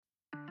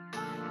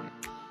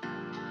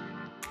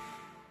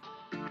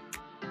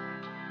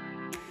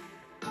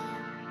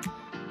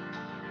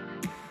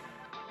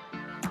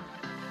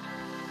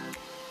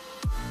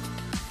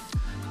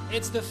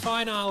It's the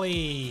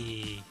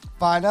finale.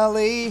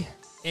 Finally.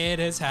 It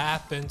has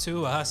happened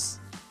to us.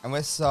 And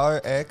we're so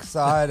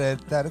excited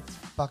that it's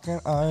fucking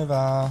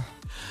over.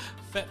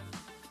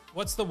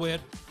 What's the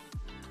word?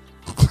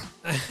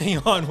 Hang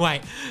on,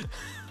 wait.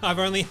 I've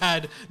only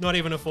had not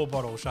even a full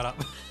bottle. Shut up.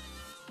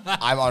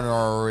 I'm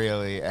on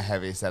really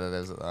heavy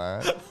sedatives at the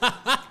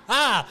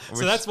moment.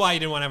 So that's why you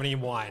didn't want to have any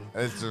wine.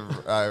 It's,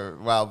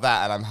 well,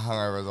 that and I'm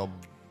hungover as a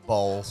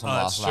bowl from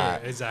last night.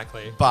 True,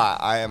 exactly.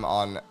 But I am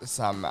on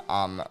some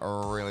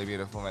really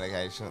beautiful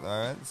medication at the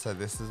moment. So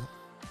this is...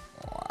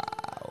 Wow.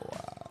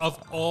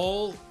 Of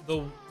all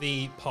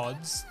the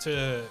pods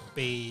to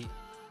be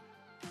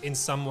in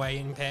some way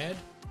impaired,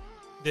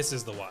 this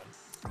is the one.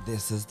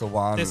 This is the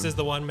one. This is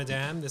the one,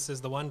 madame. This is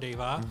the one,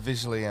 diva.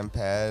 Visually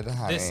impaired,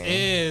 honey. This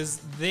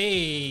is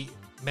the...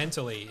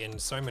 mentally in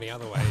so many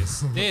other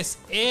ways. This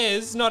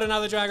is Not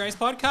Another Drag Race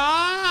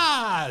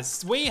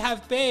podcast. We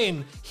have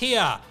been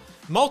here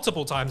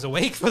multiple times a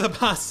week for the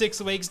past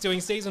 6 weeks doing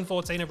season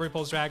 14 of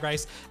RuPaul's Drag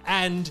Race,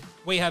 and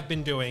we have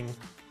been doing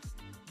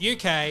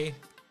UK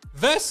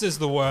versus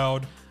the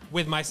world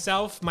with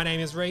myself. My name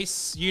is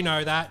Reese. You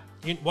know that.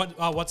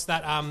 What's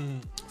that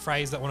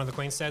phrase that one of the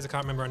queens says? I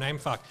can't remember her name.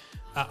 Fuck.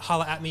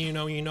 Holla at me, you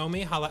know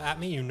me. Holla at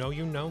me, you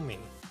know me.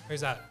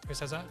 Who's that? Who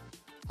says that?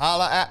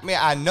 Holla at me,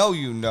 I know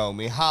you know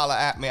me. Holla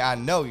at me, I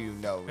know you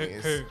know me.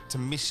 Who?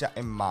 Tamisha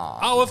Iman.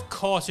 Oh, of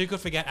course. Who could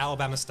forget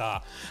Alabama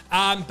Star?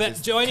 But It's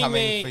joining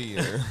coming me... for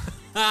you.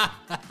 That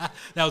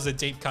was a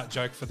deep cut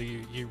joke for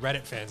you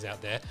Reddit fans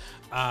out there.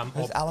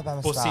 Who's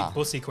Alabama Bussy, Star?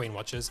 Bussy Queen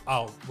watchers.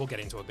 Oh, we'll get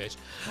into it, bitch.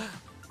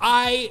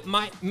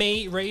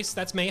 Me, Reese,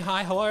 that's me.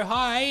 Hi, hello,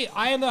 hi.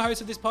 I am the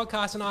host of this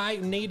podcast and I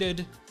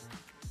needed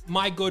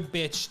my good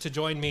bitch to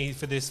join me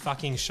for this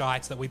fucking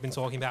shite that we've been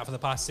talking about for the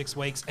past 6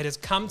 weeks. It has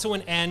come to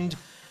an end,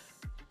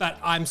 but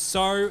I'm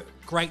so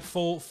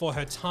grateful for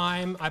her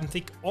time. I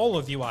think all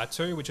of you are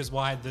too, which is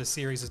why the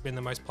series has been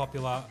the most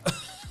popular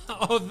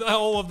of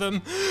all of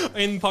them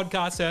in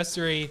podcast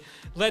history.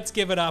 Let's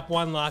give it up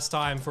one last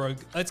time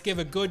let's give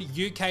a good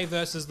UK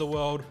versus the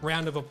world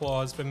round of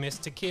applause for Miss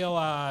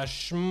Tequila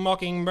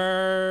Schmockingbird.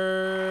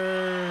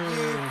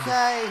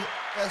 UK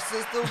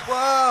versus the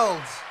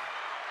world.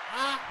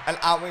 And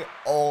aren't we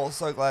all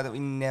so glad that we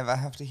never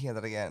have to hear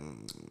that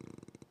again?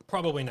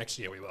 Probably next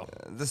year we will.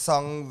 The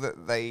song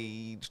that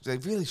they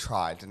really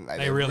tried, didn't they?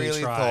 They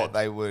really tried. Thought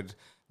they would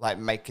like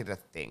make it a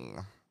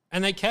thing.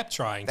 And they kept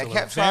trying. They till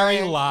kept the very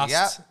trying.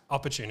 last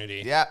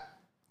opportunity. Yep.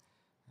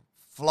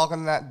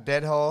 Flogging that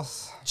dead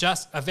horse.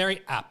 Just a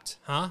very apt,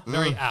 huh?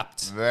 Very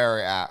apt.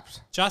 Very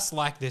apt. Just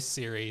like this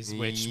series,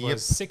 which Yep.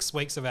 was 6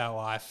 weeks of our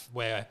life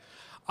where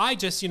I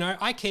just,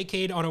 I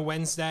kikied on a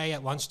Wednesday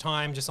at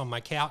lunchtime just on my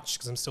couch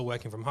because I'm still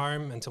working from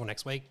home until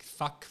next week.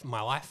 Fuck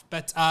my life.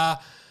 But, I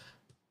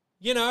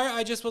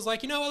just was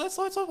like, let's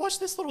watch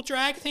this little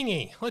drag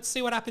thingy. Let's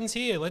see what happens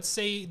here. Let's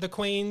see the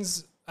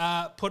queens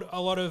put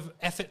a lot of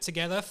effort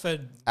together for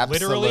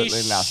literally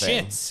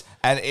nothing. shit.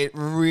 And it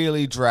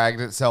really dragged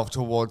itself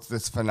towards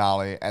this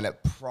finale, and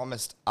it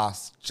promised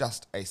us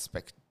just a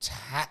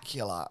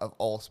spectacular of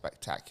all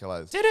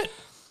spectaculars. Did it?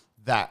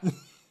 That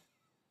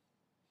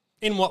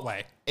In what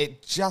way?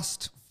 it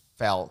just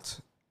felt,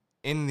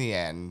 in the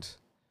end,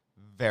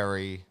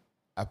 very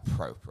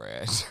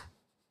appropriate.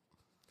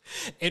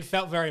 It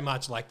felt very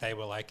much like they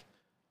were like,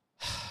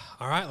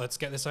 all right, let's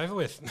get this over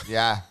with.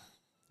 Yeah.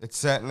 It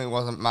certainly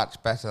wasn't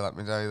much better, let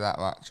me tell you that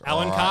much.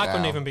 Alan All Carr right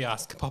couldn't now. even be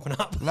asked popping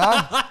up.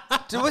 No?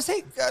 Was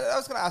he? I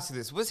was going to ask you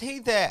this. Was he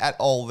there at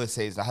all this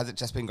season, or has it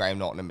just been Graham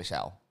Norton and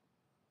Michelle?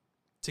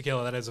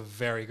 Tequila, that is a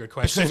very good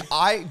question. Because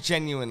I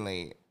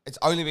genuinely, it's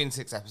only been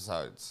 6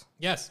 episodes,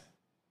 Yes.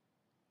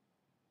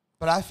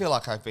 but I feel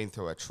like I've been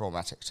through a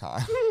traumatic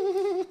time.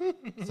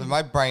 So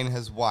my brain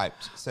has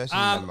wiped certain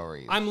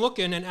memories. I'm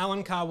looking, and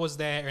Alan Carr was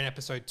there in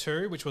episode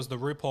 2, which was the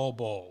RuPaul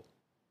Ball.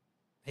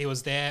 He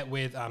was there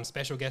with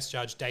special guest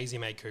judge Daisy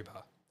Mae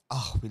Cooper.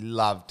 Oh, we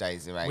loved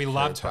Daisy Mae We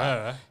loved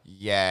her.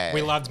 Yeah.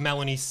 We loved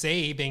Melanie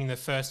C being the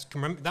first.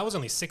 That was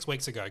only 6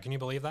 weeks ago. Can you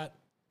believe that?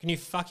 Can you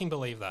fucking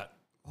believe that?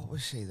 What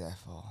was she there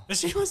for?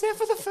 She was there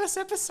for the first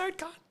episode,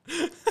 God.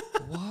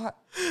 What?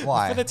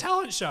 Why? For the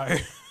talent show.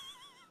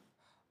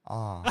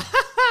 Oh,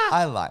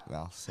 I like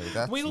Mel C.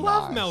 That's We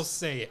love nice. Mel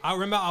C. I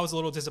remember I was a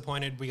little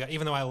disappointed.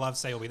 Even though I love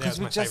Say Will Be There, it's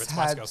we my just favorite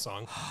Spice had- Girl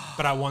song.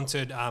 But I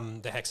wanted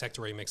the Hex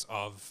Hector remix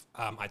of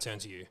I Turn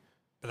to You.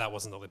 But that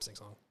wasn't the lip sync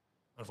song,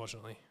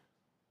 unfortunately.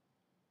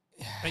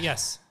 Yeah. But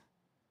yes,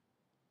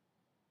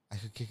 I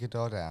could kick a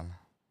door down.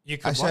 you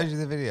could. I what? showed you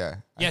the video.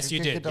 I Yes, could you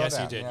kick a did. door Yes, you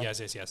down, did. Yeah.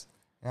 Yes.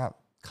 Yeah.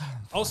 God,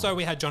 Also,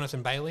 we had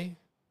Jonathan Bailey.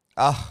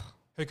 oh,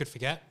 Who could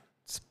forget?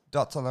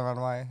 dots on the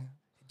runway.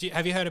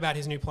 Have you heard about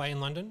his new play in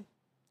London?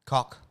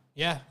 Cock.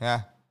 Yeah.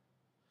 Yeah.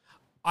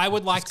 I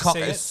would like His to cock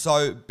see is it.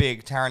 so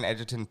big, Taron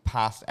Egerton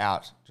passed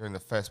out during the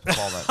first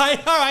performance. I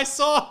know, I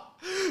saw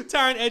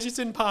Taron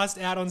Egerton passed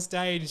out on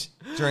stage.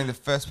 during the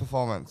first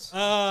performance.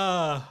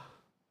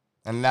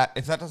 And that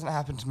if that doesn't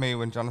happen to me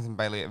when Jonathan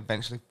Bailey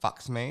eventually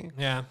fucks me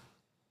Yeah.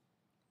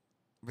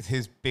 with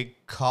his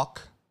big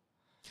cock,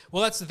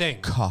 Well, that's the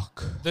thing.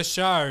 Cock. The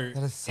show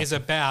That is such is a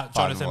about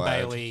fun Jonathan word.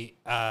 Bailey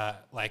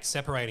like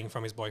separating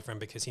from his boyfriend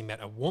because he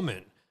met a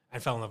woman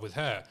and fell in love with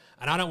her.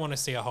 And I don't want to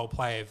see a whole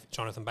play of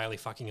Jonathan Bailey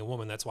fucking a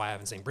woman. That's why I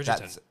haven't seen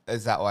Bridgerton.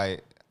 Is that why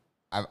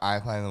I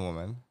play the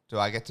woman? Do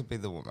I get to be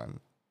the woman?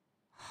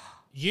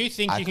 You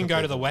think I you can could go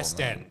be to the the West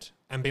woman. End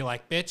and be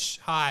like, bitch,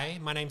 hi,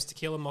 my name's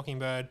Tequila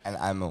Mockingbird, And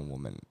I'm a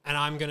woman. and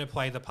I'm going to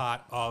play the part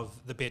of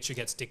the bitch who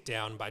gets dicked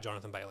down by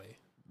Jonathan Bailey.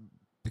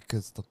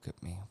 Because look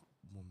at me,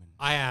 woman.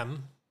 I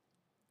am.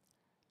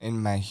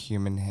 In my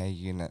human hair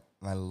unit,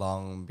 my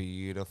long,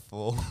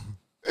 beautiful,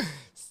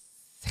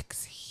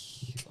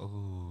 sexy.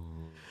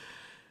 Ooh.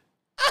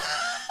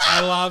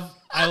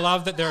 I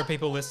love that there are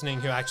people listening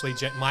who actually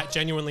might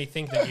genuinely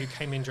think that you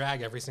came in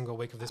drag every single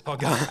week of this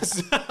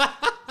podcast.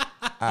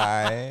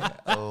 I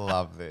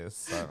love this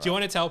so much. Do you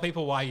want to tell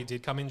people why you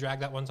did come in drag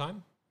that one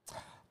time?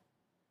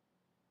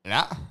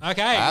 Nah.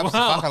 Okay,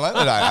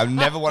 Absolutely not. I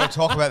never want to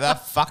talk about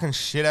that fucking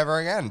shit ever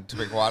again, to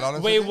be quite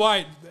honest We with you.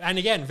 won't. And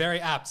again, very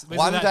apt. Isn't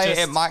One that day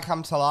just- it might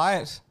come to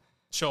light,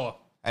 Sure.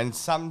 and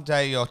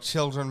someday your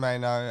children may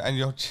know, and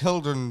your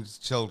children's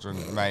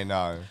children may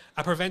know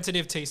A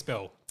preventative tea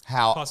spill.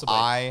 how Possibly.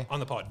 I On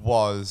the pod.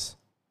 was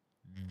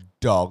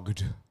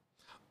dogged.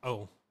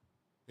 Oh.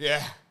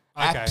 Yeah.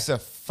 Okay.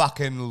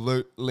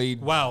 Abso-fucking-lutely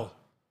Well,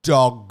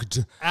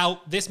 dogged.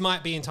 this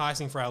might be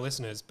enticing for our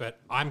listeners, but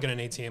I'm going to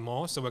need to hear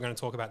more, so we're going to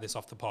talk about this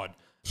off the pod.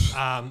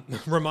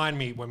 Remind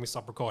me when we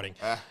stop recording.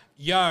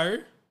 Yo,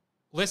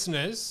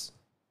 listeners,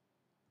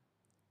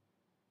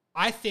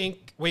 I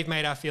think we've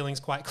made our feelings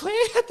quite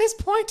clear at this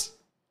point.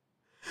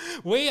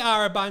 We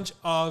are a bunch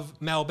of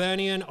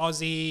Melburnian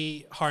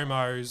Aussie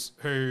homos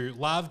who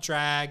love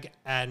drag,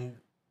 and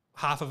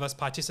half of us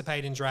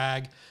participate in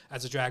drag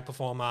as a drag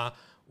performer.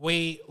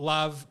 We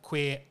love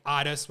queer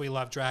artists. We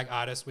love drag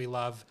artists. We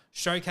love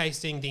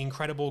showcasing the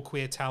incredible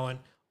queer talent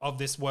of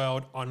this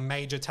world on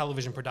major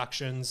television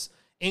productions,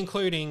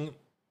 including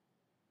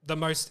the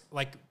most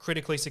like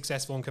critically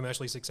successful and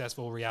commercially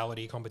successful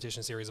reality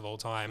competition series of all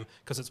time,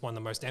 because it's won the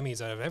most Emmys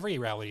out of every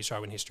reality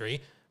show in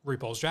history,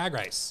 RuPaul's Drag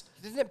Race.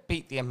 Didn't it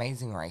beat The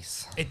Amazing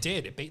Race? It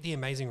did. It beat The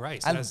Amazing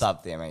Race. I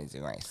love The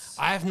Amazing Race.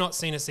 I have not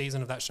seen a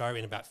season of that show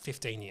in about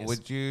 15 years.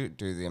 Would you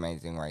do The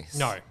Amazing Race?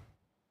 No,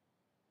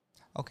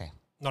 Okay.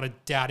 not a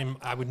doubt.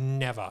 I would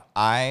never,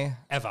 I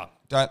ever.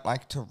 don't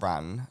like to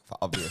run for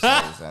obvious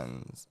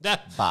reasons,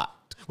 but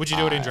Would you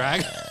do it in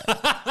drag?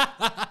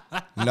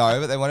 no,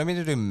 but they wanted me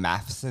to do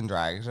maths in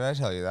drag. Did I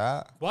tell you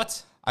that?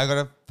 What? I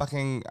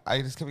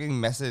just kept getting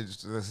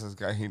messaged. This is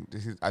guy.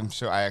 I'm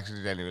sure I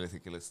actually don't really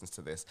think he listens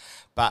to this,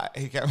 but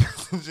he kept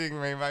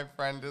messaging me. My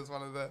friend is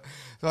one of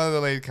the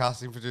lead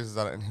casting producers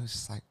on it, and he was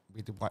just like,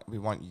 "We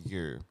want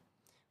you.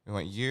 We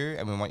want you,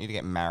 and we want you to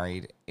get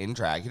married in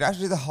drag. You don't have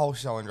to do the whole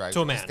show in drag.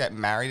 To a Just man. get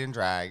married in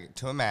drag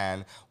to a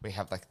man. We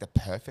have like the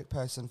perfect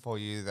person for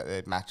you that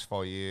they match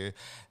for you.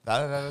 Da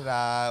da da da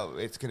da.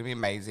 It's gonna be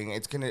amazing.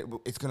 It's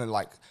gonna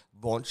like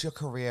launch your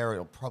career.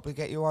 It'll probably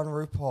get you on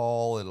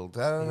RuPaul. It'll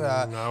da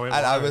da da. No, it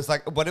and I won't. was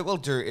like, what it will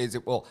do is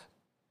it will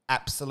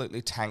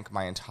absolutely tank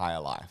my entire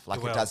life, like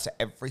It it will. does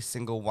to every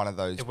single one of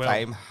those It will.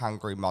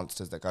 fame-hungry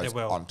monsters that goes It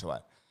will. onto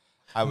it.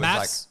 I was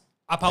Maths,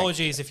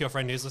 apologies if your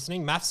friend is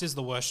listening. Maths is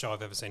the worst show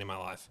I've ever seen in my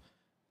life.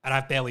 And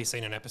I've barely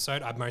seen an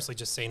episode. I've mostly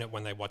just seen it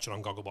when they watch it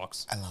on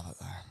Gogglebox. I love it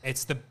though.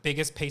 It's the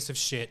biggest piece of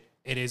shit.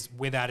 It is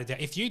without a doubt.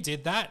 If you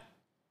did that,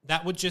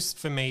 that would just,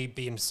 for me,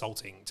 be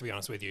insulting, to be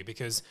honest with you,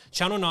 because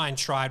Channel 9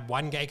 tried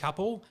one gay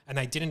couple and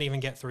they didn't even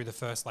get through the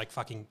first, like,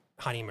 fucking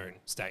honeymoon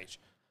stage.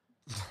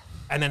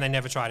 And then they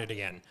never tried it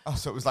again. Oh,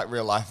 so it was like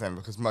real life then,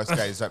 because most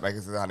gays don't make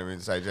it to the honeymoon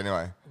stage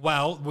anyway.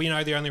 Well, we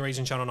know the only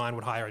reason Channel 9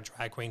 would hire a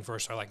drag queen for a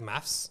show like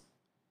Maths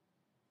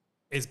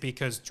is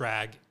because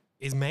drag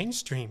is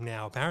mainstream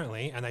now,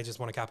 apparently, and they just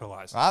want to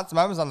capitalize. Well,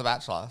 mine was on The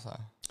Bachelor, so.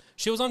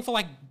 She was on for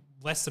like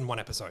less than one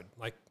episode.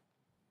 Like,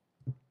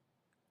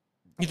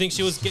 you think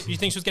she was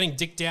getting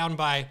dicked down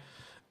by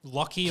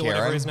Lockie or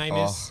whatever Kieran? his name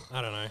Oh. is?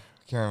 I don't know.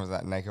 Kieran was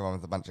that naked one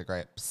with a bunch of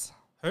grapes.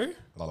 Who?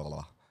 La la la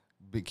la.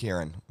 Big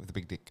Kieran with the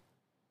big dick.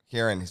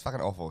 Kieran, he's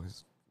fucking awful.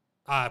 He's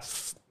No,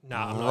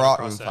 I'm not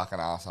rotten across it. fucking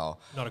asshole.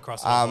 Not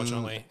across it,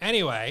 unfortunately.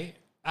 Anyway,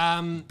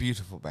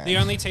 Beautiful man. the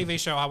only TV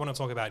show I want to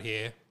talk about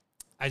here,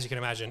 as you can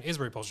imagine, is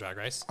RuPaul's Drag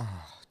Race.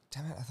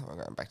 Damn it, I thought we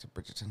were going back to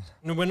Bridgerton.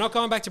 No, we're not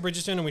going back to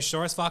Bridgerton, and we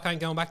sure as fuck ain't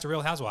going back to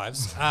Real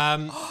Housewives.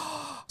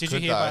 Did you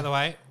Could hear, by though. the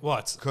way?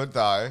 What? Could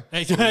though.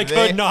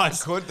 Could not.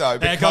 Could though,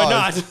 Could because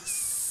not.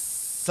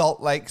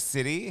 Salt Lake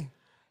City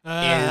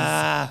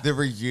Ah. is the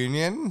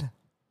reunion.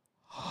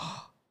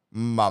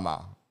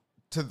 Mama.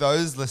 To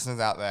those listeners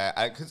out there,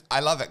 because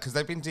I love it, because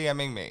they've been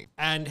DMing me.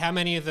 And how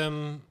many of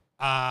them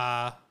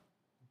are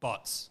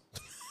bots?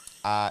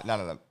 None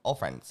of them. All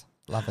friends.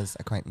 Lovers,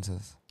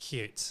 acquaintances.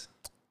 Cute.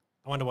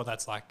 I wonder what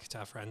that's like to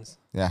have friends.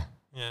 Yeah.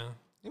 Yeah.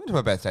 You went to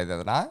my birthday the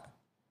other night.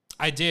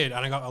 I did,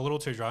 and I got a little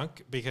too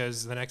drunk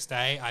because the next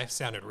day I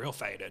sounded real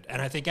faded.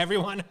 And I think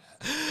everyone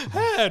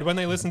heard when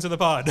they listened to the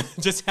pod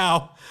just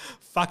how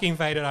fucking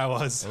faded I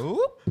was.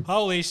 Ooh.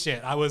 Holy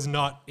shit, I was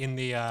not in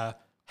the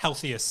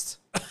healthiest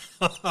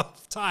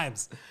of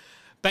times.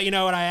 But you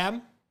know what I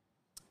am?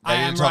 I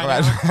Ready am to talk right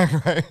about now.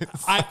 Drag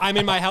Race? I'm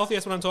in my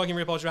healthiest when I'm talking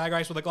RuPaul's Drag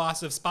Race with a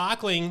glass of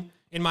sparkling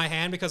in my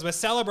hand because we're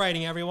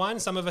celebrating everyone.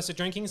 Some of us are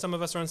drinking, some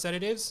of us are on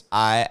sedatives.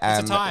 I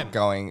am time.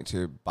 going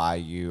to buy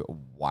you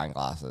wine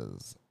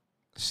glasses,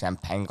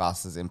 champagne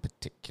glasses in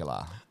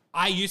particular.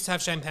 I used to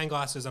have champagne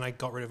glasses and I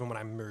got rid of them when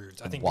I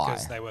moved. I think Why?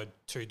 because they were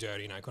too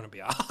dirty and I couldn't be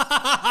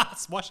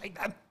arsed washing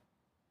them.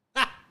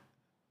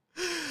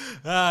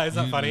 Is that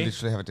You funny?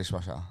 literally have a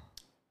dishwasher.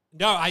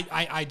 No,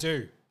 I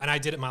do. And I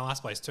did it in my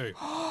last place too.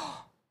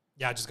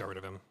 Yeah, I just got rid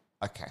of them.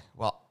 Okay,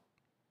 well,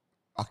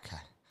 okay.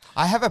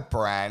 I have a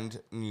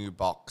brand new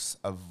box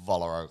of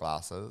Volero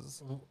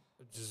glasses.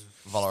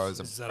 Volero is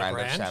Is a that a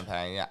brand of brand?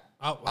 champagne, yeah.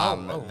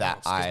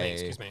 That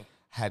I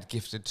had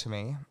gifted to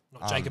me.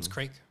 Not Jacob's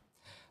Creek?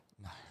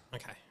 No.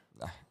 Okay.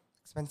 No.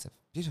 Expensive,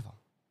 beautiful,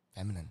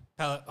 feminine.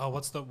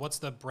 What's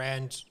the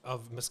brand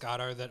of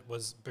Moscato that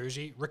was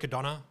bougie?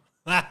 Riccadonna.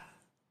 Ah,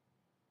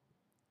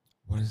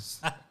 What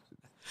is...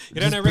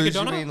 you don't know Does bougie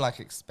Riccadonna? mean like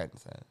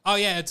expensive? Oh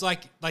yeah, it's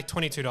like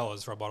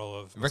 $22 for a bottle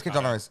of Moscato.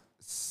 Riccadonna is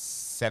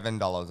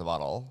 $7 a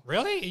bottle.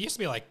 Really? It used to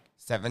be like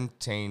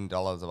 $17 a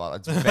bottle.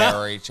 It's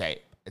very cheap.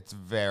 It's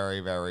very,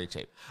 very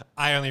cheap.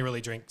 I only really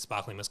drink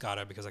sparkling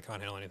Moscato because I can't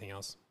handle anything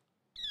else.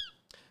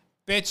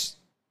 Bitch,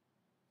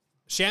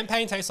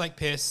 champagne tastes like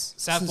piss.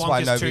 Sauv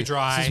Blanc is too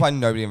dry. This is why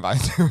nobody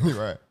invites you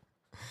anywhere.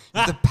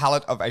 It's the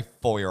palate of a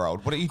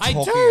 4-year-old. What are you I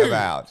talking do.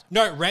 about?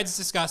 No, red's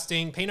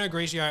disgusting. Pinot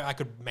Grigio I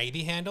could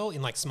maybe handle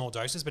in like small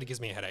doses, but it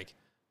gives me a headache.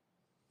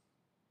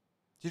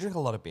 Do you drink a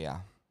lot of beer?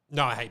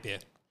 No, I hate beer.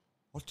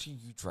 What do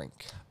you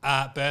drink?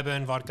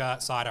 Bourbon, vodka,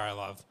 cider I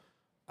love.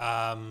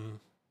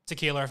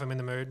 Tequila if I'm in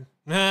the mood.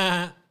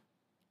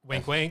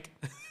 Wink, wink.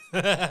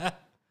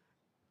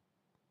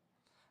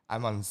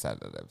 I'm on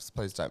sedatives.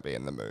 Please don't be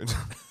in the mood.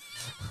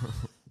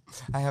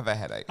 I have a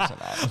headache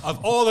tonight.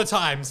 Of all the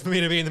times for me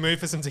to be in the mood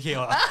for some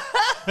tequila,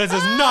 this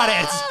is not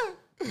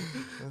it.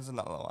 There's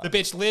another one. The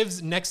bitch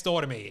lives next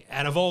door to me,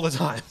 and of all the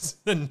times,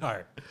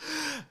 no.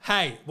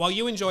 Hey, while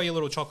you enjoy your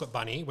little chocolate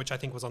bunny, which I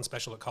think was on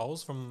special at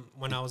Coles from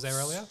when I was there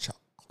earlier.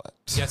 Chocolate.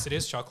 Yes, it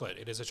is chocolate.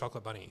 It is a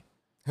chocolate bunny.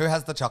 Who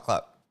has the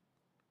chocolate?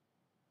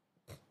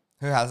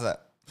 Who has it?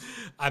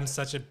 I'm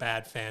such a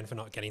bad fan for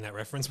not getting that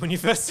reference when you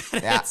first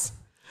said Yeah. it.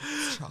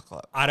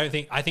 Chocolate. I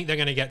think they're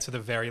going to get to the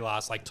very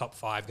last, like top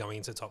 5 going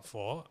into top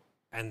 4.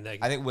 And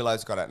I think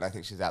Willow's got it, and I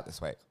think she's out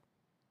this week.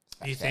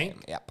 you think?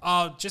 Yep.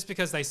 Oh, just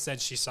because they said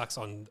she sucks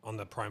on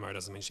the promo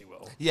doesn't mean she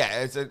will.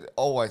 Yeah, it's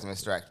always a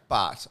misdirect,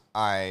 but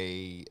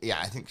I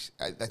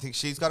think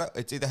she's got it.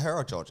 It's either her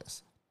or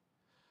Georges.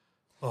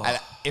 Oh, And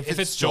if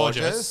it's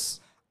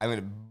Georges, I'm going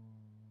to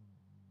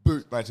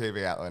boot my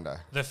TV out the window.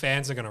 the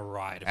fans are going to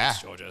ride if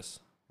it's Georges.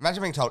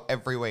 Imagine being told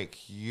every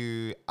week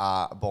you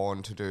are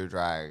born to do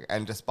drag,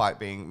 and despite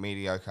being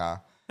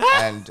mediocre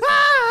and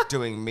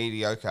doing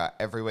mediocre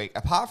every week,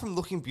 apart from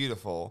looking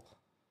beautiful.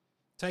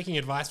 Taking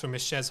advice from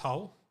Miss Shez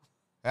Hole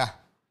Yeah.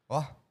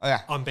 What? Oh,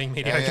 yeah. on being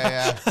mediocre.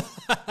 Yeah.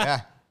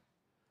 Yeah.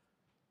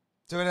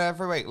 Doing it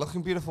every week,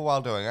 looking beautiful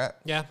while doing it.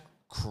 Yeah.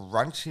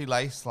 Crunchy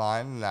lace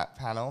line in that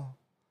panel.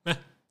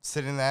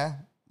 Sitting there,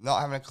 not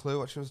having a clue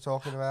what she was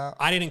talking about.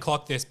 I didn't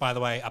clock this, by the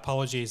way.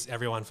 Apologies,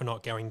 everyone, for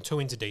not going too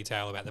into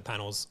detail about the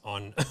panels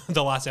on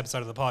the last episode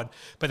of the pod.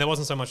 But there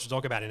wasn't so much to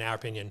talk about, in our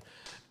opinion.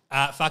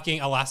 Fucking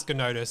Alaska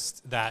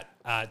noticed that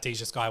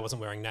Deja Sky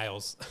wasn't wearing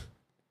nails.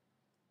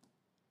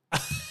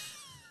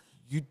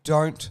 You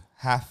don't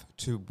have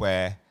to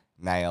wear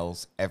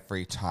nails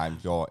every time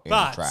you're in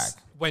But drag.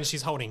 when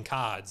she's holding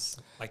cards,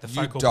 like the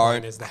You focal don't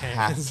point is the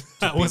have hands.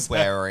 to be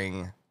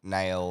wearing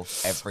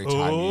nails every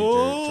time you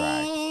do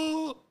drag.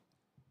 Ooh.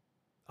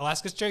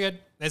 Alaska's triggered.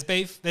 There's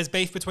beef. There's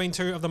beef between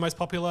 2 of the most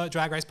popular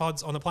drag race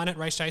pods on the planet,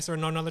 Race Chaser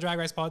and not another drag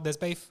race pod. There's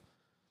beef.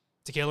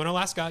 Tequila in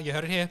Alaska. You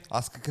heard it here.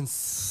 Alaska can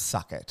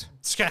suck it.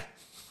 Ska.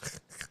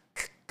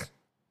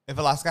 If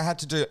Alaska had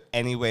to do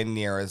anywhere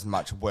near as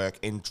much work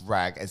in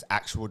drag as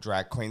actual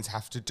drag queens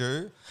have to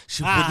do,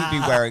 she wouldn't be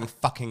wearing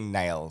fucking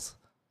nails.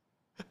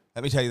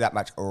 Let me tell you that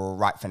much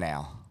right for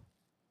now.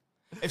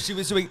 If she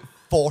was doing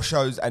 4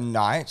 shows a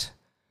night,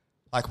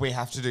 like we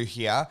have to do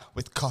here,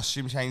 with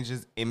costume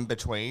changes in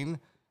between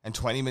and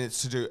 20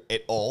 minutes to do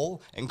it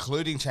all,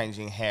 including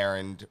changing hair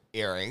and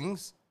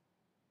earrings,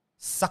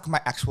 suck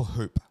my actual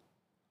hoop.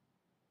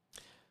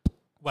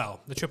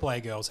 Well, the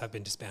AAA girls have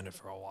been disbanded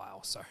for a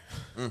while, so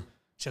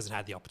she hasn't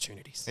had the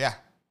opportunities. Yeah.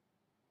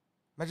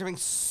 Imagine being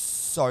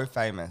so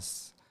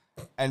famous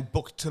and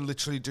booked to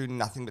literally do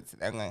nothing but sit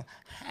there and go,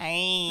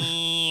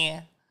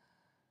 hey.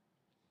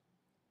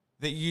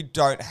 That you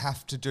don't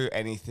have to do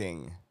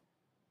anything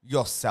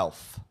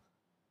yourself.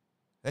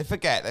 They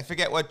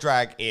forget what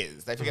drag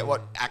is. They forget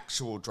what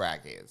actual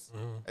drag is.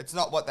 It's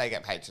not what they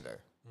get paid to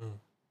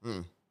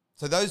do.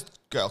 So those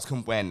girls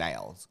can wear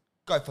nails.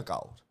 Go for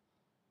gold.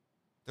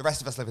 The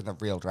rest of us live in the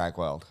real drag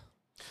world.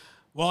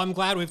 Well, I'm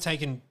glad we've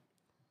taken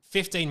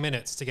 15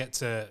 minutes to get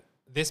to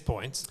this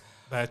point,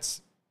 but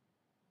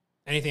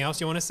anything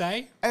else you want to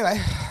say? Anyway,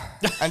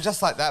 and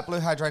just like that, Blue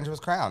Hydrangea was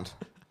crowned.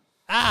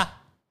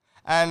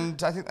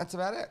 And I think that's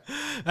about it.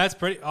 That's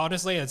pretty.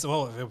 Honestly, it's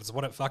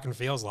what it fucking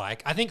feels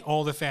like. I think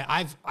all the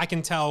I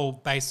can tell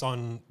based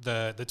on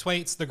the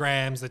tweets, the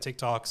grams, the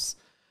TikToks,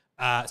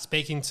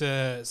 speaking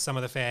to some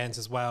of the fans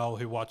as well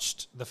who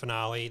watched the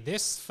finale.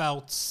 This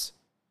felt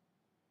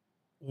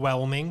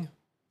whelming.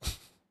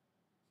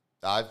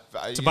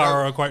 To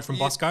borrow a quote from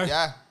Bosco.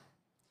 Yeah.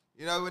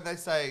 You know when they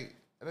say,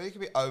 I know you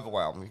can be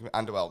overwhelmed, you can be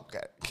underwhelmed.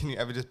 Can you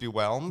ever just be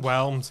whelmed?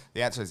 Whelmed.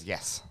 The answer is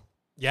yes.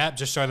 Yeah,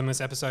 just show them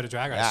this episode of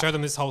Drag Race. Yeah. Show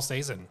them this whole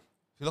season.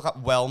 If you look up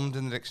whelmed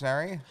in the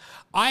dictionary.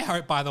 I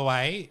hope, by the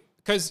way,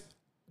 because,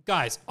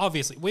 guys,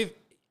 obviously,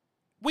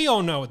 we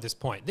all know at this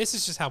point, this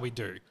is just how we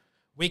do.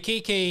 We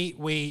kiki,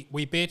 we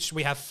bitch,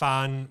 we have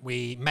fun,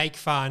 we make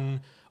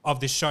fun of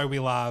this show we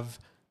love.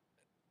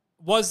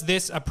 Was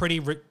this a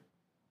pretty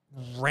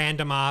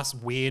random-ass,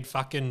 weird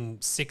fucking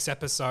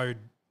 6-episode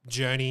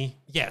journey?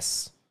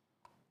 Yes.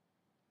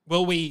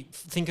 Will we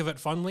think of it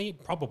fondly?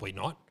 Probably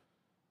not.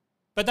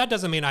 But that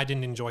doesn't mean I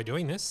didn't enjoy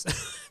doing this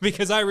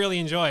because I really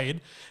enjoyed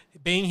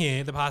being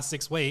here the past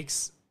 6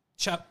 weeks,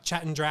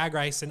 chatting Drag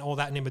Race and all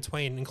that and in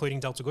between, including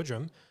Delta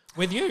Goodrum,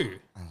 with you.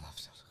 I love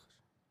Delta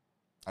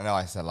Goodrum. I know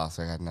I said last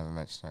week I'd never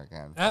mention her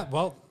again.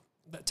 Well,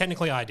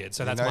 technically I did,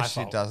 so that's my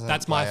fault. She doesn't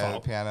that's my play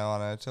fault. The piano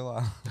on her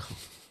tour.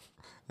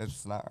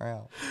 It's not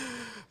real.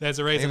 There's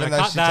a reason even I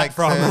cut that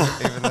from.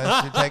 Even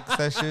though she takes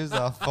her shoes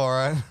off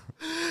for it.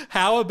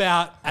 How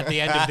about at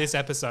the end of this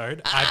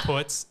episode, I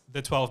put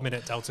the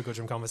 12-minute Delta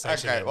Goodrum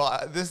conversation Okay, in.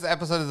 well, this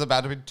episode is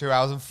about to be 2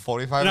 hours and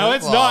 45 No,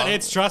 minutes it's not. long.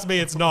 Trust me,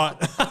 it's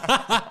not.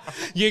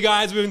 You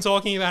guys, we've been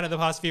talking about it the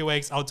past few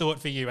weeks. I'll do it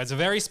for you as a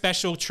very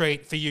special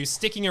treat for you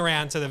sticking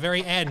around to the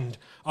very end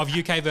of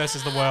UK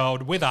versus the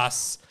World with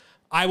us.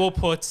 I will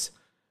put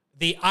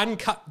the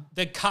uncut.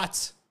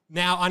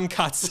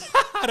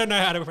 I don't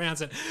know how to pronounce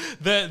it.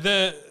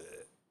 The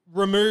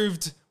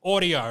removed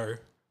audio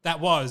that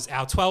was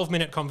our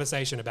 12-minute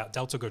conversation about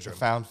Delta Goodrum.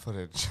 Found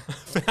footage.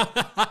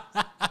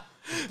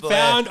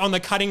 Found on the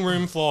cutting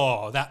room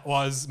floor. That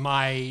was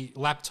my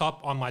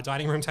laptop on my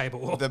dining room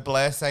table. The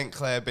Blair St.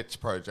 Clair Bitch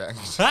Project.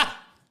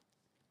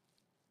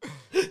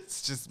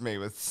 It's just me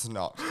with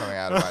snot coming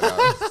out of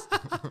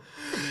my nose.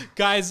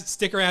 Guys,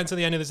 stick around to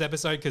the end of this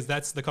episode because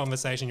that's the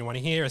conversation you want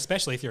to hear,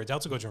 especially if you're a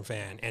Delta Goodrum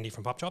fan, Andy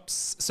from Pop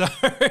Chops. So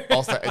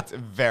Also, it's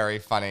very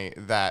funny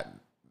that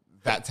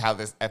that's how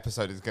this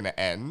episode is going to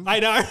end. I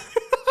know.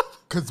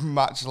 Because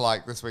much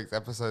like this week's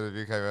episode of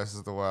UK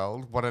versus the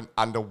World, what an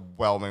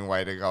underwhelming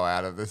way to go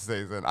out of this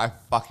season. I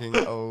fucking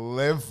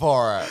live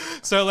for it.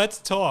 So let's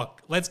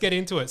talk. Let's get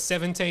into it.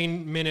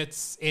 17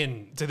 minutes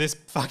in to this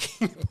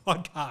fucking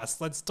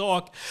podcast. Let's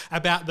talk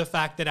about the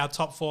fact that our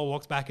top 4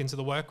 walked back into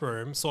the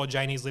workroom, saw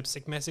Janie's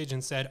lipstick message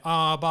and said,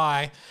 "Oh,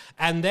 bye."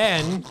 And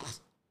then...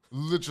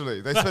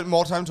 Literally. They spent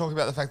more time talking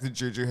about the fact that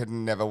Juju had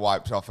never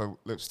wiped off a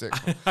lipstick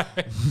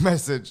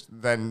message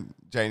than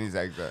Janie's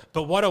exit.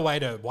 But what a way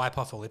to wipe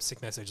off a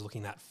lipstick message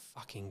looking that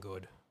fucking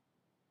good.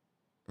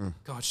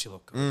 God, she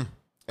looked good.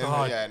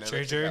 God,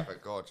 Juju.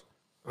 Gorge.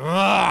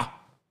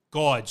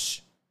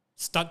 Gorge.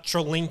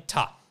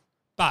 Stutralinta.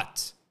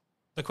 But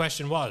the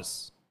question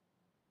was,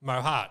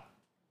 Mo Hart,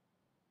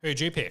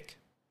 who'd you pick?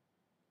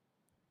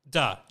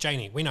 Duh,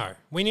 Janie, we know.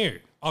 We knew,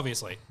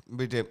 obviously.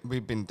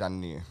 We've been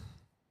done new.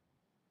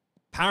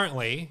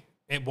 Apparently,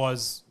 it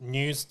was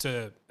news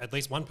to at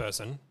least one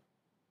person.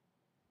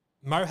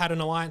 Mo had an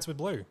alliance with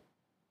Blue.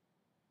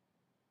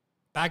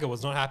 Bagger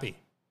was not happy.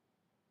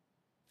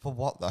 For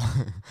what though?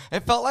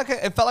 It felt like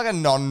a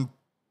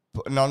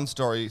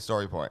non-story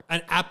point.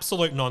 An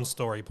absolute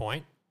non-story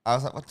point. I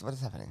was like, what is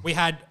happening? We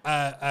had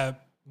a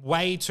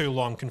way too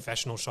long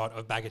confessional shot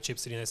of Bagger Chip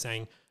sitting there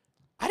saying,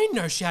 "I didn't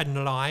know she had an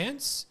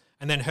alliance,"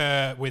 and then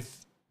her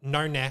with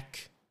no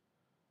neck,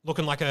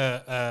 looking like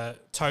a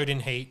toad in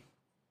heat.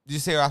 Did you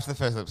see her after the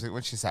first lip sync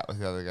when she sat with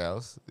the other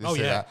girls? Did you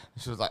see yeah. that?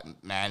 She was like,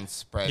 man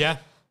spread. Yeah.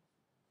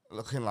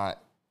 Looking like,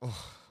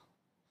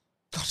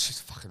 God, she's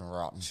fucking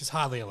rotten. She's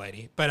hardly a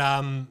lady. But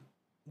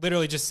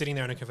literally just sitting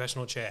there in a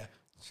confessional chair.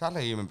 She's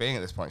hardly a human being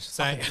at this point. She's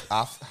Saying,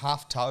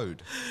 half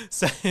toad.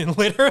 Saying,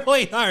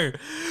 literally, no.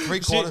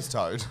 3/4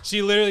 toad.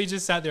 She literally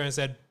just sat there and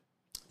said,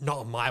 "Not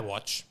on my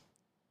watch."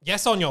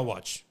 Yes, on your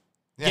watch.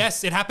 Yeah.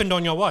 Yes, it happened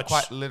on your watch.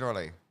 Quite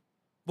literally.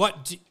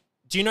 What?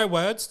 Do you know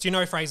words? Do you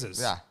know phrases?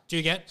 Yeah. Do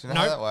you get? Do you know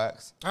how that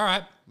works? All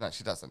right. No,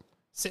 she doesn't.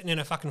 Sitting in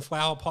a fucking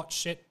flower pot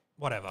shit.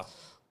 Whatever.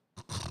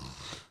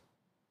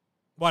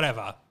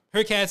 Whatever.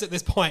 Who cares at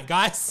this point,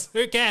 guys?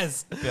 Who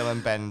cares? Bill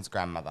and Ben's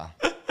grandmother.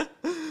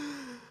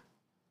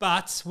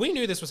 But we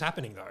knew this was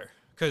happening, though,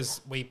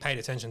 because we paid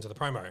attention to the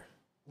promo.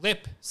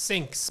 Lip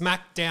sync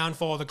SmackDown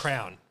for the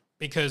crown.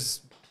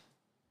 Because,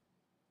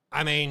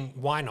 I mean,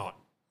 why not?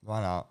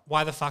 Why not?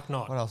 Why the fuck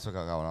not? What else we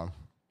got going on?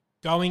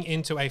 Going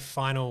into a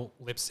final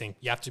lip sync,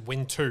 you have to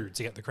win 2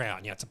 to get the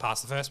crown. You have to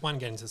pass the first one,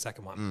 get into the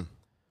second one.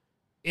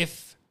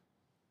 If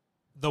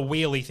the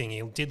wheelie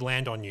thingy did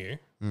land on you,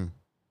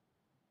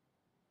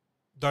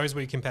 those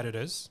were your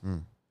competitors.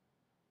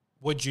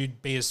 Would you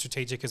be as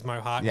strategic as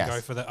Mo Hart and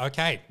go for the...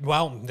 Okay,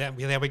 well,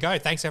 there we go.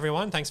 Thanks,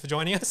 everyone. Thanks for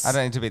joining us. I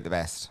don't need to beat the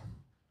best.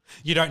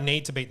 You don't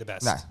need to beat the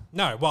best. No.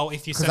 No. Well,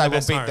 if you Because send I the will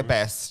best beat home, the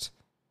best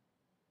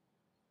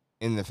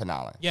in the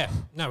finale. Yeah.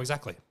 No,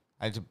 exactly.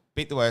 I need to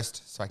beat the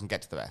worst so I can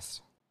get to the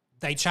best.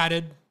 They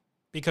chatted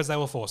because they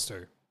were forced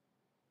to.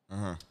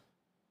 Mm-hmm.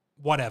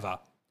 Whatever.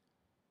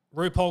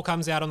 RuPaul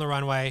comes out on the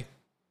runway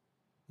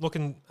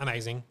looking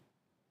amazing.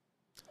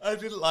 I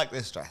didn't like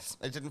this dress.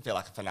 It didn't feel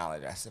like a finale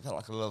dress. It felt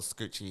like a little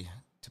scoochy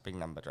tipping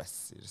number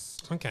dress. You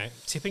just, Okay.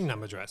 Tipping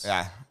number dress.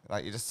 yeah,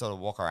 like you just sort of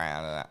walk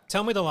around and that.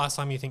 Tell me the last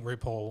time you think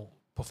RuPaul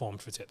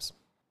performed for tips.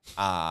 We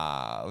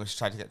should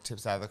try to get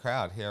tips out of the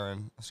crowd here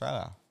in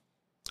Australia.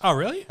 Oh,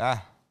 really? Yeah,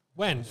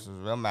 When? I was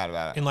real mad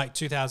about it. In like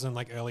 2000,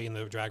 like early in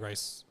the drag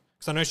race?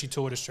 Because I know she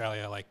toured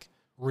Australia like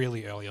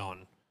really early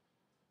on.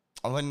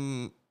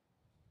 When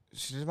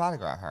she did Mardi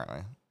Gras,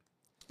 apparently.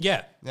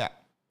 Yeah. Yeah.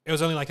 It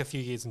was only like a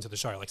few years into the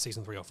show, like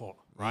season 3 or 4,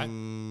 right?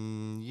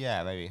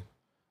 Yeah, maybe.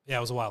 Yeah,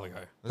 it was a while ago.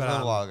 It was a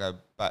little while ago,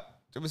 but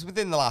it was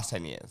within the last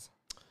 10 years.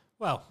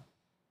 Well,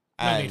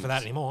 no And need for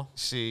that anymore.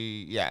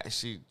 She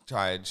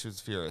tried. She was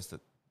furious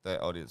that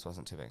the audience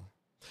wasn't tipping.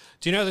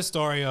 Do you know the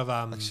story of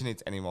Like she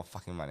needs any more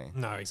fucking money.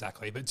 No,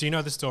 exactly. But do you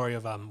know the story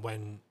of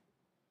when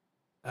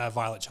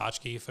Violet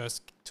Chachki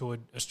first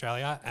toured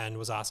Australia and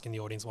was asking the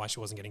audience why she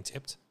wasn't getting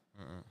tipped?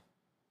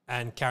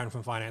 And Karen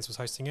from finance was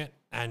hosting it,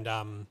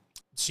 and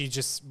she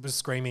just was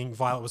screaming.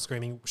 Violet was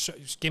screaming,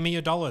 "Give me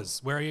your dollars!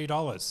 Where are your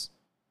dollars?"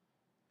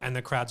 And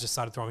the crowd just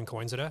started throwing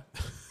coins at her.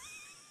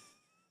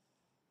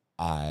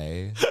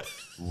 I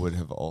would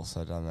have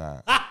also done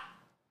that. I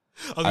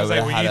was gonna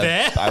say, were you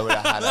there? I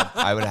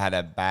would have had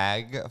a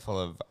bag full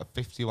of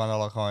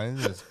 $51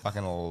 coins. Just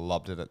fucking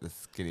lobbed it at this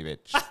skinny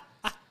bitch.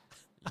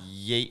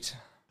 Yeet.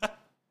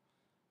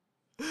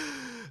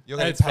 You're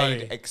getting That's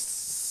paid funny.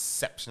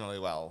 exceptionally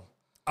well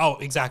Oh,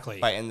 exactly.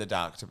 by In the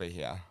Dark to be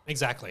here.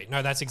 Exactly.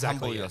 No, that's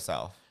exactly Humble it.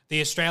 yourself.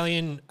 The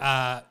Australian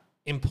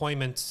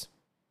employment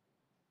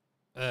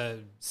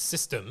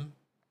system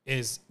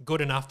is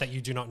good enough that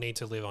you do not need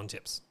to live on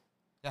tips.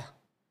 Yeah.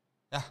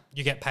 Yeah.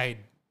 You get paid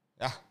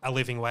Yeah. a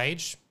living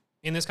wage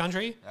in this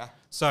country. Yeah.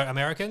 So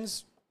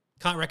Americans,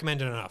 can't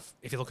recommend it enough.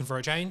 If you're looking for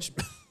a change,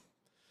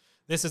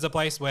 this is a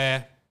place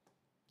where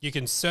you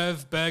can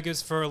serve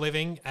burgers for a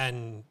living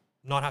and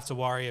not have to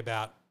worry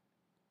about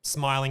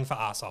smiling for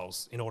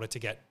arseholes in order to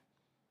get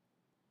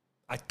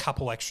a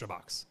couple extra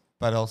bucks.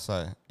 But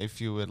also, if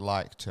you would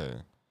like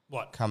to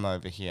What? come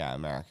over here,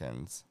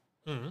 Americans,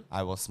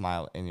 I will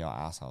smile in your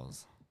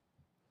assholes.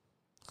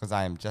 Because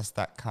I am just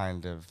that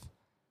kind of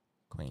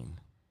queen.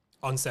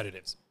 On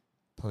sedatives.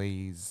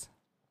 Please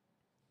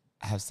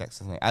have sex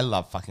with me. I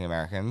love fucking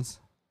Americans.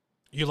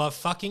 You love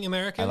fucking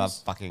Americans? I love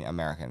fucking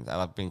Americans. I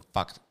love being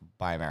fucked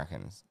by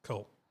Americans.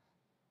 Cool.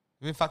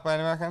 You been fucked by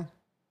an American?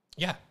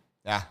 Yeah.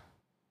 Yeah.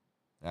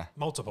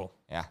 Multiple.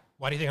 Yeah.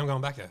 Why do you think I'm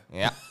going back there?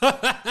 Yeah.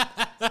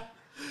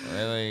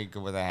 Really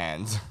good with their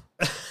hands.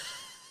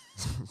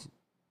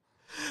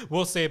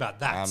 We'll see about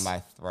that. On my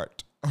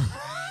throat.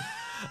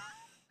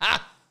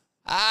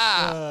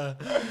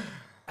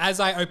 As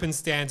I open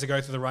stand to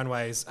go through the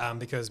runways,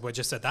 because we're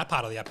just at that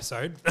part of the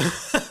episode,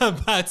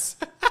 but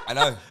I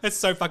know. it's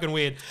so fucking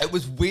weird. It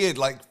was weird.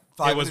 Like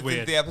 5 It was minutes weird.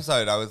 into the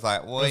episode, I was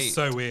like, wait.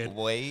 so weird.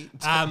 Wait.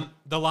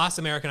 The last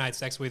American I had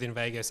sex with in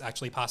Vegas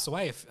actually passed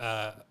away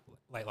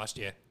late last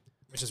year,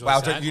 which is really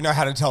Wow, sad. don't you know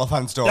how to tell a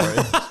fun story?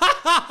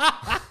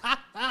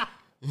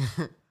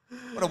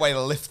 What a way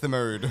to lift the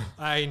mood.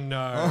 I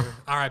know.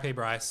 R.I.P.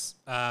 Bryce.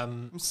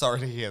 I'm sorry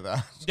to hear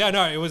that. Yeah,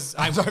 no, it was.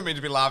 I don't mean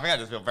to be laughing. I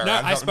just feel very No, I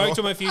uncomfortable. spoke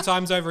to him a few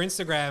times over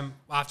Instagram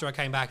after I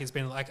came back. It's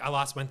been like I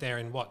last went there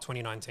in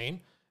 2019,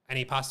 and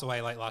he passed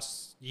away late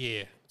last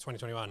year,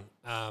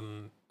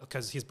 2021,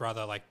 because his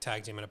brother like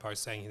tagged him in a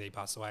post saying that he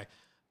passed away.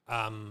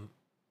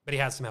 But he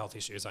had some health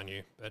issues, I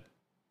knew. But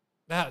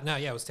no,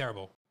 yeah, it was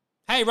terrible.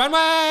 Hey,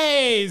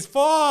 runways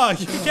 4,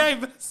 you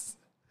gave us.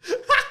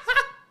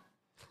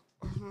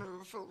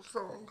 I felt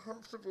so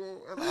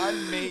uncomfortable, and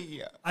I'm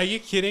me. Are you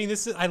kidding?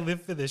 I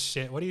live for this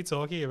shit. What are you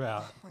talking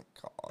about? Oh my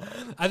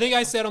God. I think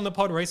I said on the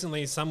pod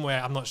recently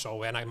somewhere, I'm not sure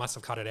where, and I must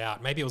have cut it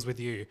out. Maybe it was with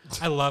you.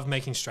 I love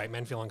making straight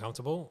men feel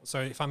uncomfortable. So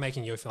if I'm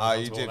making you feel Oh, you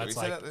uncomfortable, did. that's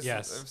We said like, it.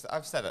 yes,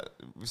 I've said it.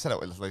 We've said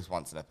it at least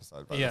once an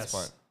episode. But at this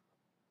point,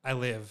 I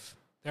live.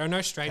 There are no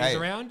straighties Hey,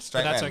 around, but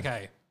straight that's men.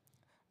 okay.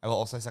 I will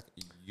also suck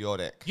your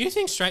dick. You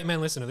think straight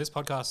men listen to this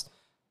podcast?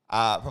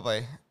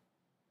 Probably.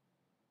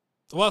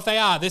 Well, if they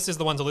are, this is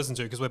the one to listen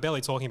to because we're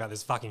barely talking about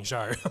this fucking show.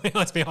 I mean,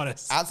 let's be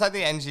honest. Outside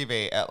the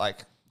NGV at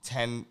like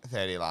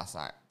 10:30 last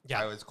night, Yeah.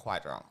 I was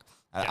quite drunk.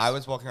 And Yes. I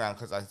was walking around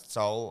because I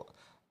stole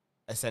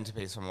a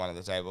centerpiece from one of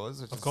the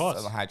tables, which Of is course.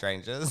 on the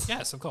hydrangeas.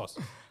 Yes, of course.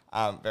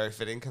 Very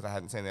fitting because I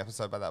hadn't seen the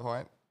episode by that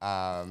point.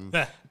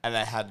 Yeah. And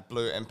they had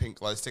blue and pink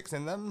glow sticks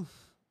in them.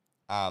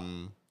 I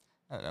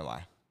don't know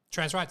why.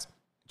 Trans rights.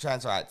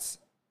 Trans rights,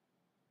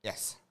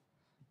 yes.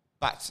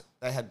 But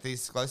they had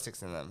these glow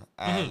sticks in them.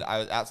 Mm-hmm. And I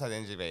was outside the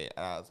NGV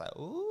and I was like,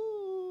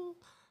 ooh.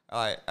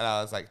 And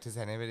I was like, does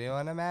anybody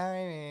want to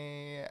marry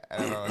me?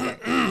 And everyone was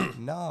like,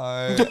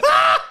 no.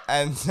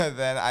 And so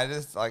then I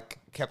just like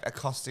kept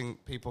accosting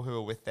people who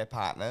were with their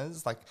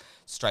partners, like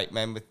straight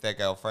men with their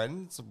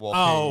girlfriends walking.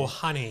 Oh,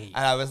 honey.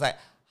 And I was like,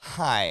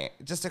 Hi,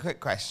 just a quick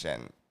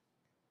question.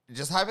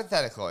 Just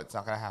hypothetical, it's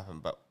not going to happen,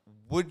 but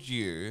would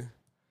you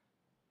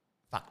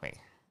fuck me?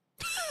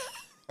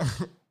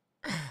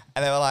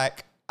 And they were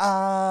like,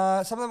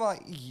 some of them were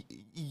like,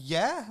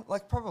 yeah,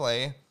 like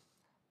probably.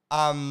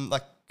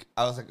 Like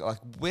I was like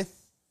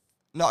with,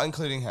 not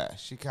including her,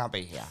 she can't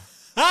be here.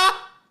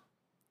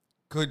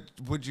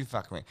 Would you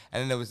fuck me?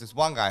 And then there was this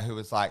one guy who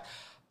was like,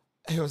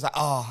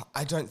 oh,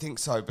 I don't think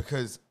so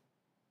because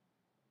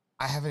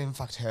I haven't even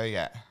fucked her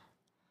yet.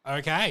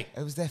 Okay.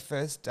 It was their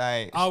first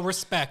date. Oh,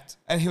 respect.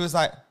 And he was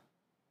like,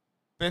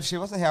 but if she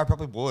wasn't here, I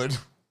probably would.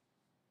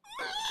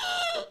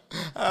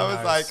 I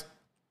was like,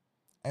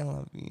 I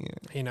love you.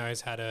 He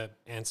knows how to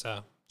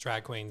answer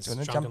drag queens. Do you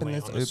want to jump in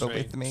drunkenly this on Uber the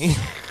with street. me?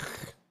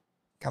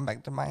 Come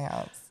back to my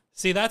house.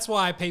 See, that's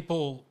why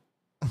people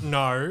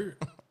know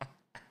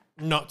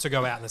not to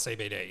go out in the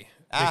CBD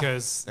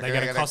because they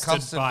get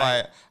accosted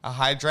by a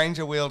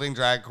hydrangea wielding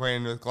drag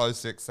queen with glow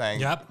sticks saying,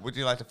 Yep. would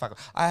you like to fuck?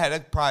 I had a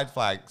pride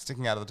flag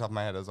sticking out of the top of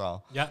my head as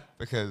well. Yep.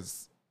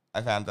 Because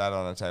I found that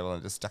on a table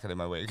and just stuck it in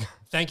my wig.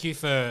 Thank you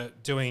for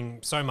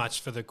doing so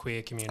much for the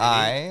queer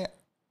community.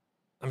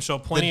 I'm sure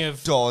plenty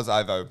of doors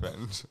I've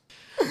opened.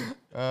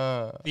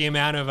 the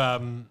amount of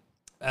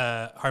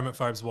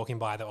homophobes walking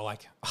by that were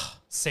like, oh,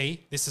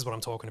 see, this is what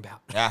I'm talking about.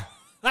 Yeah.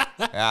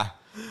 Yeah.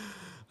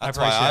 That's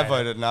why I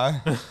voted no.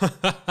 No,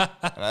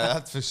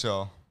 that's for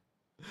sure.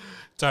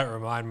 Don't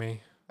remind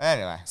me.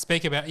 Anyway.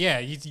 Speak about,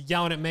 you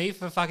yelling at me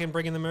for fucking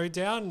bringing the mood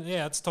down?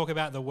 Yeah, let's talk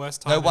about the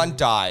worst time. No one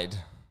died.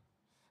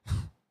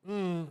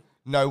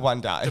 No one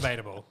died.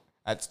 Debatable.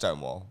 At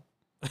Stonewall.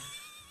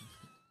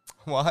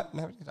 What?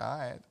 Nobody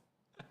died.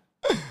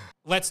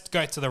 Let's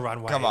go to the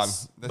runways. Come on.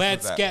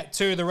 Let's get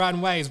to the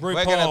runways. RuPaul.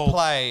 We're going to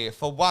play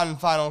for one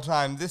final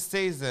time this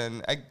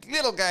season a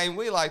little game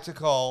we like to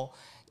call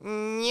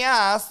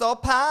Yes or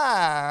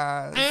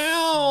Pass.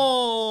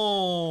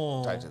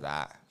 Ow! Don't do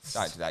that.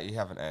 Don't do that. You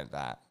haven't earned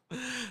that.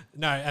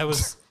 No, it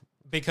was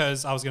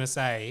because I was going to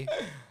say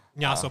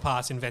Nyas or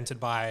Pass invented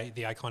by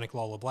the iconic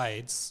Lola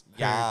Blades, who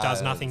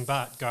does nothing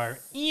but go,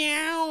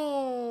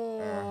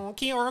 yow,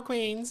 Kiora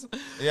Queens.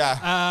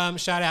 Yeah.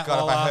 Shout out God,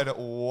 Lola. if I heard it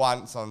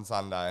once on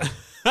Sunday.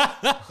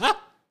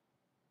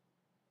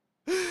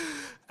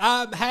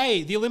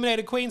 Hey, the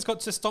Eliminated Queens got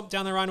to stomp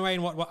down the runway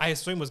in what I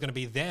assume was going to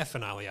be their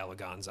finale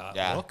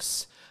eleganza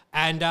looks.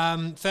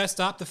 And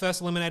first up, the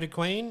first Eliminated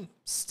Queen,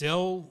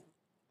 still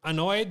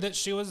annoyed that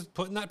she was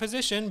put in that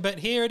position, but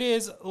here it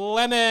is,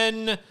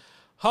 Lemon.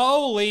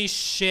 Holy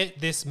shit,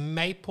 this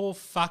maple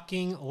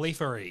fucking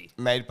leafery.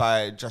 Made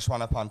by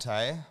Joshua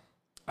Ponte.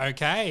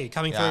 Okay,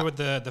 coming through with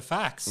the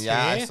facts.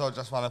 Yeah, here. I saw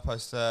Joshua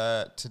post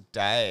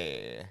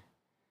today.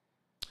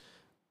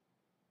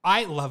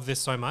 I love this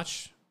so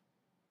much.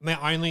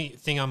 My only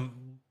thing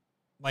I'm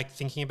like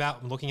thinking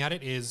about looking at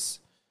it is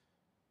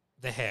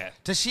the hair.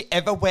 Does she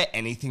ever wear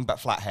anything but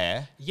flat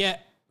hair? Yeah.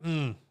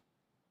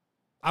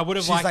 I would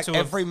have She's liked like to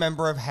every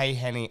member of Hey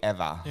Henny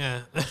ever.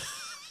 Yeah.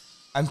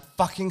 I'm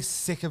fucking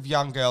sick of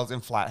young girls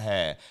in flat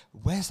hair.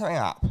 Wear something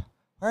up.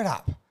 Wear it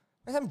up.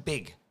 Wear something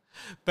big.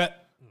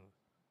 But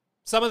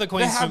some of the You know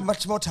queens, how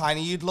much more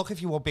tiny you'd look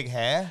if you wore big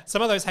hair?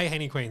 some of those Hey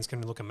Henny queens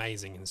can look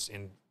amazing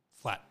in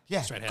flat,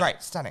 Yeah, straight hair.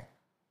 great, stunning.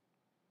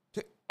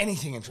 Do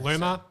anything interesting.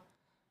 Luma.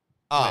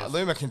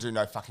 Luma can do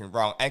no fucking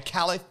wrong. And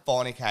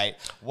Californicate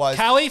was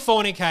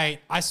Californicate.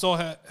 I saw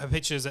her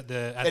pictures at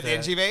the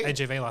NGV?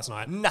 NGV last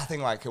night.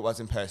 nothing like it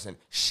was in person.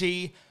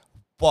 She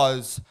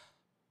was.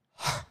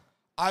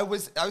 I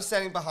was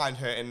standing behind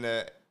her in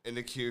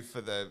the queue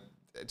to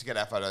get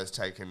our photos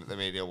taken at the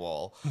media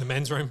wall. In the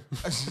men's room.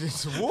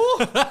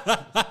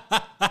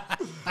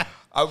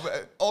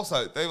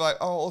 Also, they were like,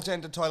 "Oh, all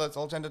gender toilets,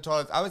 all gender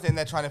toilets." I was in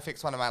there trying to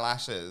fix one of my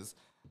lashes,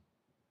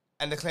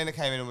 and the cleaner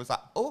came in and was like,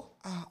 "Oh,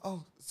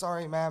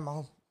 sorry, ma'am."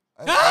 I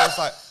was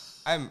like,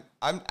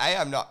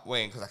 I'm not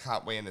weeing because I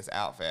can't wee in this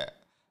outfit.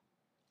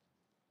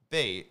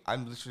 B,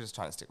 I'm literally just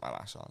trying to stick my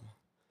lash on.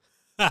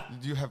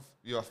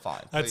 You are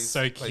fine. That's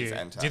so please cute.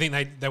 enter. Do you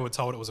think they were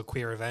told it was a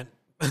queer event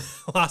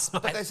last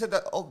night? But they said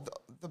that all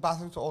the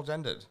bathrooms were all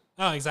gendered.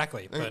 Oh,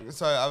 exactly. But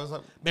So I was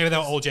like, maybe they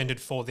were all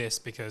gendered for this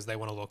because they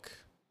want to look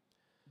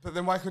but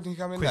then why couldn't he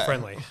come in queer there?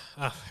 friendly.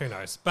 Who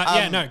knows? But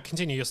yeah, no,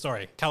 continue your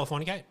story.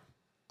 Californicate?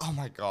 Oh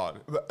my God.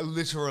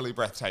 Literally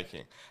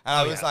breathtaking. And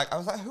I was like,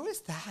 who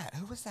is that?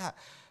 Who was that?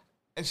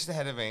 And she's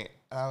ahead of me.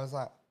 And I was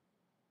like,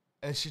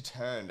 and she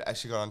turned as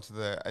she got onto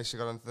the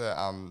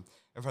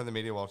in front of the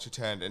media wall, she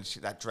turned and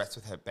that dress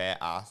with her bare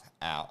ass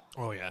out.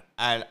 Oh yeah.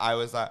 And I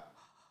was like,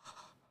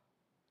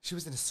 she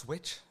was in a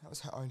switch. That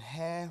was her own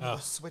hair with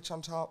a switch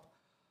on top.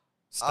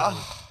 Stun.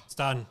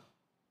 Stun.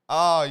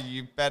 Oh,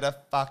 you better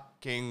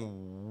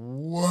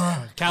fucking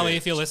work. Callie, it.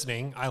 if you're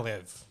listening, I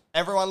live.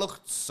 Everyone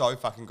looked so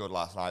fucking good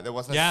last night. There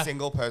wasn't a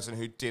single person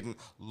who didn't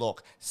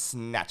look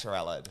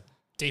snatcherelled.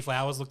 D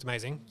Flowers looked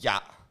amazing. Yeah.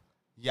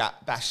 Yeah.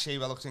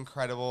 Bathsheba looked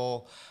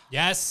incredible.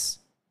 Yes.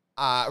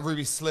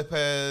 Ruby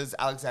Slippers,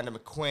 Alexander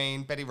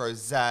McQueen, Betty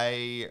Rose,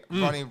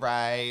 Ronnie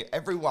Ray,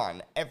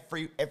 everyone.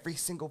 Every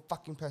single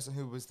fucking person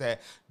who was there.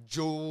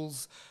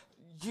 Jules.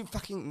 You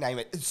fucking name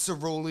it. It's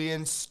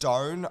Cerulean,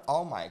 Stone.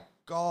 Oh my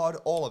God.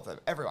 All of them.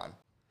 Everyone.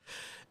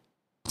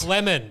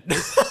 Lemon.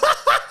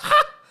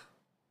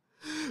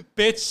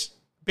 Bitch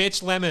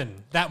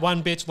Lemon. That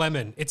one bitch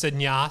Lemon. It's a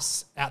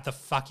nyas out the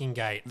fucking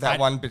gate. That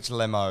one bitch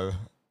Lemo.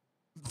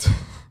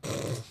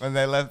 When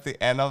they left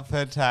the N of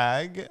her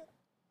tag.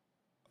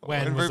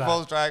 When was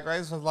RuPaul's that? Drag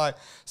Race was like,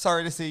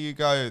 sorry to see you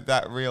go,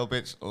 that real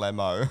bitch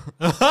Lemo.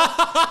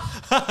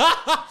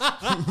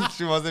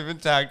 She wasn't even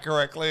tagged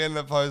correctly in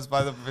the post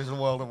by the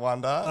Visual World of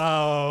Wonder.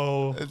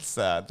 Oh. It's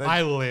sad.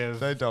 I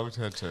live. They dogged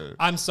her too.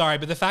 I'm sorry,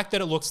 but the fact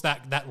that it looks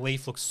that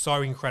leaf looks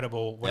so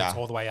incredible when it's Yeah.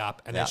 all the way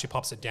up, and Yeah. then she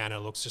pops it down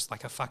and it looks just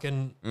like a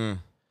fucking. Mm.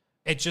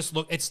 It's just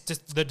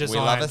the design.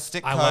 We love a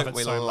stick I love coat. it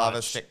We so love a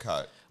much. stick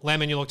coat.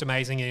 Lemon, you looked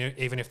amazing,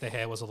 even if the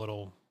hair was a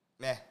little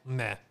Meh.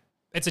 meh.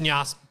 It's a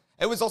nyas.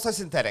 It was also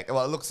synthetic.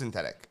 Well, it looks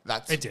synthetic.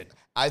 It did.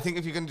 I think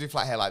if you're going to do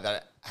flat hair like that,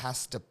 it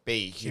has to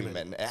be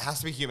human. It has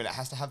to be human. It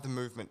has to have the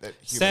movement that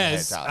human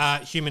Says hair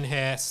does. human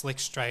hair, slick,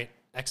 straight,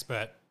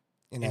 expert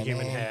in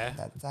human hair.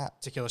 That's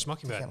that. Tequila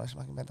Schmockingbird. Tequila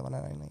Schmockingbird, the one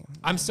and only.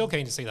 I'm still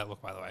keen to see that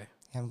look, by the way.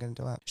 Yeah, I'm going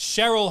to do it.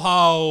 Cheryl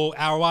Hole,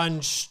 our one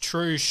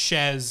true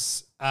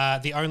Shez,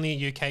 the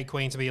only UK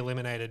queen to be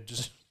eliminated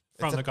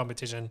from the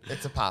competition.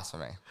 It's a pass for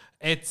me.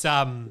 It's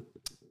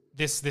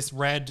this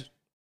red.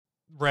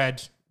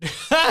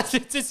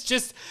 It's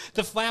just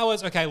the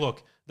flowers. Okay,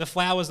 look, the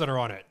flowers that are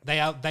on it.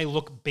 They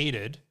look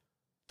beaded.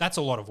 That's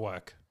a lot of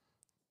work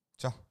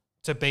Sure.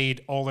 to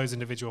bead all those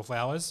individual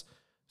flowers.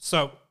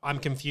 So I'm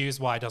confused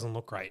why it doesn't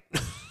look great.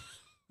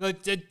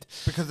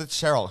 Because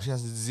it's Cheryl. She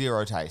has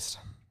zero taste.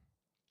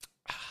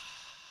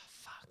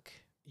 Fuck.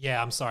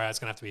 Yeah, I'm sorry. It's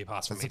gonna have to be a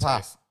pass for It's me a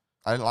pass.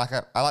 I didn't like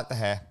it. I like the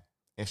hair.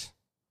 Ish.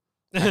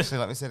 too. Actually,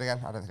 let me see it again.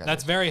 I don't think I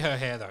That's did. very her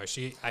hair though.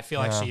 I feel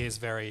like Yeah. she is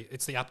very.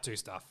 It's the updo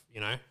stuff,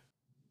 you know.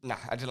 Nah,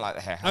 I didn't like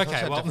the hair. I thought Okay,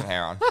 she had well- different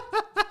hair on.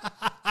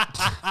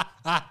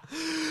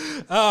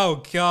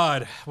 Oh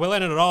God, we're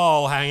letting it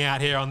all hang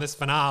out here on this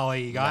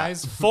finale, you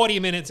guys. 40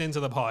 minutes into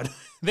the pod.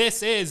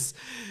 This is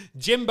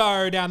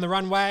Jimbo down the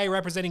runway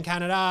representing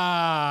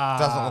Canada.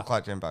 Doesn't look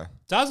like Jimbo.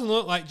 Doesn't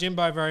look like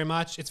Jimbo very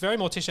much. It's very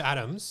Morticia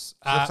Adams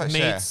looks like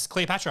meets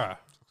Cleopatra.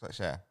 Looks like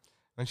Cher.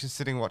 When she's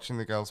sitting watching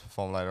the girls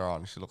perform later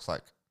on, she looks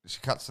like she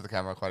cuts to the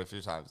camera quite a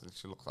few times, and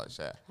she looks like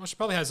Cher. Well, she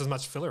probably has as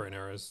much filler in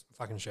her as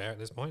fucking Cher at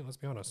this point. Let's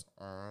be honest.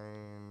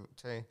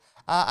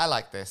 I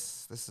like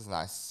this. This is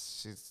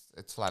nice.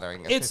 It's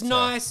flattering. It It's fits her.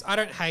 nice. I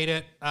don't hate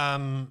it.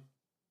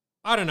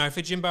 I don't know.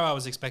 For Jimbo, I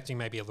was expecting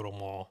maybe a little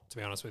more, to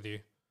be honest with you.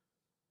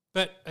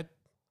 But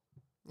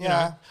you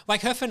know,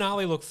 like her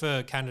finale look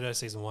for Canada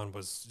season 1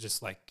 was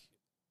just like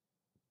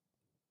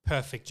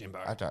perfect Jimbo.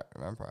 I don't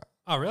remember it.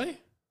 Oh, really?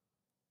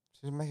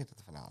 She didn't make it to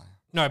the finale.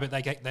 No, but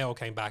they all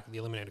came back. The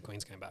eliminated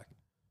queens came back.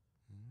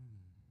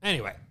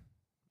 Anyway,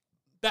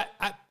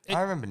 I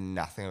remember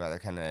nothing about the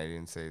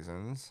Canadian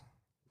seasons.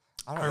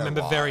 I don't I remember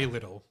know why. very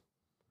little.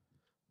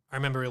 I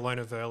remember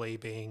Ilona Verley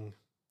being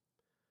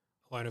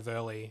Ilona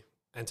Verley,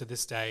 and to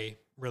this day,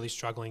 really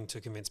struggling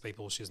to convince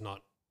people she's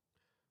not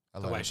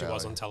the way she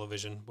was on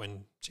television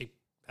when she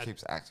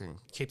keeps acting.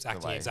 keeps the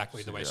acting way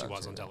exactly the way she did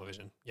was on TV.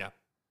 television. Yeah.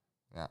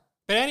 Yeah.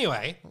 But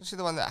anyway, Was she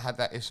the one that had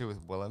that issue with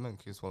Willem and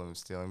accused Willem of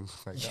stealing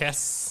makeup?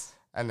 yes.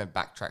 And then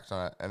backtracked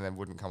on it and then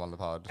wouldn't come on the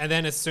pod. And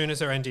then as soon as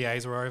her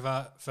NDAs were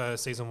over for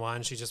season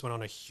 1, she just went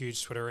on a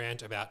huge Twitter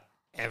rant about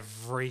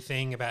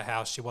everything, about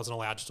how she wasn't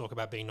allowed to talk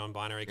about being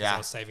non-binary because Yeah. I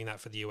was saving that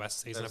for the US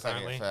season, They were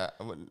saving it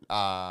apparently. for,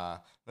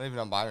 not even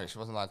non-binary. She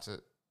wasn't allowed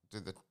to do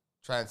the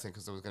trans thing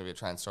because there was going to be a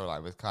trans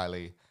storyline with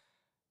Kylie.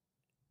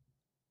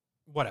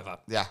 Whatever.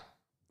 Yeah.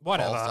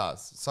 Whatever. All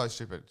stars. So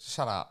stupid.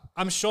 Shut up.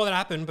 I'm sure that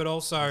happened, but You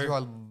also...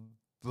 are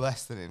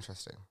less than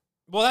interesting.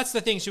 Well, that's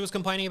the thing. She was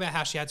complaining about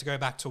how she had to go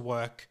back to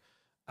work,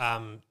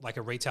 like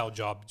a retail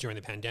job during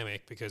the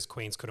pandemic because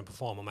queens couldn't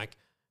perform. I'm like,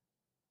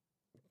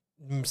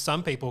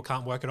 some people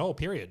can't work at all,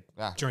 period,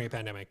 Yeah. during a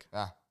pandemic.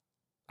 Yeah.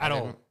 At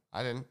all.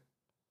 I didn't.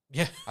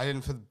 Yeah. I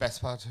didn't for the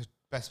best part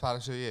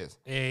of 2 years.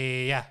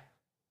 Yeah.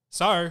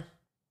 So,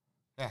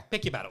 Yeah.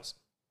 pick your battles.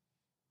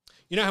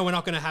 You know who we're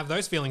not going to have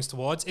those feelings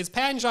towards is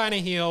Pangina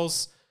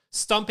Heels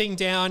stomping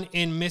down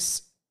in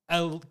Miss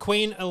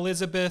Queen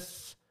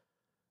Elizabeth,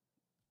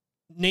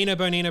 Nina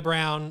Bonina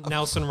Brown,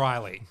 Nelson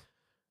Riley,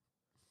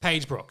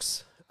 Paige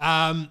Brooks.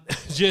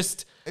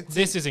 This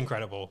is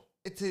incredible.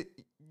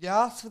 You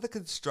asked for the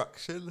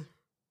construction.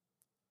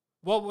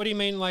 Well, what do you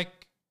mean?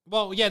 Like,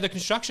 well, yeah, the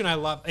construction I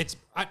love.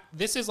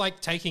 This is like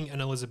taking an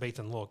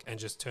Elizabethan look and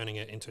just turning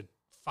it into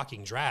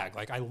fucking drag.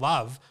 Like, I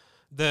love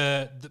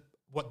the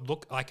what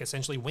look like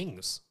essentially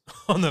wings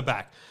on the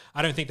back.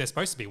 I don't think they're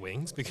supposed to be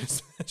wings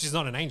because she's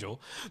not an angel,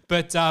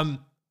 but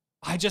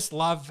I just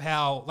love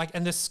how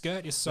and the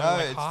skirt is so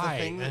high.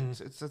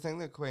 It's the thing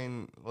that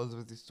Queen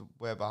Elizabeth used to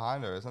wear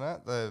behind her, isn't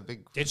it? The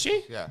big. Did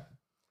she? Yeah.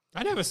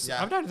 I don't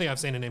think I've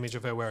seen an image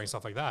of her wearing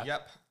stuff like that.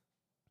 Yep.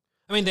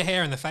 I mean, the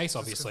hair and the face, Just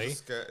 'cause obviously. the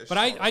skirt is But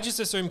shorter. I just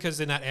assume because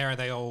in that era,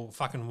 they all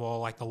fucking wore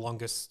like the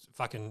longest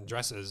fucking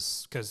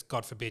dresses because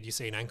God forbid you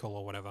see an ankle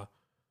or whatever.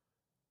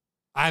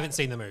 I haven't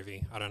seen the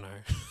movie. I don't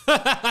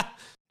know.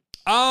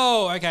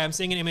 Oh, okay. I'm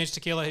seeing an image.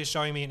 Tequila is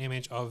showing me an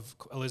image of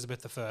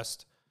Elizabeth I.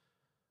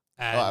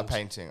 And Oh, a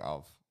painting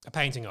of. a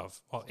painting of.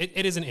 Well,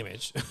 it is an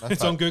image. No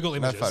It's on Google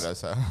Images. No photos,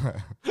 so.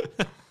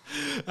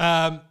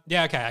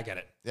 Yeah, okay, I get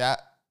it. Yeah,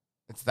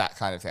 it's that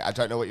kind of thing. I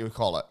don't know what you would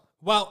call it.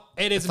 Well,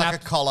 it is It's like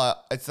a collar.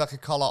 It's like a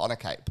collar on a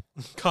cape,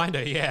 kind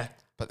of, yeah.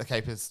 but the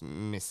cape is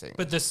missing.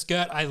 But the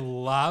skirt, I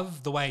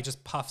love the way it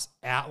just puffs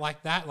out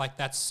like that. Like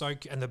that's so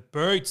cute. And the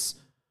boots.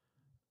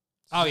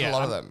 Oh, There's yeah. a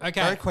lot of them.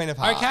 Okay. Very Queen of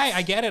Hearts. Okay,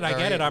 I get it.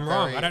 Very- I'm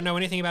wrong. very- I don't know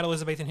anything about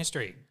Elizabethan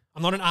history.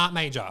 I'm not an art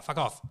major. Fuck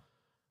off.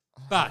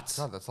 But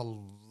God, that's a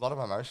lot of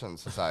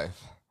emotions to say.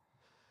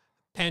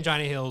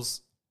 Pangina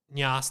Hills,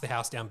 Nyas, the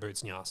house down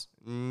boots, Nyas.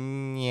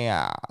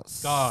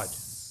 Yes. God.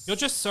 You're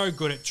just so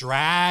good at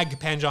drag,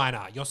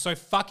 Pangina. You're so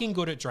fucking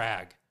good at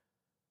drag.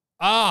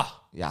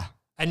 Ah. Yeah.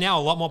 And now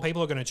a lot more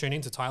people are going to tune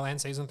into Thailand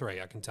season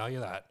 3. I can tell you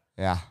that.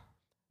 Yeah.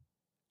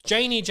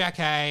 Janie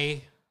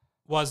Jacquet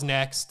was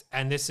next,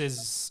 and this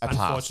is A pass.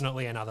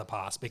 unfortunately another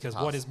pass because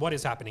Pass. what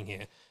is happening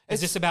here? Is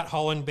this about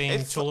Holland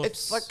being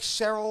tulips? It's like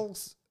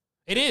Cheryl's.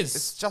 It is.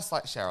 It's just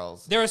like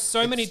Cheryl's. There are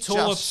so many It's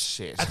tulips just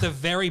shit. at the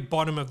very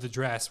bottom of the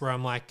dress where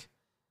I'm like,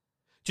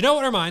 do you know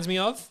what it reminds me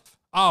of?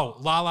 Oh,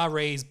 Lala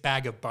Ree's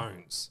Bag of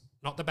Bones.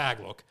 Not the bag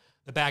look,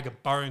 the Bag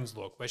of Bones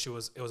look, where it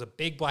was a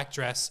big black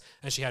dress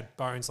and she had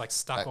bones like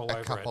stuck all over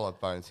A it. couple of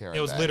bones here. It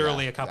was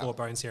literally a couple of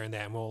bones here and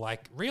there, and we were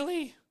like,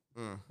 really?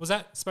 Was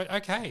that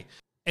okay?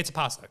 It's a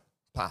pass though.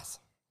 Pass.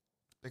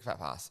 Big fat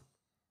pass.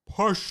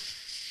 Push.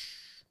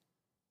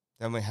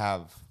 Then we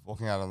have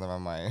walking out on the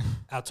runway.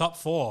 Our top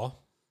 4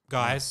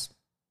 guys.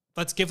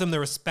 Let's give them the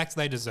respect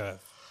they deserve.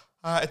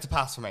 It's a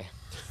pass for me.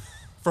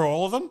 For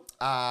all of them?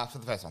 For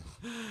the first one.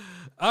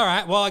 All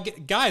right. Well,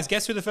 guys,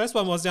 guess who the first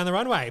one was down the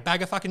runway?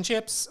 Bag of fucking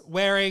chips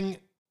wearing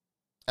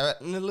An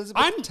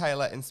Elizabeth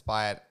Taylor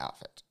inspired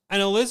outfit. an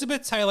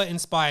Elizabeth Taylor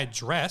inspired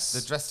dress.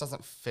 The dress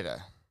doesn't fit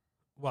her.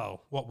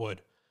 Well, what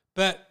would?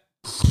 But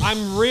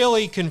I'm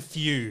really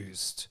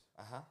confused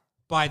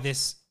by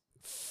this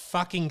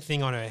fucking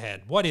thing on her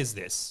head. What is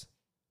this?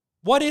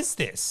 What is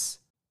this?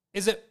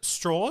 Is it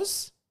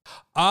straws?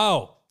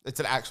 Oh, It's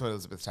an actual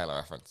Elizabeth Taylor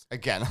reference.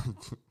 Again,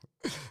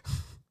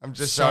 I'm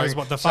just shows showing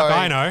what the fuck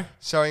I know.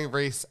 Showing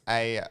Reese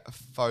a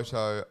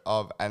photo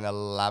of an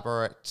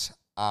elaborate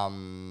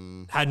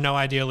Had no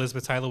idea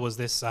Elizabeth Taylor was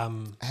this.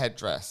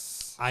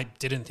 headdress. I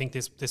didn't think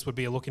this would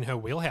be a look in her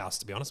wheelhouse,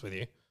 to be honest with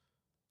you.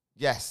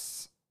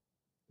 Yes.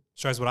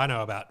 Shows what I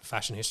know about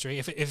fashion history.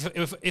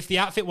 If the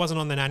outfit wasn't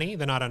on the nanny,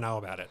 then I don't know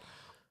about it.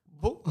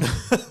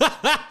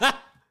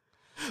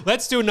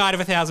 Let's do a Night of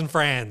 1,000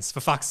 Frans, for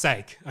fuck's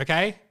sake,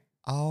 okay?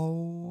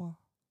 Oh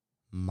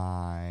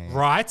my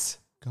Right.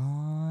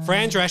 God.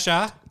 Fran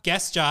Drescher,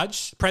 guest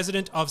judge,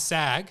 president of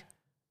SAG,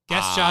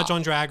 guest judge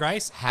on Drag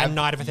Race, and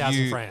Night of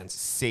 1,000 Frans.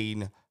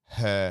 Seen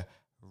her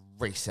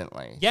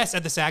recently? Yes,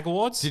 at the SAG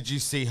Awards. Did you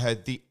see her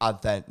the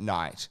other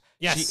night?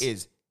 Yes. She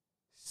is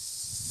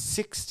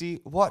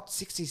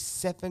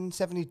 67,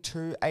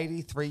 72,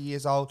 83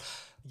 years old.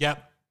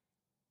 Yep.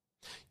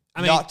 I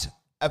mean, Not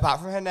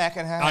apart from her neck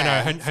and her I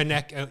hands. know her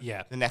neck.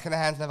 Yeah. The neck and the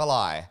hands never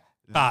lie.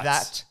 But-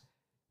 that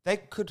they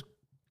could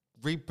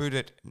reboot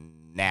it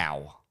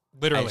now.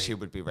 Literally. And she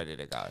would be ready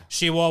to go.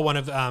 She wore one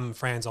of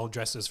Fran's old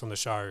dresses from the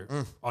show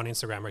on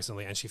Instagram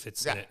recently, and she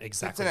fits in it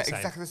exactly the same.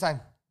 Exactly the same.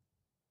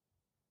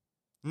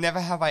 Never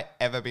have I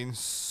ever been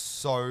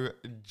so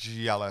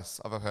jealous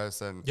of a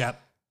person. Yep.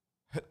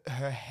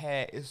 Her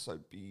hair is so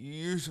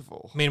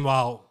beautiful.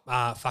 Meanwhile,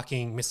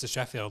 fucking Mr.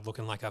 Sheffield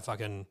looking like a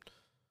fucking,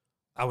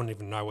 I wouldn't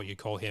even know what you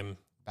call him.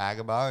 Bag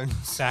of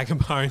bones. Bag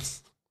of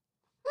bones.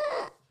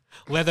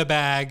 Leather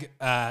bag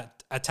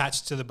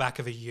attached to the back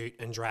of a ute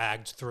and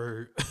dragged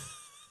over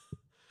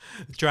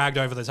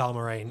the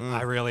Tullamarine.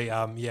 I really,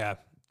 yeah.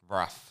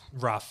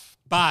 Rough.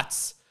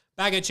 But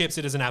bag of chips,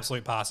 it is an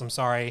absolute pass. I'm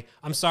sorry.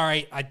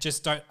 I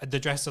just don't, the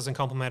dress doesn't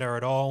compliment her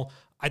at all.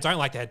 I don't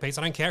like the headpiece.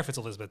 I don't care if it's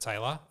Elizabeth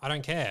Taylor. I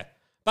don't care.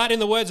 But in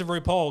the words of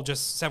RuPaul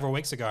just several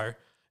weeks ago,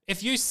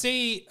 if you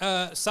see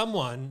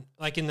someone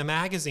like in the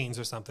magazines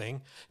or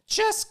something,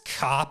 just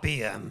copy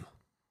him.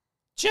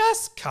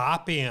 Just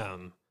copy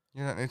him.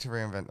 You don't need to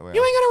reinvent the wheel.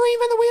 You ain't gonna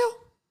reinvent the wheel.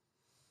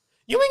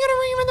 You ain't gonna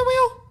reinvent the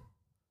wheel.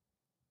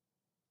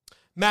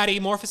 Maddie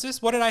Morphosis,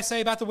 what did I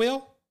say about the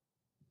wheel?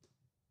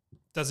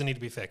 Doesn't need to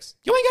be fixed.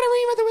 You ain't gonna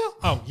reinvent the wheel.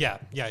 Oh yeah.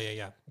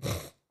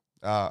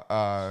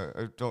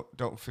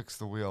 Don't fix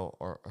the wheel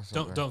or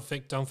something.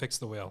 Don't fix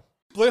the wheel.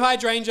 Blue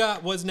Hydrangea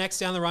was next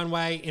down the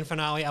runway in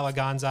Finale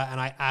Eleganza, and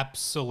I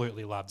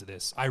absolutely loved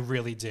this. I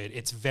really did.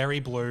 It's very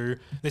blue.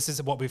 This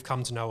is what we've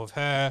come to know of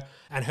her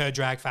and her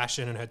drag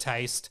fashion and her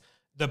taste.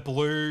 The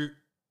blue,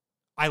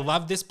 I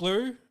love this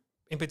blue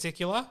in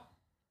particular,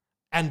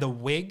 and the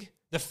wig.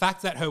 The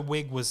fact that her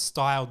wig was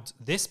styled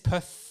this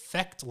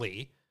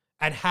perfectly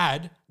and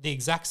had the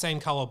exact same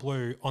color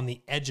blue on the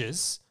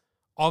edges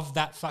of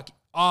that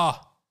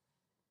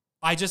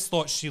I just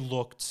thought she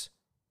looked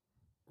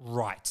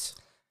right.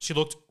 She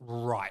looked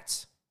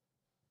right.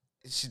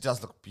 She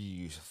does look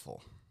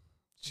beautiful.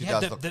 She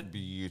does look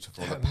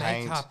beautiful. Her The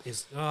paint, makeup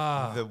is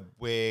the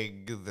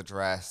wig, the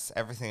dress,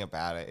 everything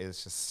about it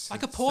is just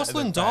like a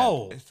porcelain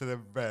doll. It's an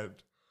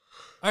event.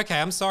 Okay,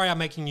 I'm sorry I'm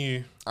making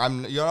you.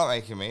 You're not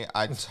making me.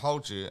 I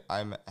told you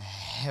I'm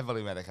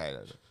heavily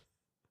medicated.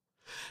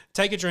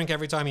 Take a drink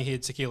every time you hear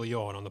tequila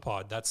yawn on the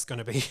pod. That's going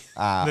to be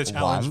the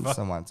challenge. Once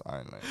and once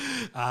only.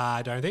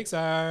 I don't think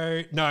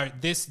so. No,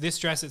 this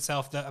dress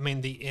itself. The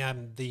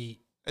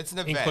It's an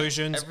event.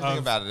 inclusions Everything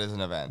of about it is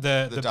an event.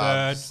 the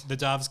bird, the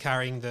doves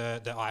carrying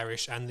the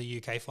Irish and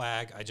the UK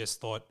flag. I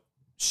just thought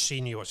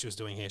she knew what she was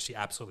doing here. She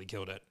absolutely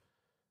killed it.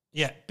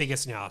 Yeah,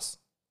 biggest nyas.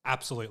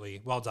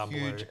 Absolutely. Well done,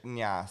 Huge Blue.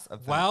 nyas.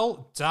 Of the,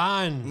 Well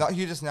done. Not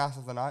hugest nyas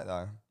of the night,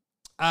 though.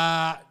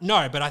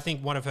 No, but I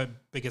think one of her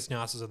biggest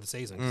nyasses of the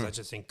season because I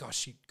just think,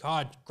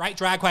 God, great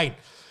drag queen.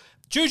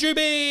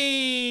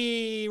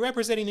 Jujubee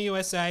representing the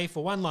USA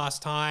for one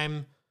last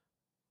time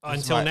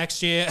until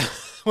next year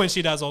when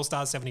she does All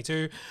Stars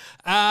 72.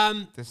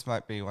 This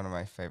might be one of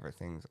my favorite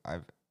things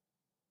I've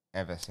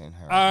ever seen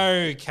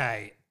her.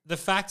 Okay. The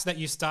fact that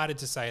you started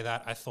to say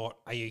that, I thought,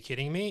 are you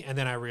kidding me? And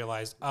then I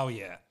realized, oh,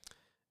 yeah.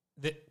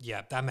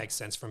 That makes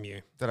sense from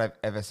you. That I've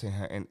ever seen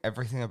her in.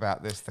 Everything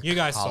about this. You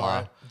guys saw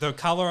it. The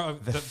color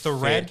of the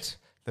red.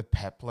 The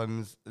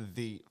peplums.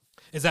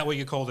 Is that what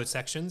you call the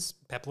sections?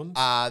 Peplums?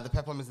 The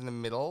peplum is in the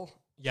middle.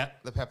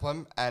 Yep. The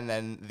peplum. And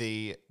then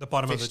the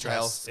bottom of the fishtail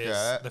dress skirt.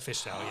 is the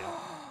fishtail, yeah.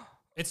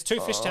 It's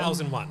two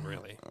fishtails in one,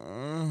 really.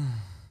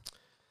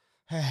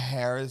 Her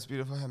hair is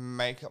beautiful. Her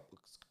makeup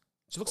looks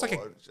She looks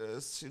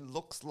gorgeous. She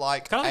looks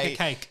like kind of like a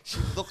cake. She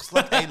looks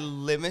like a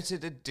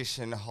limited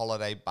edition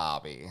holiday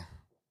Barbie.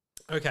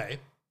 Okay.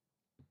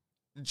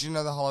 Do you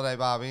know the holiday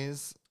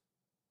Barbies?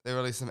 They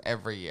release them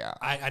every year.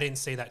 I didn't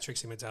see that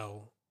Trixie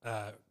Mattel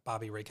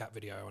Barbie recap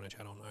video on her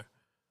channel, no.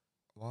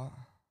 What?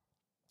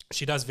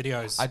 She does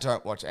videos. I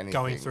don't watch anything.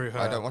 Going through her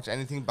I don't watch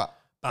anything but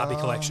Barbie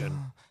collection.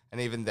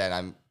 And even then,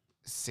 I'm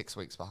 6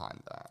 weeks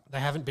behind that. They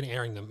haven't been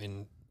airing them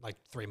in like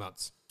 3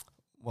 months.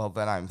 Well,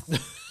 then I'm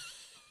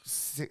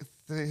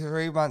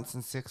 3 months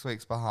and 6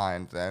 weeks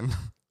behind then.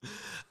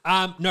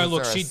 No,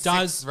 look, she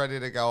does. Ready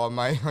to go on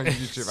my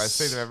YouTube. I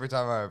see them every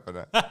time I open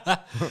it.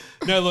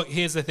 No, look,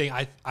 here's the thing.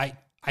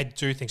 I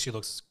do think she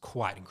looks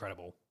quite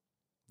incredible.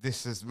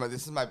 This is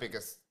my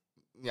biggest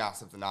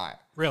nyas of the night.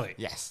 Really?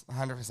 Yes,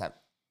 100%.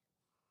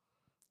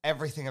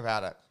 Everything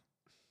about it.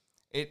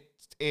 It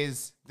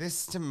is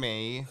this to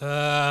me.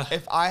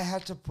 If I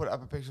had to put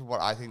up a picture of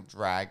what I think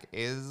drag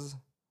is,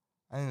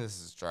 I think this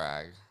is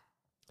drag.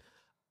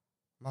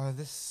 Mama,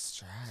 this is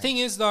drag. Thing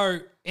is,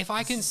 though, if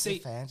I can This is see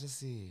the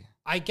fantasy.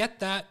 I get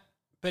that,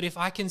 but if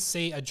I can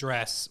see a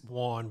dress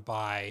worn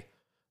by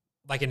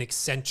like an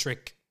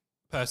eccentric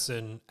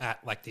person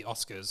at like the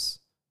Oscars,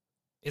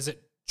 is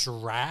it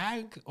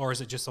drag or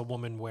is it just a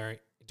woman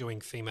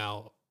doing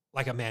female,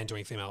 like a man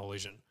doing female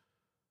illusion,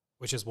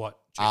 which is what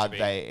Are Jujubee.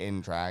 they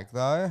in drag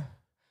though?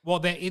 Well,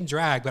 they're in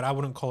drag, but I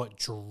wouldn't call it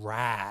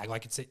drag.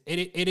 Like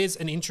it is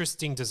an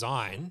interesting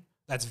design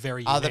that's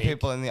very unique. Other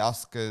people in the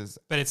Oscars,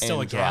 but it's still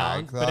a in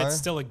gown. drag, But it's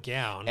though? still a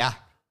gown. Yeah,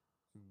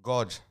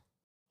 gorge,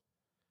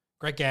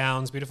 Great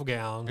gowns, beautiful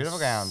gowns. beautiful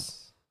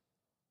gowns.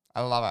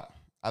 I love it.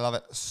 I love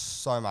it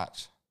so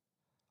much.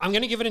 I'm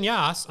going to give it a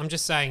yas. I'm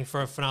just saying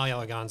for a finale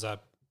eleganza,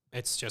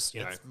 it's just,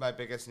 you know, It's my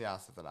biggest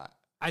nyas of the night.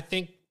 I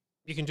think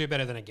you can do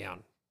better than a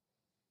gown.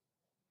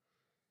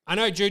 I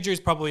know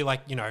Juju's probably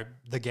like, you know,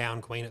 the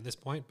gown queen at this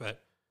point,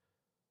 but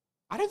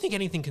I don't think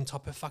anything can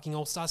top her fucking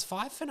All Stars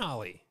 5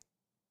 finale.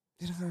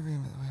 You don't gotta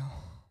reinvent the wheel.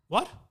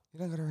 What? You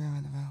don't gotta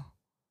reinvent the wheel.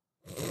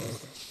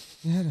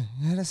 You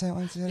had to say it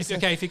once.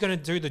 Okay, if you're going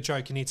to do the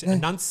joke, you need to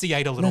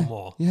enunciate a little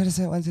more. You had to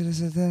say it once. You had to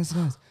say it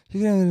once.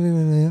 You don't gotta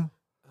reinvent the wheel.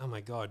 Oh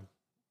my God.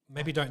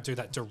 Maybe don't do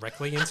that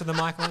directly into the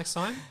mic next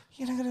time.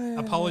 You don't gotta reinvent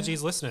the wheel.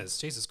 Apologies, listeners.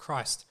 Jesus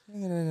Christ. You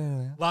don't gotta reinvent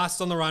the wheel. Last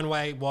on the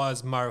runway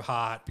was Mo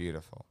Hart.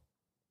 Beautiful.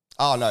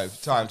 Oh no,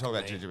 sorry, I'm talking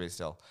about Jujubee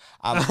still.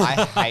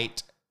 I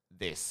hate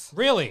this.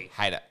 Really?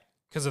 Hate it.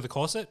 Because of the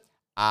corset?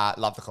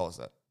 Love the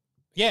corset.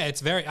 Yeah,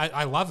 it's very.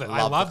 I love it.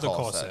 I Love love the the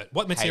corset. corset.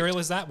 What material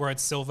is that? Where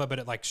it's silver, but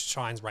it like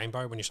shines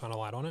rainbow when you shine a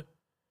light on it.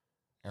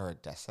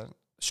 Iridescent.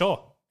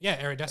 Sure.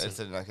 Yeah, iridescent. Is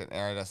it like an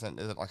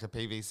iridescent? Is it like a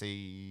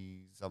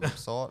PVC some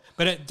sort?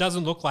 But it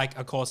doesn't look like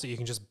a corset you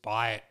can just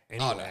buy it Oh,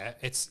 no. anywhere.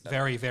 It's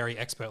very, very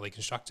expertly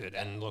constructed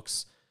and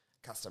looks.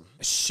 Custom.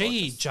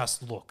 She Gorgeous.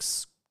 just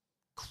looks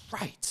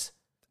great.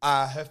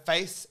 Her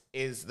face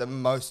is the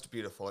most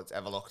beautiful it's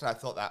ever looked. I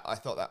thought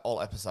that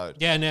all episode.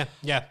 Yeah,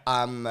 yeah.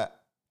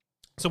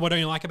 So what don't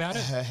you like about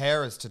it? Her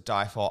hair is to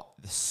die for.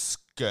 The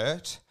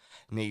skirt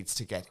needs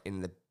to get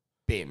in the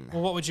bin.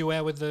 Well, what would you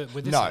wear with this?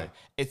 No, on?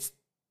 it's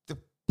the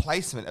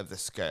placement of the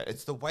skirt.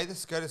 It's the way the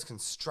skirt is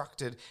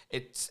constructed.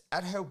 It's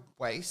at her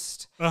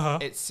waist. Uh-huh.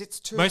 It sits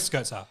too. Most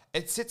skirts are.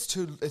 It sits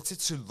too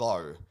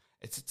low.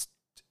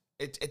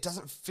 It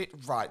doesn't fit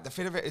right. The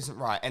fit of it isn't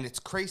right, and it's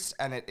creased,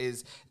 and it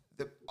is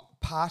the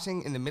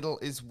parting in the middle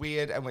is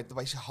weird, and with the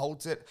way she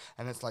holds it,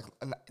 and it's like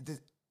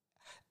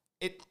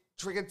it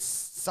triggered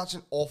such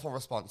an awful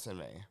response in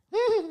me.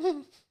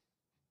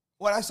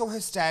 when I saw her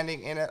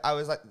standing in it, I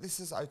was like, this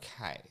is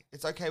okay.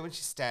 It's okay when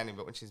she's standing,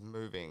 but when she's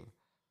moving.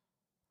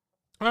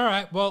 All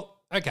right. Well,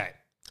 okay.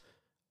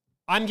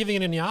 I'm giving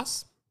it an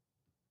yes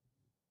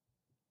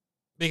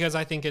because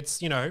I think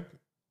it's,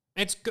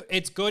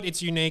 it's good.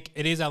 It's unique.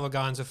 It is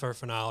Eleganza for a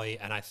finale,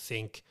 and I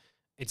think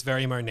it's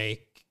very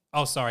Monique.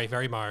 Oh, sorry,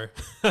 very Mo.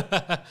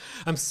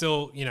 I'm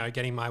still,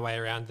 getting my way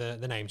around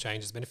the name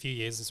change. It's been a few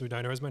years since we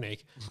know her as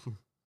Monique.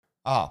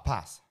 Oh,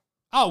 pass.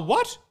 Oh,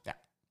 what? Yeah.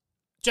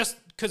 Just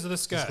because of the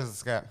skirt? Just because of the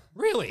skirt.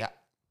 Really? Yeah.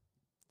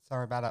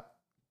 Sorry about it.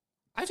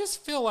 I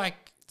just feel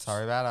like...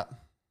 Sorry about it.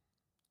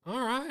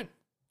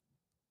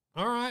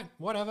 All right,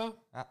 whatever.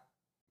 Yeah.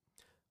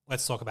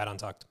 Let's talk about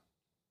Untucked.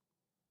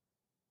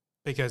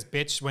 Because,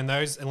 bitch, when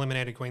those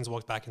eliminated queens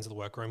walked back into the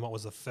workroom, what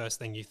was the first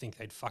thing you think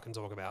they'd fucking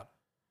talk about?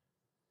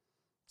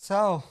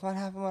 So, what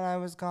happened when I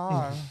was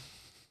gone?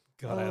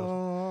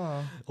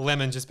 God,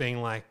 Lemon just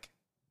being like,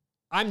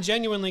 I'm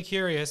genuinely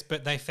curious,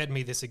 but they fed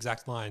me this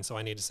exact line, so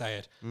I need to say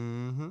it.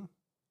 Mm-hmm.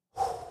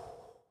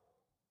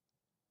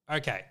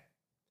 Okay.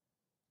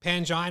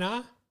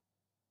 Pangina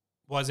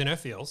was in her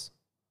feels.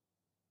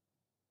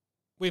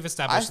 We've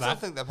established that. I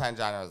still think that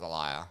Pangina is a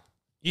liar.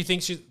 You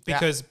think she's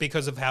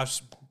because of how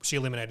she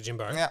eliminated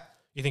Jimbo? Yeah.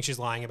 You think she's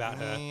lying about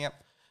her? Yep.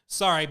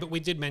 Sorry, but we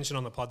did mention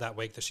on the pod that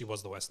week that she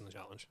was the worst in the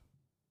challenge.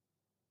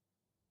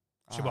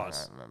 She was.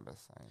 I don't remember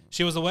saying.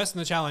 She was the worst in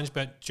the challenge,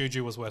 but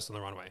Juju was worse on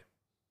the runway.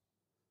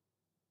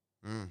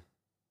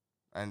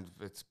 And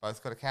it's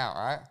both got to count,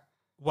 right?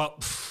 Well,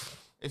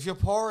 if you're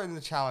poor in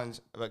the challenge,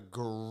 but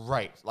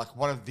great, like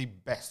one of the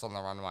best on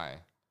the runway.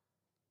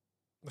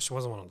 well, she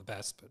wasn't one of the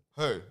best, but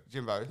Who?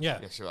 Jimbo? Yeah.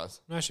 Yes, she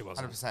was. no, she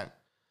wasn't. 100%.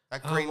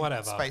 That green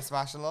whatever. Space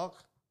Martian look?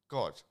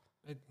 Gorge.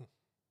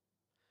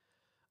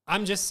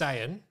 I'm just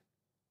saying,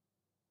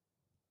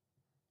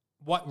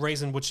 what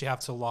reason would she have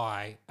to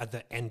lie at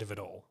the end of it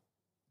all?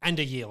 And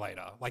a year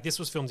later. Like, this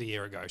was filmed a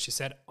year ago. She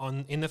said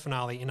in the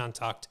finale, in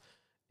Untucked,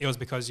 it was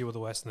because you were the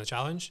worst in the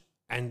challenge.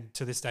 And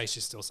to this day,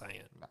 she's still saying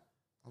it. No.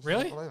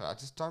 Really? Don't believe it. I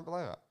just don't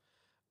believe it.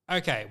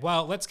 Okay,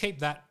 well, let's keep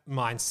that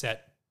mindset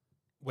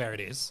where it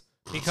is.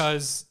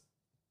 Because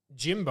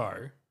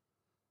Jimbo,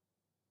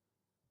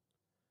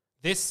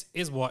 this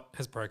is what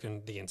has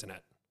broken the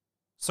internet.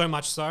 So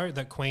much so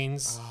that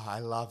queens Oh, I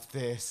love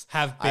this.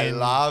 have been... I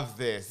love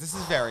this. This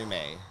is very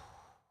me.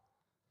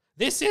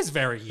 This is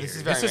very you. This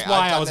is This is me. why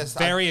I've I done was this-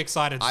 very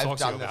excited to I've talk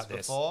to you done this about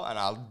this. before, and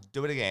I'll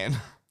do it again.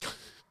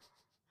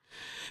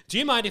 Do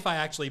you mind if I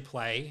actually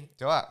play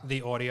Do it.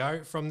 the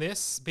audio from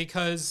this?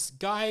 Because,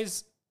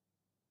 guys,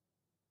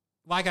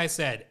 like I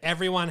said,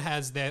 everyone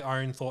has their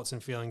own thoughts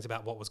and feelings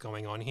about what was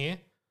going on here.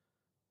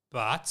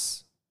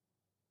 But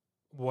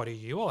what do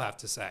you all have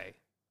to say?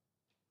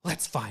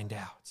 Let's find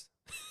out.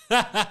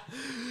 I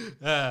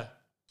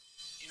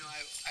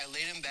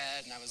laid in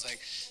bed and I was like,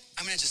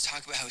 I'm going to just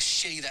talk about how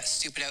shitty that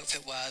stupid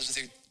outfit was with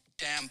her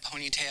damn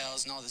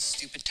ponytails and all the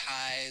stupid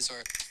ties,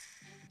 or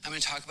I'm going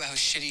to talk about how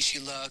shitty she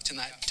looked and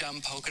that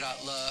dumb polka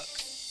dot look.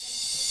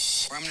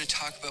 Or I'm going to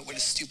talk about what a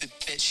stupid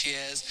bitch she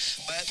is.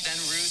 But then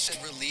Ruth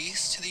said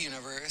release to the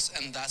universe,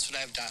 and that's what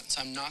I've done.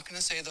 So I'm not going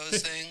to say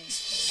those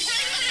things.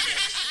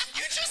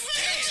 You just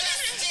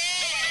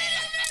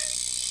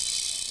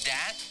did!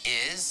 That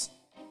is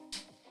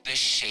the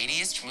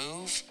shadiest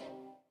move.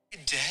 You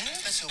did?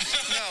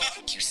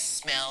 No. You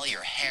smell,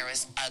 your hair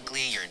is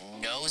ugly, your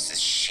nose is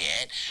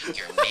shit,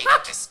 your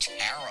makeup is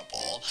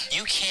terrible.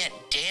 You can't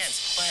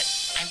dance,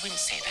 but I wouldn't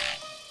say that.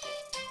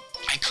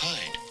 I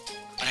could,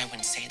 but I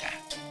wouldn't say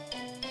that.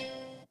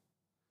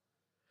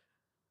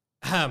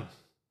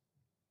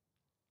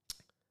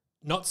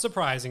 Not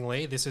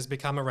surprisingly, this has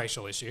become a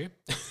racial issue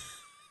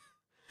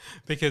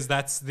because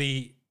that's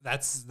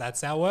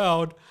our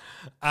world.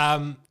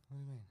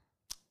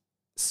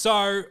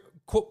 So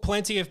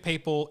plenty of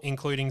people,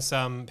 including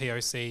some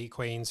POC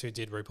queens who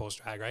did RuPaul's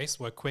Drag Race,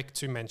 were quick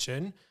to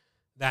mention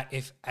that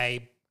if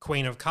a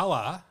queen of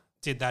color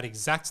did that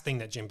exact thing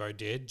that Jimbo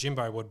did,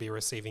 Jimbo would be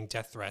receiving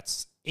death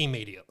threats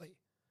immediately.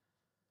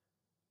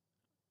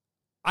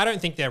 I don't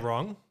think they're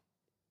wrong.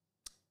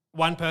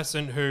 One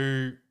person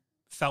who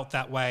felt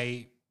that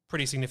way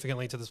pretty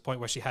significantly to this point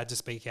where she had to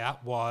speak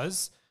out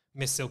was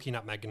Miss Silky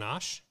Nutmeg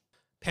Ganache.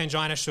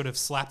 Pangina should have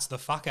slapped the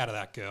fuck out of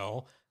that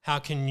girl. How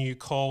can you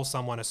call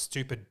someone a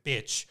stupid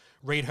bitch,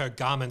 read her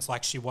garments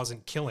like she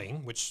wasn't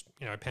killing, which,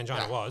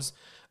 Pangina was.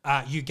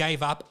 You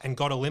gave up and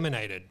got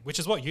eliminated, which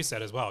is what you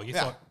said as well. You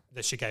thought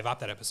that she gave up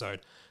that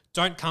episode.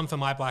 Don't come for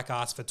my black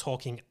ass for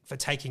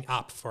taking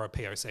up for a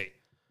POC.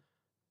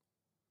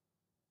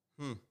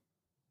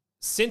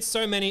 Since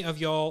so many of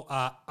y'all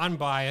are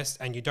unbiased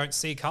and you don't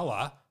see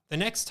color, the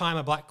next time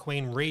a black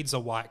queen reads a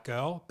white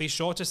girl, be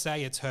sure to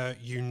say it's her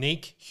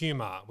unique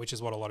humor, which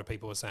is what a lot of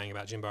people were saying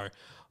about Jimbo,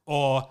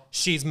 or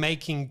she's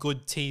making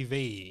good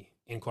TV,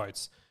 in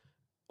quotes,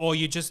 or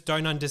you just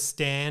don't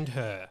understand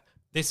her.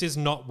 This is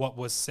not what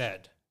was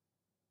said.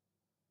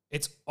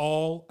 It's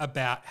all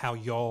about how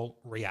y'all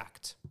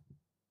react.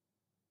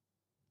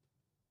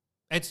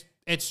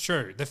 It's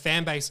true. The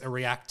fan base are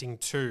reacting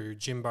to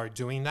Jimbo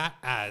doing that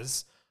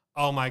as,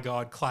 oh my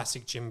God,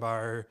 classic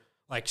Jimbo.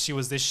 Like she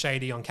was this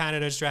shady on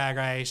Canada's Drag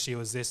Race.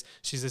 She's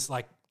this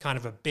like kind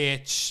of a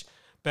bitch,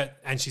 but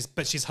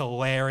she's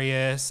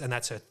hilarious and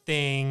that's her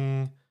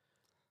thing.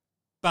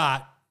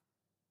 But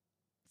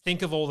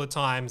think of all the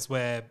times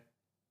where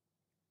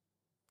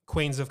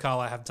queens of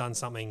color have done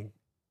something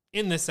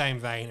in the same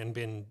vein and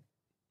been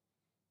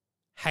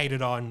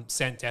hated on,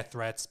 sent death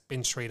threats,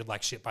 been treated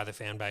like shit by the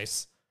fan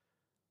base.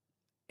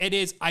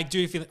 I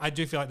do feel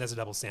like there's a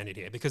double standard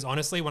here, because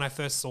honestly, when I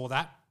first saw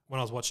that, when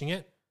I was watching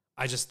it,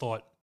 I just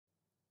thought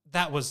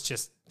that wasn't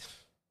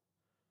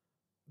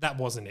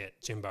it,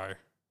 Jimbo.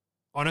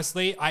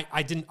 Honestly,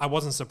 I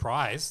wasn't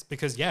surprised,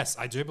 because yes,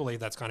 I do believe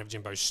that's kind of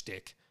Jimbo's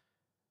shtick.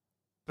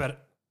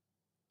 But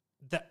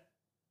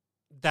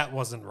that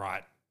wasn't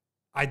right.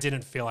 I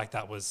didn't feel like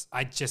that was,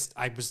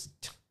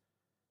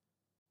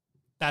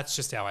 that's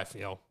just how I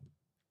feel.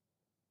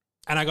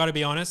 And I got to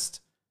be honest,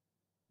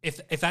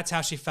 if that's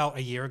how she felt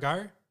a year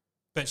ago,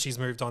 but she's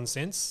moved on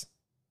since,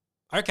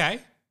 okay.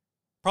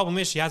 Problem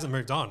is she hasn't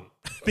moved on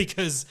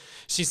because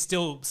she's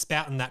still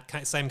spouting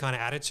that same kind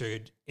of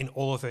attitude in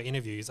all of her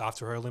interviews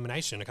after her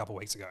elimination a couple of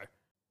weeks ago.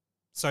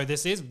 So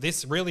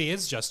this really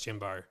is just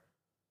Jimbo,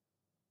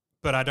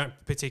 but I don't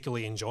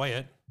particularly enjoy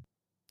it.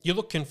 You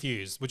look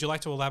confused. Would you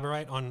like to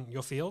elaborate on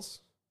your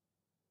feels?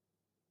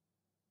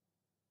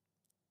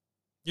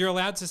 You're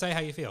allowed to say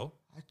how you feel.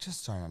 I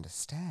just don't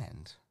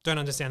understand. Don't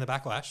understand the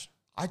backlash.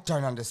 I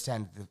don't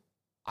understand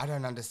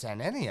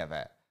any of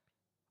it.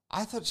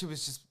 I thought she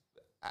was just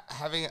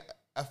having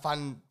a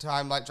fun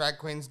time like drag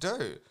queens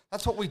do.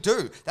 That's what we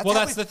do.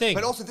 That's the thing.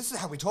 But also, this is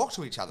how we talk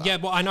to each other. Yeah,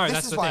 well, I know. This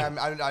that's the thing.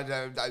 This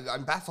is why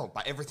I'm baffled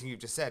by everything you've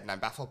just said, and I'm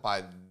baffled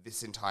by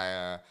this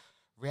entire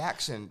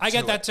reaction. I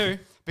get that too.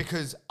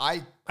 Because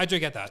I do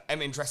get that.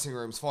 am in dressing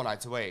rooms 4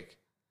 nights a week.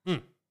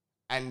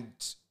 And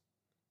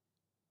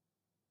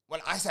when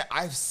I say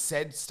I've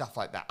said stuff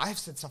like that, I've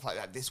said stuff like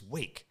that this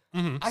week.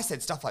 Mm-hmm. I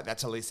said stuff like that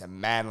to Lisa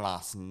Mann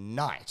last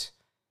night.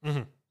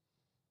 Mm-hmm.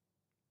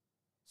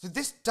 So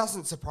this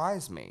doesn't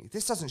surprise me.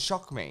 This doesn't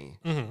shock me.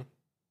 Mm-hmm.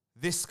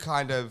 This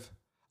kind of,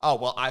 oh,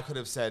 well, I could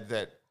have said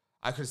that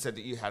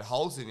you had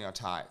holes in your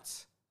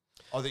tights,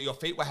 or that your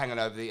feet were hanging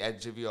over the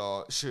edge of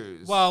your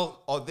shoes.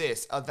 Well, or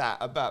this, or that,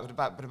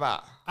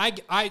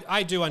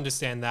 I do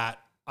understand that.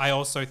 I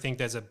also think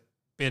there's a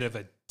bit of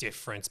a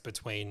difference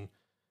between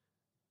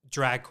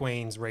drag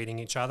queens reading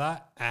each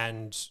other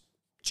and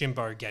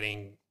Jimbo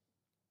getting,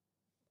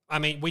 I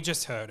mean, we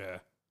just heard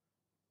her.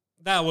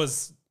 That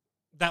was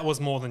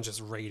more than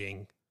just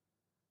reading.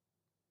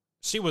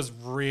 She was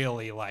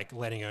really like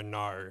letting her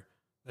know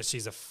that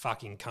she's a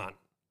fucking cunt.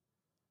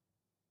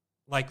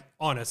 Like,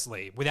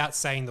 honestly, without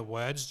saying the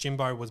words,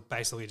 Jimbo was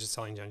basically just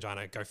telling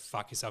Jongina, go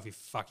fuck yourself, you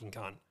fucking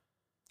cunt.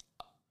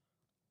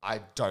 I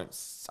don't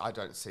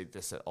see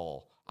this at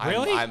all.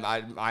 Really?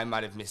 I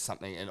might have missed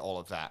something in all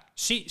of that.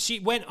 She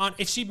went on,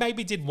 if she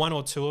maybe did 1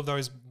 or 2 of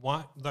those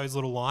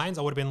little lines,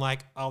 I would have been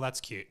like, oh, that's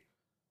cute.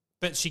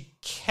 But she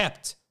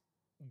kept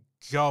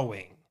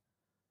going.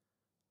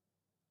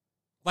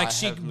 Like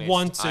she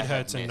wanted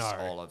her to know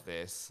all of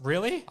this.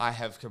 Really? I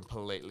have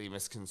completely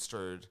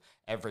misconstrued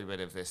every bit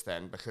of this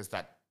then, because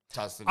that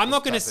doesn't. I'm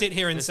not going to sit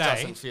here and say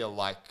this doesn't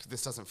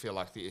feel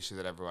like the issue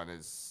that everyone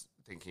is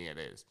thinking it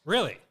is.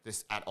 Really?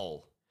 This at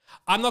all.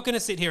 I'm not going to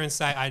sit here and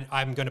say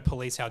I'm going to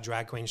police how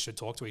drag queens should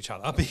talk to each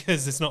other,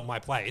 because it's not my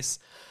place.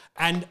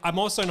 And I'm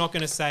also not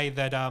going to say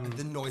that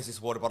the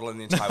noisiest water bottle in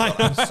the entire world.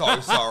 I'm so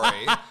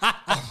sorry.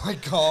 Oh my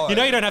God. You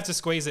know you don't have to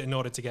squeeze it in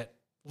order to get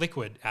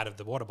liquid out of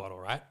the water bottle,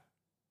 right?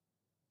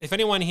 If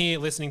anyone here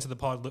listening to the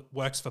pod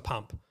works for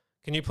Pump,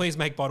 can you please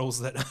make bottles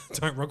that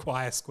don't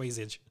require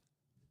squeezage?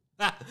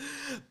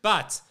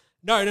 But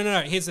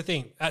no. Here's the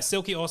thing.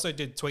 Silky also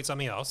did tweet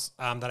something else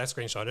that I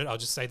screenshotted. I'll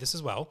just say this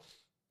as well.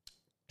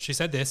 She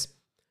said this: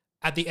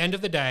 at the end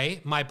of the day,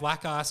 my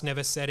black ass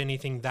never said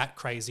anything that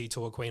crazy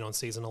to a queen on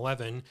season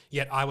 11,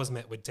 yet I was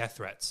met with death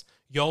threats.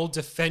 Y'all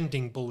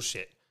defending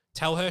bullshit.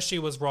 Tell her she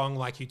was wrong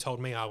like you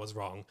told me I was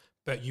wrong,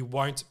 but you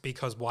won't,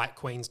 because white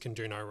queens can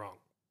do no wrong.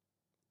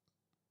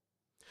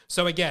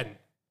 So again,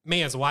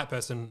 me as a white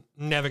person,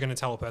 never going to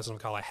tell a person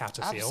of color how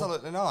to feel.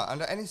 Absolutely not,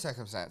 under any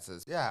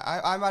circumstances. Yeah,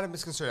 I might have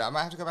misconstrued it. I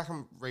might have to go back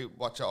and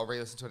re-watch it or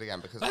re-listen to it again,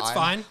 because That's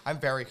fine. I'm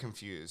very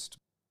confused.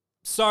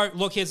 So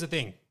look, here's the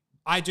thing.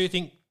 I do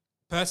think,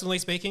 personally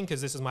speaking,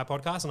 because this is my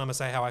podcast and I'm going to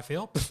say how I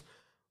feel,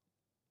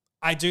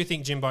 I do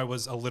think Jimbo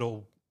was a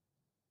little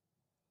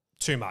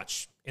too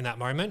much in that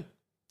moment.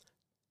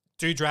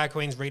 Do drag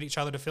queens read each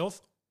other to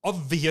filth?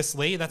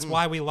 Obviously, that's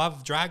why we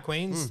love drag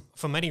queens,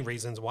 for many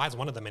reasons. Why is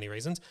one of the many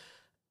reasons.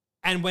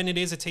 And when it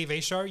is a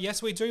TV show,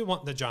 yes, we do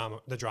want the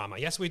drama.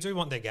 Yes, we do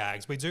want the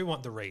gags. We do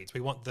want the reads. We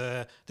want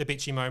the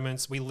bitchy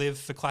moments. We live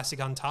for classic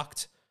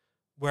Untucked,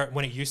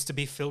 when it used to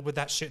be filled with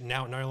that shit and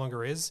now it no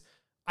longer is.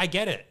 I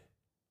get it.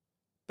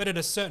 But at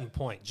a certain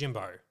point,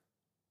 Jimbo,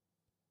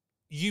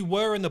 you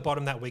were in the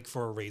bottom that week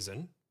for a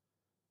reason.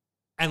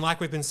 And like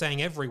we've been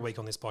saying every week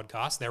on this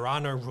podcast, there are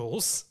no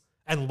rules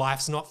and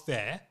life's not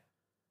fair.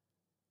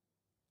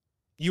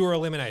 You were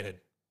eliminated.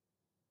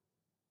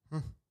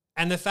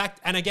 And the fact,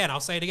 and again, I'll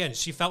say it again,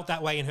 she felt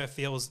that way in her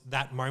feels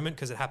that moment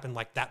because it happened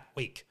like that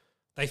week.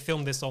 They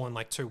filmed this all in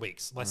like 2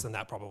 weeks, less than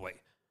that probably.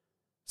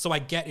 So I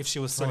get if she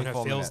was still in her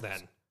 24 feels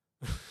minutes.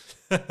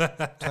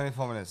 then.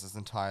 24 minutes. This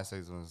entire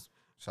season was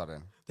shot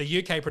in. The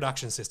UK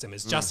production system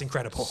is just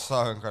incredible.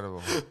 So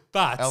incredible.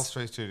 But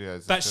Elstree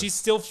Studios. But she's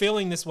still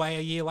feeling this way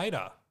a year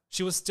later.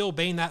 She was still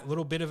being that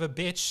little bit of a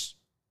bitch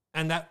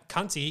and that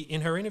cunty in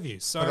her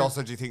interviews. So But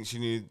also, do you think she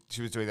knew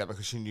she was doing that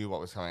because she knew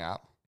what was coming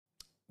up?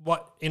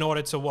 what in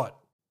order to what?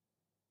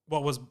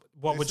 What would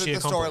she The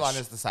accomplish? storyline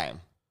is the same.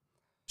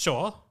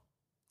 Sure.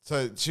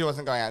 So she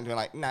wasn't going out and doing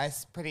like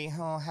nice, pretty,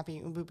 happy,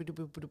 boo, boo, boo,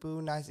 boo, boo,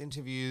 boo, nice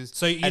interviews.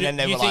 So and then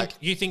they were like,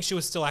 you think she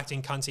was still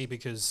acting cunty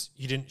because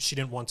she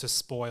didn't want to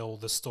spoil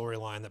the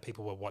storyline that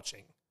people were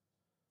watching.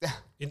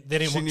 She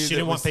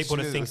didn't want people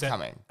to think that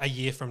coming. a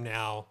year from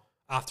now,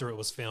 after it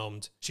was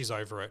filmed, she's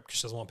over it because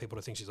she doesn't want people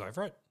to think she's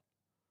over it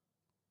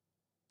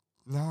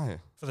No,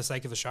 for the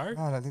sake of the show.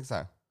 no, I don't think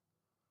so.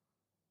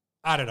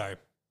 I don't know.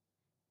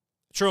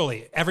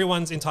 Truly,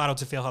 everyone's entitled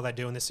to feel how they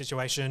do in this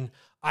situation.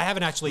 I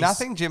haven't actually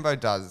Nothing Jimbo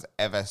does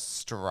ever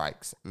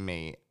strikes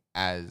me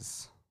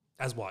as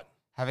as what?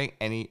 having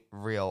any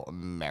real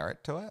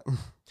merit to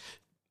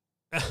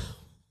it.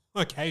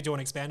 Okay, do you want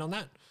to expand on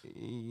that?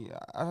 Yeah,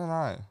 I don't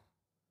know.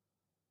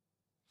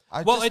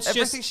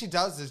 Everything she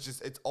does is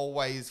just, it's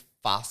always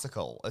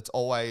farcical. It's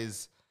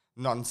always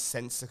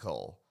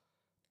nonsensical.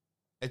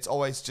 It's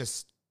always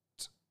just,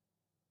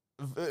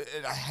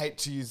 I hate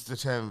to use the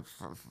term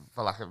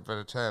for lack of a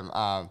better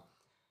term.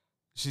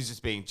 She's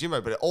just being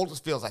Jimbo, but it all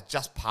just feels like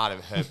just part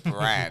of her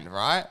brand,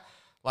 right?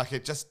 Like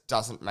it just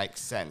doesn't make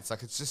sense.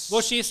 Like it's just,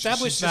 Well, she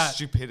established she's just that-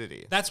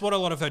 stupidity. That's what a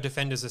lot of her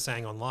defenders are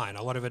saying online.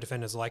 A lot of her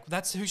defenders are like,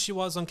 that's who she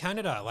was on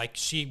Canada. Like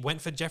she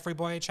went for Jeffrey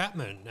Boyer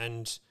Chapman.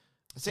 And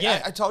See,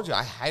 yeah. I told you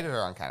I hated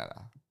her on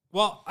Canada.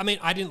 well, I mean,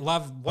 I didn't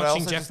love I watching also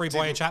just Jeffrey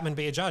Boyer didn't- Chapman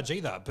be a judge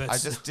either. But I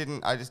just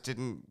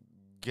didn't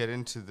get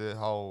into the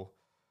whole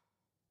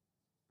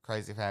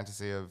crazy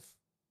fantasy of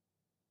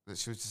that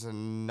she was just a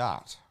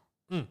nut.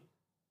 Mm.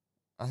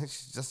 I think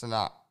she's just a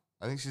nut.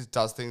 I think she just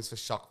does things for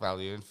shock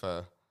value and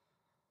for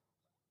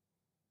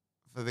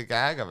the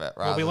gag of it.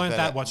 well, we learned than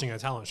that it- watching her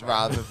talent show.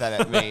 rather than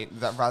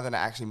rather than it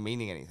actually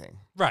meaning anything.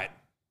 Right.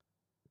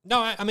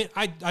 No, I mean,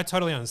 I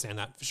totally understand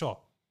that for sure.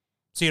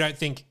 So you don't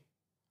think,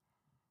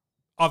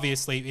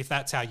 obviously, if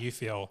that's how you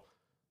feel,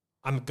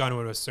 I'm going to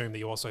assume that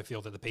you also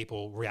feel that the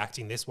people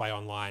reacting this way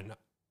online,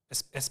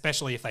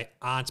 especially if they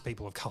aren't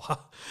people of color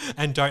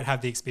and don't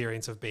have the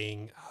experience of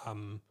being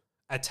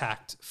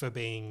attacked for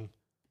being,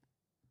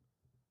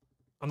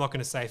 I'm not going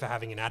to say for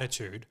having an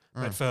attitude,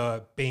 but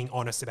for being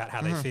honest about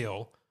how they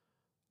feel.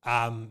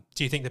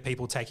 Do you think the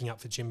people taking up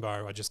for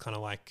Jimbo are just kind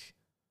of like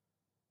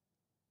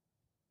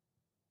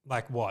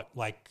what?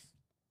 Like,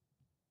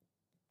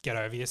 get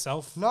over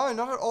yourself? No,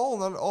 not at all,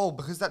 not at all,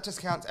 because that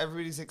just counts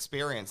everybody's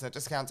experience. That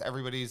just counts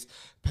everybody's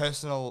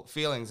personal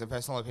feelings and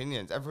personal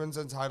opinions. Everyone's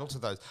entitled to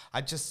those.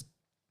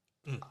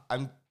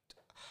 And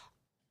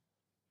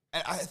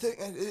I think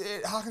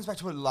it harkens back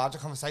to a larger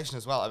conversation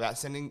as well about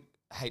sending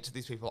hate to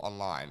these people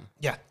online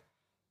Yeah.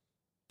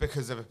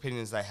 because of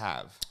opinions they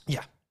have.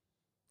 Yeah.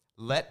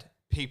 Let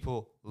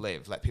people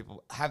live. Let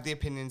people have the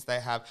opinions they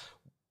have,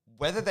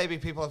 whether they be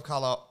people of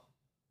color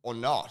or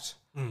not.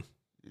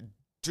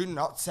 Do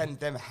not send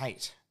them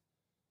hate.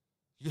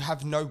 You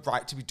have no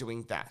right to be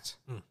doing that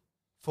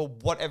for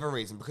whatever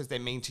reason, because they're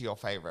mean to your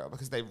favorite or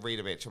because they read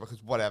a bitch or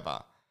because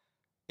whatever.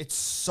 It's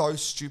so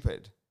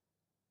stupid.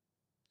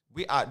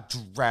 We are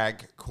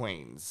drag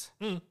queens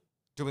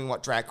doing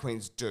what drag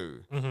queens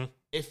do. And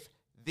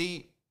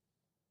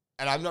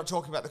I'm not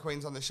talking about the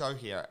queens on the show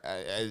here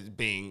as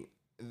being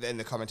in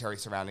the commentary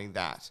surrounding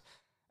that,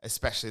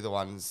 especially the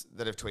ones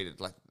that have tweeted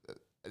like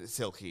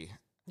Silky.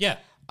 Yeah.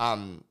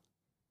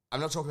 I'm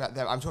not talking about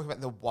them. I'm talking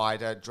about the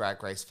wider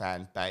Drag Race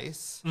fan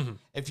base.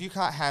 If you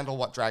can't handle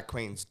what drag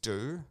queens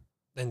do,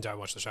 Then don't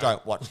watch the show.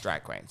 don't watch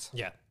drag queens.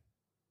 Yeah.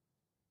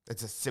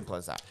 It's as simple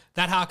as that.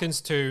 That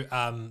harkens to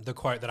the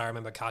quote that I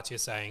remember Katya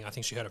saying. I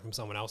think she heard it from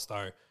someone else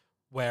though,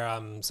 where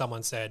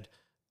someone said,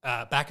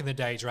 back in the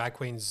day, drag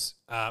queens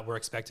were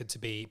expected to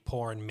be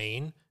poor and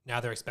mean.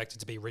 Now they're expected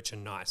to be rich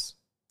and nice.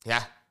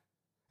 Yeah.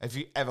 If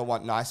you ever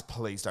want nice,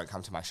 please don't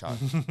come to my show.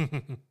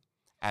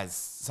 As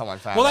someone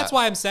found Well, that's out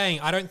why I'm saying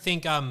I don't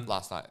think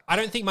last night. I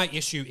don't think my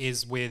issue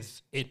is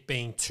with it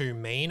being too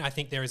mean. I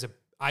think there is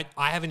I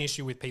have an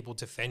issue with people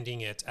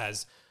defending it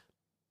as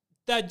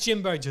that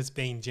Jimbo just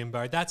being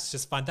Jimbo. That's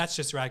just fun. That's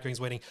just drag queen's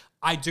wedding.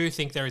 I do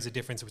think there is a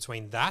difference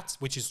between that,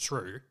 which is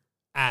true,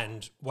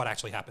 and what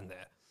actually happened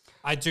there.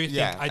 I do think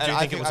Yeah, I do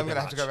think it was I'm a bit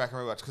gonna have to go much. back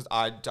and rewatch because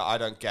I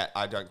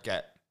don't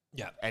get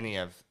Yeah. any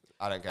of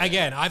I don't get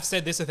Again, I've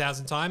said this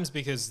 1,000 times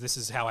because this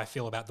is how I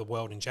feel about the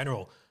world in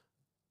general.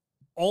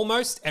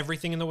 Almost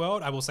everything in the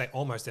world, I will say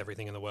almost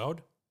everything in the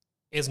world,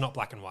 is not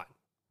black and white.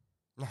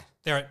 No.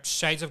 There are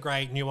shades of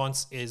grey,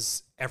 nuance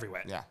is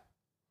everywhere. Yeah.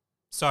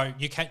 So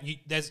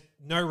there's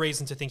no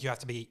reason to think you have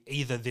to be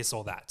either this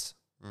or that.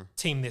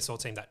 Team this or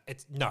team that.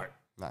 No.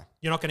 No.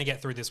 You're not going to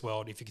get through this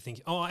world if you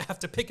think, oh, I have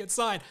to pick its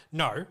side.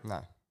 No.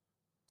 No.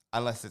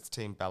 Unless it's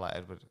Team Bella,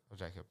 Edward, or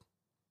Jacob.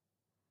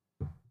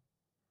 Who's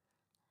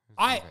it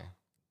I- gonna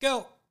be?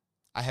 Girl,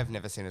 I have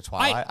never seen a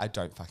Twilight. I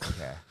don't fucking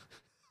care.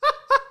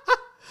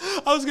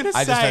 I was going to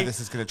I just know say, this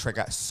is going to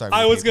trigger so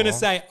many I was going to people.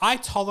 say, I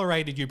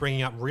tolerated you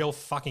bringing up Real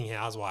Fucking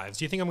Housewives.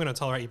 Do you think I'm going to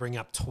tolerate you bringing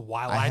up I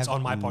Twilight have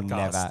on my podcast?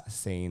 never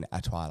seen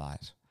a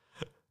Twilight.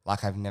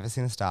 Like, I've never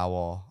seen a Star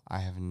Wars. I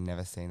have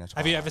never seen a Twilight.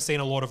 Have you ever seen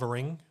A Lord of a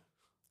Ring?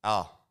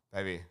 Oh,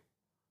 baby.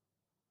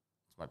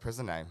 It's my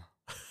prison name.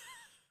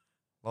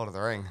 Lord of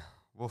the Ring.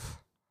 Woof.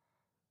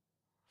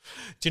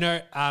 Do you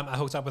know, I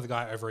hooked up with a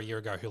guy over a year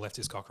ago who left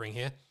his cock ring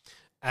here,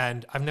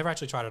 and I've never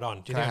actually tried it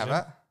on. Do you Can I think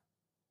have should?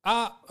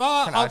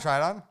 it? Can I try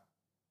it on?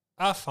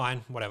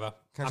 Fine, whatever.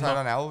 Can I I'm try it not-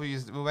 on now?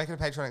 We'll make it a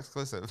Patreon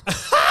exclusive.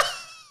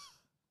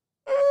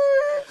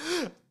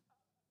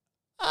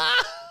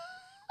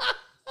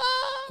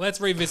 Let's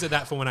revisit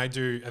that for when I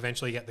do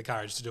eventually get the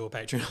courage to do a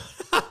Patreon.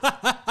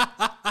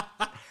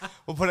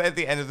 We'll put it at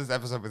the end of this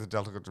episode with a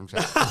Delta Goodrum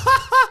chat.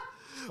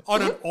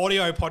 On an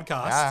audio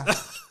podcast.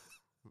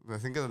 Yeah.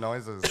 Think of the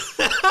noises.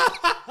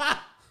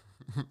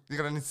 You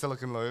got any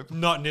silicone lube?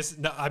 Not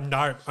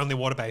no, only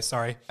water based.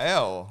 Sorry,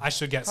 Ew. I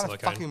should get What kind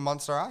silicone. of fucking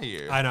monster are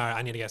you? I know.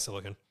 I need to get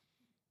silicone.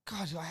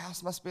 God, your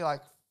house must be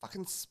like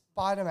fucking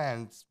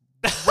Spider-Man's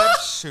web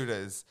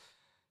shooters.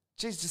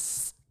 Jeez,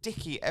 just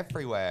sticky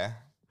everywhere.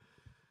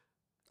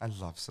 I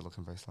love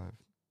silicone-based lube.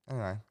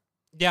 Anyway,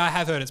 Yeah, I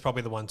have heard it's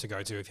probably the one to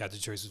go to if you had to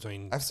choose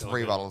between. I have 3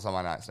 silicone. bottles on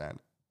my nightstand.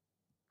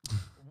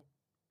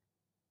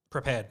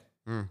 Prepared.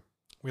 Mm.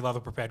 We love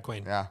a prepared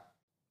queen. Yeah.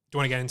 Do you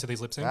want to get into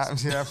these lip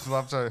syncs? Yeah, I'd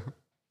love to.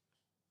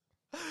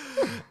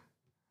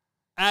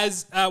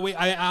 As I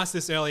asked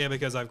this earlier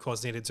because I of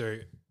course needed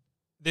to.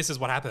 This is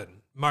what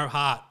happened. Mo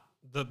Hart,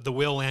 the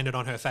wheel landed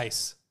on her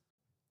face,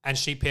 and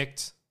she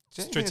picked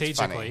Don't you think it's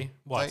funny? strategically.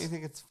 What? Don't you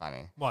think it's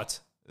funny What?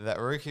 that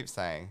Rue keeps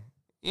saying,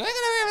 "You ain't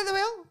gonna remember the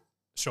wheel"?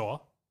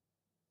 Sure.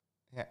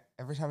 Yeah,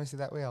 every time I see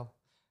that wheel,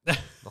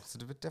 looks a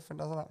bit different,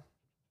 doesn't it?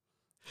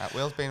 That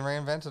wheel's been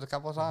reinvented a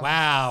couple of times.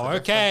 Wow. It's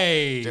a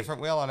Okay. different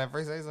wheel on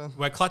every season.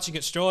 We're clutching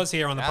at straws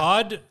here on the Yeah.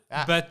 pod,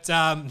 Yeah. but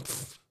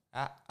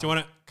Ah, do you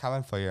want to?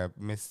 coming for you,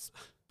 Miss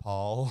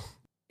Paul.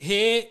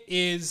 Here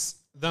is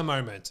the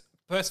moment.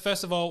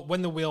 First of all,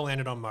 when the wheel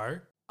landed on Mo,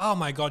 oh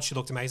my God, she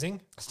looked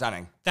amazing.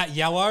 Stunning. That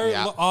yellow,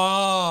 Yeah.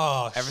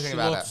 she Everything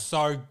about looked it.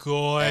 so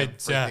good.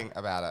 Everything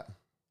about it.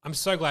 I'm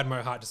so glad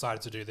Mo Hart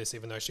decided to do this,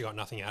 even though she got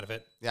nothing out of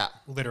it. Yeah.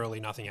 Literally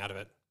nothing out of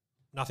it.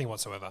 Nothing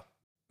whatsoever.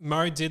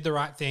 Mo did the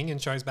right thing and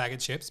chose Bag of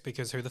Chips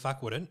because who the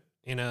fuck wouldn't?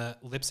 In a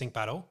lip sync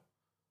battle.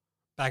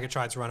 Bagger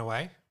tried to run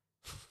away.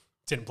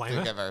 Didn't blame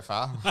Didn't her. get very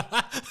far.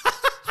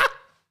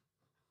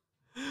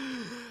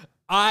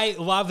 I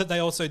love that they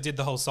also did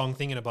the whole song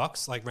thing in a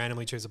box, like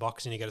randomly choose a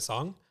box and you get a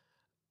song.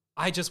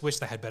 I just wish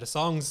they had better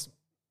songs.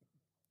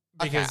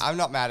 Okay, Because I'm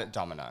not mad at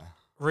Domino.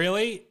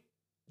 really,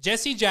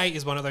 Jessie J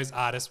is one of those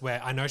artists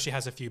where I know she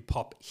has a few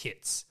pop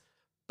hits,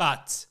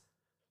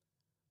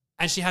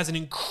 and she has an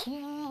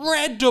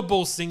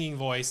incredible singing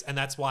voice, and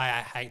that's why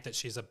I hate that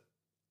she's a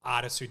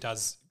artist who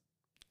does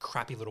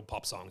crappy little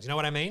pop songs. You know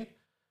what I mean?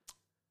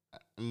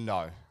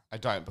 No, I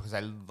don't, because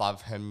I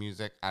love her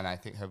music and I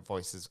think her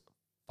voice is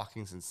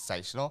fucking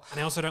sensational. And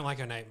I also don't like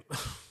her name.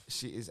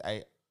 She is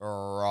a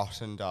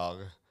rotten dog.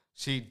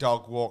 She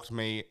dog walked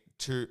me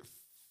to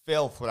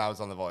filth when I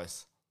was on The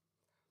Voice.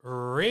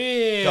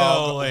 Really?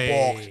 Dog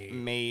walked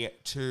me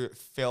to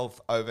filth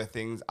over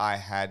things I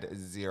had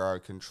zero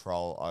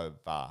control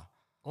over.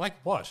 Like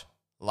what?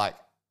 Like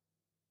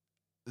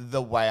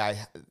the way I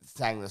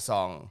sang the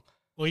song.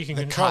 Well, you can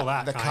control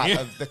that, the can't cut you?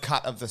 of the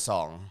cut of the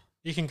song.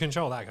 You can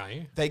control that, can't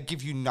you? They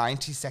give you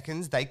 90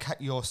 seconds. They cut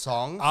your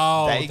song.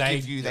 Oh, they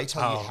they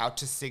tell oh. you how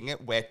to sing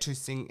it, where to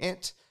sing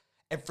it.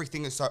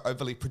 Everything is so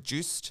overly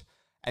produced.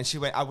 And she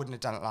went, I wouldn't have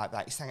done it like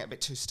that. You sang it a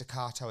bit too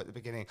staccato at the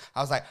beginning.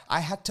 I was like,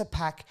 I had to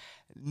pack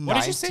What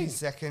did you 90 sing?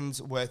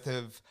 seconds worth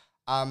of,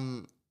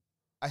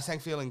 I sang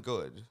Feeling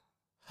Good.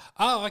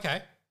 Oh,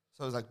 okay.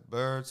 So it was like,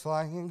 birds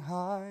flying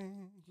high,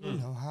 you Hmm.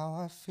 know how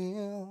I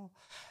feel.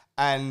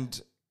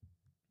 And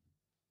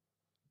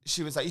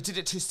she was like, you did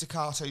it too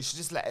staccato. You should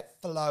just let it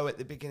flow at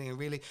the beginning and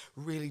really,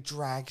 really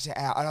dragged it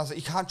out. And I was like,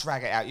 you can't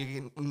drag it out.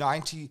 You get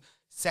 90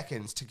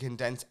 seconds to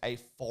condense a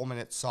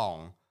 4-minute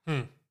song.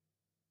 Hmm.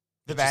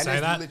 The Did you band say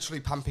is that? literally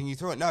pumping you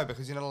through it. No,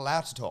 because you're not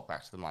allowed to talk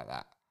back to them like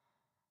that.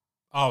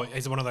 Oh,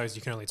 is it one of those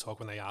you can only talk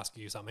when they ask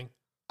you something?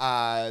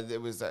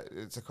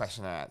 It's a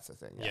question and answer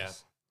thing.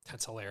 Yes. Yeah,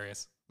 that's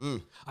hilarious.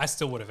 Mm. I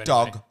still would have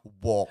anyway. Dog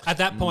walked At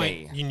that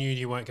point, me. you knew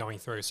you weren't going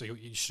through, so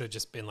you should have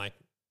just been like,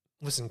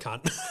 listen,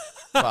 cunt.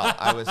 Well,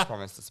 I was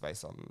promised a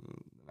space on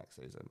the next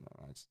season.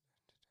 And I just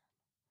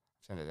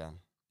turned it down.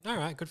 All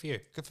right, good for you.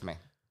 Good for me.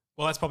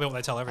 Well, that's probably what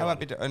they tell I everyone. won't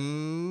be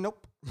doing.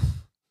 Nope.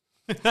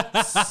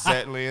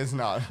 Certainly is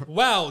not.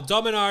 Well,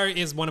 Domino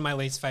is one of my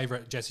least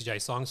favorite Jessie J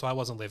songs, so I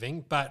wasn't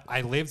living, but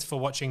I lived for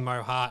watching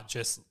Mo Hart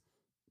just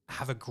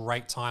have a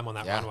great time on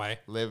that runway.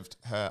 Lived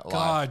her life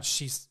God,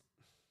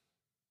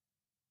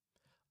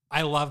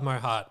 I love Mo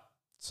Hart.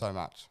 so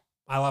much.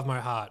 I love Mo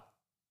Hart.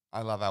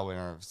 I love our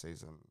winner of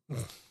season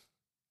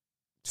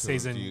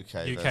season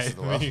UK versus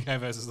the world. UK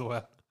versus the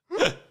world.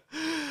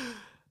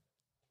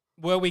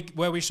 Were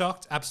we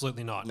shocked?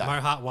 Absolutely not. No. Mo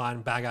Hart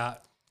won. Bagger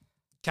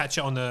catch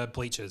it on the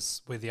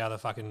bleachers with the other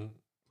fucking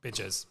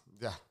bitches.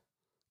 Yeah.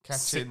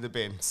 Catch it in the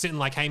bin. Sitting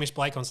like Hamish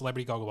Blake on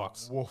Celebrity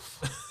Gogglebox.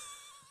 Woof.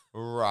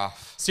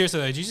 Rough. Seriously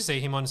though, did you see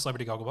him on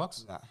Celebrity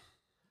Gogglebox? No.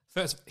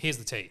 First, here's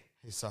the tea.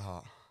 He's so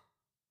hot.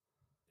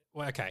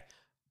 Well, okay.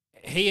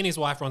 He and his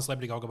wife were on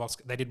Celebrity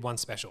Gogglebox. They did one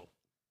special.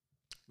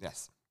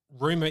 Yes.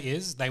 Rumor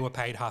is they were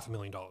paid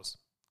 $500,000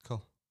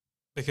 Cool.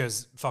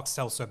 because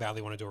Foxtel so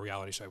badly want to do a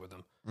reality show with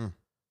them. Mm.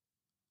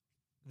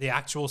 The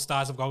actual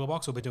stars of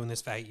Gogglebox will be doing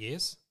this for 8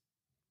 years.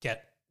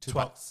 Get $2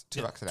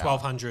 an hour.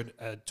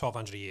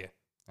 $1,200 a year.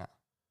 Yeah.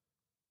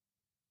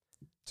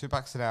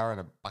 $2 an hour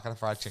and a bucket of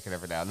fried chicken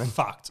every now and then.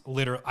 Fucked.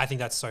 Literally, I think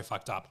that's so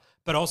fucked up.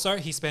 But also,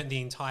 he spent the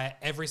entire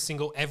every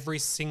single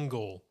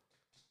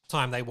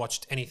time they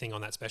watched anything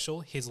on that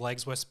special, his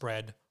legs were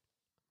spread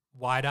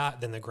wider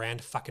than the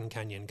Grand fucking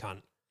Canyon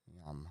cunt.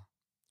 Yum.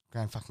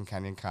 Grand fucking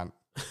Canyon cunt.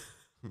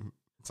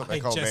 That's what I they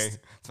call me. just-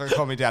 That's what they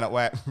call me down at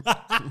Wet.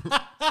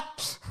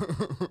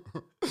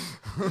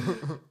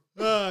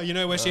 You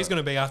know where she's going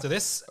to be after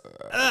this?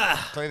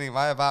 Cleaning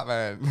my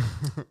apartment.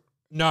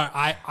 No,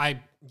 I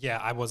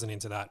wasn't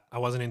into that. I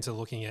wasn't into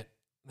looking at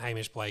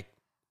Hamish Blake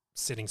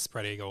sitting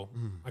spread eagle.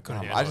 I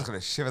couldn't handle I just it. got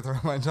a shiver through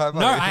my entire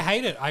body. No, I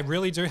hate it. I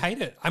really do hate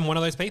it. I'm one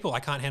of those people. I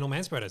can't handle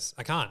man spreaders.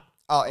 I can't.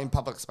 Oh, in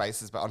public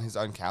spaces, but on his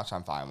own couch,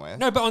 I'm fine with.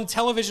 No, but on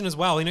television as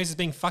well. He knows he's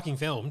being fucking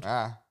filmed.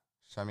 Ah,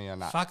 show me your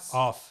nuts. Fuck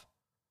off.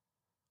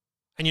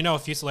 And you know, a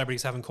few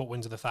celebrities haven't caught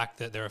wind of the fact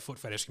that there are foot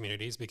fetish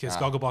communities because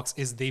Gogglebox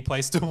is the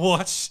place to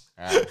watch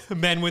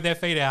men with their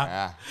feet out.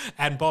 Yeah.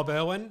 And Bob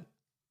Irwin,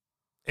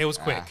 it was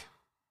quick.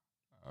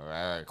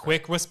 Very quick.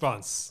 Quick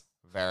response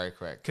Very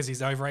quick. because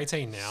he's over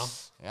 18 now.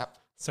 Yep.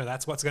 So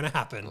that's what's going to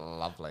happen.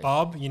 Lovely.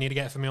 Bob, you need to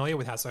get familiar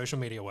with how social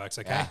media works,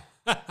 okay?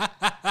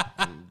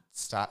 And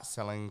start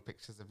selling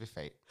pictures of your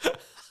feet.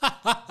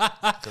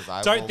 'Cause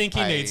I Don't will think he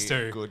pay needs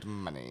to. Good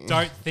money.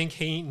 Don't think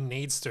he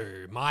needs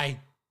to. My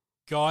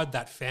God,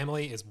 that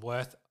family is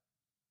worth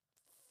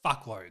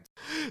fuckloads.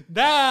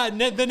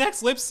 The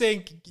next lip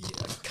sync,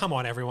 come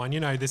on, everyone. You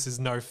know this is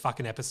no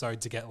fucking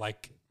episode to get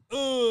like,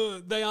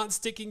 they aren't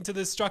sticking to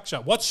the structure.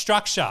 What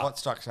structure? What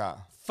structure?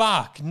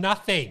 Fuck,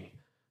 nothing.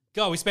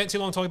 God, we spent too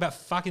long talking about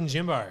fucking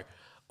Jimbo.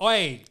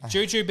 Oi,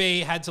 Juju B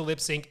had to lip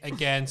sync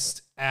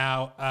against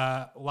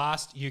our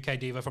last UK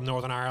diva from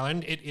Northern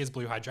Ireland. It is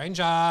Blue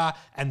Hydrangea,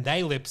 and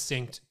they lip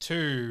synced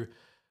to.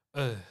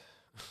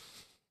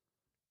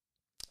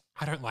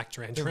 I don't like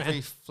Duran The Duran.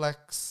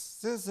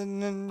 reflexes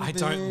and I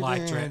don't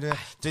like Duran.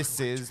 This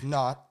is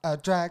not a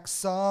drag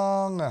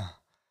song.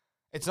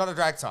 It's not a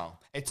drag song.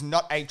 It's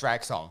not a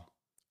drag song.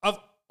 Of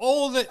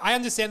all the, I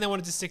understand they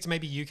wanted to stick to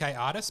maybe UK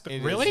artists, but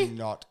It really? is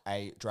not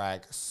a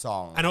drag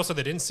song. And also,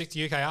 they didn't stick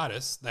to UK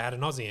artists. They had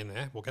an Aussie in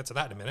there. We'll get to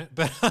that in a minute.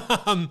 But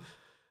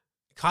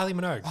Kylie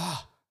Minogue.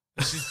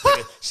 She's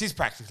British. She's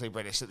practically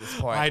British at this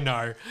point. I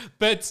know.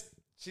 But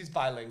She's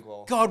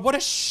bilingual. God, what a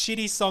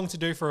shitty song to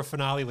do for a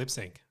finale lip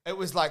sync. It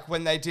was like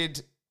when they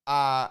did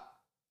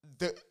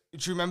do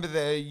you remember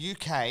the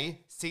UK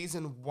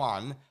season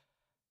 1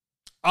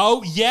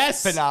 Oh,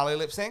 yes. finale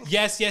lip sync?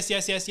 Yes.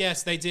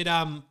 They did,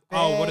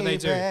 what did they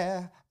do?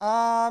 Baby,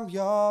 I'm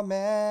your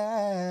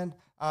man.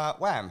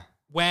 Wham.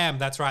 Wham.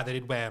 That's right. They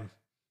did Wham.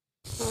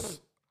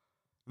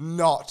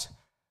 Not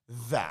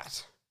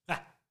that.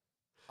 Ah.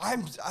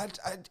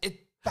 It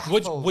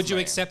baffles Would you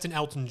me. accept an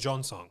Elton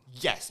John song?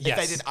 Yes. If Yes.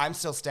 they did I'm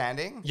Still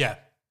Standing. Yeah.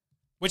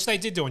 Which they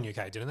did do in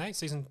UK, didn't they?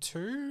 Season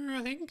 2,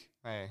 I think?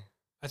 Hey.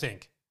 I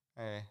think.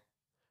 Hey.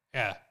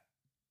 Yeah.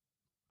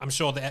 I'm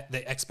sure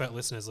the expert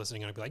listeners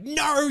listening are going to be like,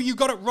 no, you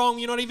got it wrong.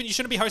 You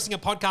shouldn't be hosting a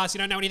podcast. You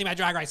don't know anything about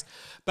Drag Race.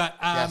 But,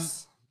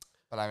 Yes.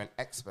 But I'm an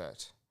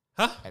expert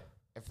huh? at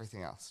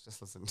everything else. Just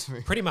listen to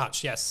me. Pretty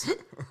much, yes.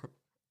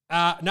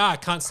 No, I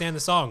can't stand the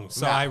song.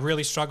 So Nah. I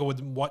really struggle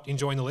with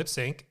enjoying the lip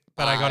sync.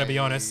 But I got to be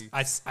honest,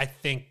 I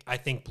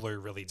think Blue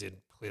really did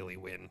clearly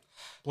win.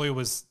 Blue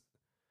was,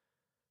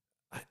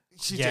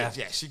 She Yeah. did,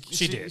 yeah. She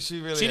did.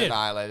 She really She did.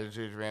 annihilated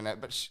Judy in it,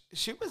 but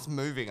she was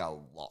moving a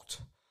lot.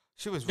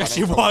 She was Yeah, running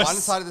she from was. one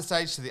side of the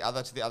stage to the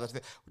other, to the other.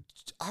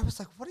 I was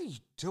like, what are you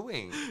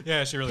doing?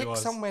 yeah, she really Pick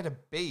was. somewhere to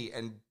be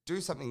and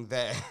do something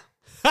there.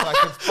 So I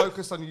could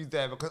focus on you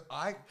there because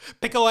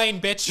Pick a lane,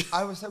 bitch.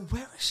 I was like,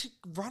 where is she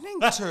running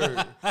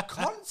to?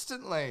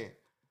 Constantly.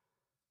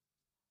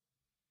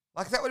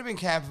 Like, that would have been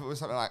camp if it was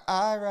something like,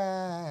 I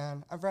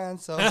ran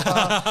so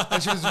far.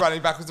 And she was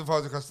running backwards and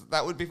forwards across.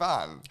 That would be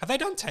fun. Have they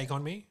done Take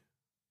On Me?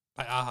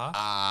 By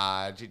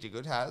Aha. Gigi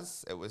Good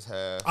has. It was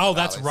her. Oh,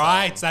 that's finale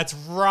right. song That's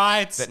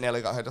right. That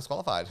nearly got her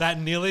disqualified. That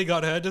nearly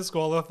got her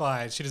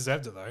disqualified. She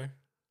deserved it, though.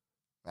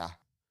 Yeah.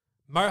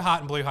 Mo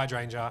Hart and Blue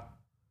Hydrangea.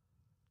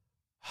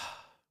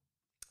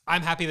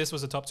 I'm happy this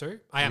was a top 2.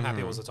 I am happy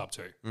it was a top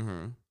 2.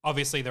 Mm-hmm.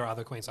 Obviously, there are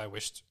other queens I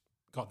wished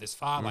got this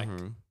far, like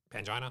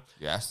Pangina.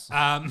 Yes.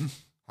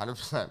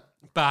 100%.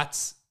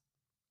 But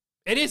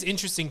it is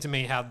interesting to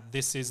me how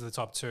this is the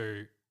top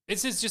 2.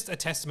 This is just a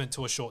testament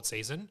to a short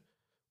season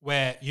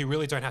where you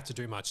really don't have to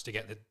do much to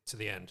get to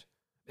the end.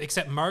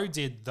 Except Mo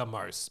did the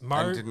most. And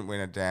Mo didn't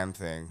win a damn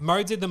thing.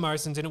 Mo did the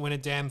most and didn't win a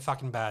damn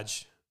fucking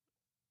badge.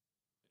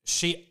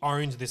 She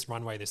owned this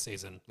runway this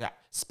season. Yeah.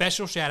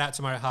 Special shout out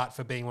to Mo Hart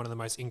for being one of the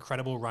most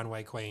incredible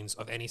runway queens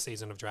of any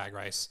season of Drag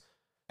Race.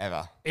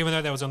 Ever. Even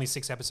though there was only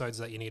 6 episodes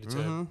that you needed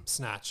to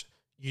snatch,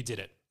 you did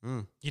it.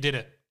 You did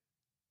it.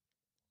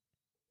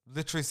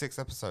 Literally 6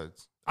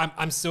 episodes.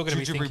 I'm still going to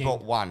be Jujubee thinking.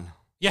 bought 1.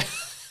 Yeah.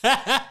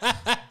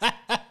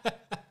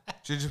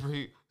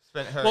 Jujubee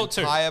spent her Well,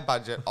 2. entire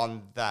budget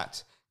on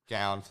that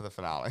gown for the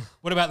finale.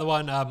 What about the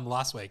one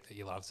last week that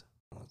you loved?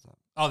 What was that?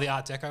 Oh, the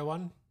Art Deco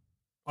one?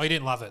 Oh, you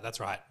didn't love it. That's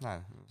right. No, it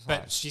was fine.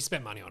 But she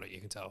spent money on it, you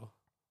can tell.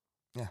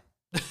 Yeah.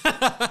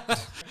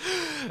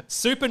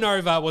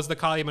 Supernova was the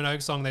Kylie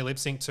Minogue song they lip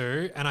synced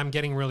to, and I'm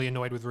getting really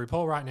annoyed with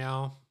RuPaul right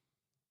now.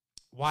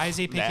 Why is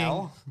he picking?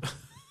 Now?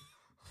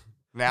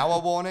 Now a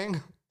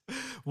warning?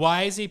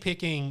 Why is he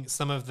picking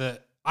some of the?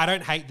 I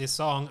don't hate this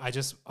song. I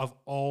just, of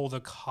all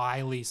the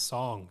Kylie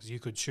songs you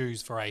could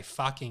choose for a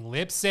fucking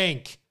lip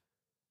sync,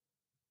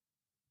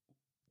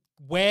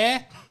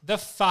 where the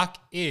fuck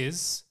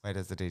is? Where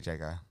does the DJ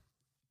go?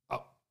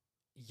 Oh,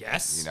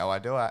 yes. You know I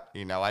do it.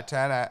 You know I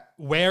turn it.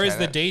 Where is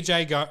Turn the it.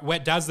 DJ go? Where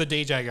does the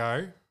DJ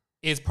go?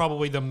 Is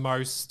probably the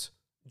most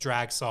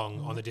drag song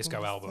on the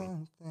disco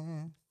album.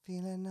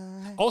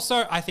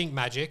 Also, I think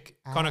Magic.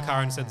 Connor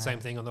Curran said the same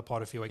thing on the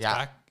pod a few weeks Yeah.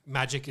 back.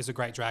 Magic is a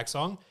great drag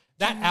song.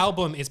 That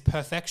album is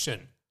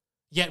perfection.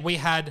 Yet we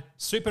had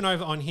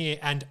Supernova on here,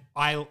 and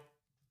I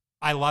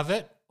love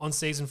it on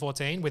season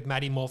 14 with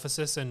Maddie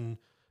Morphosis and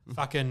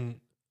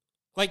fucking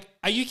like.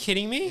 Are you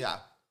kidding me? Yeah.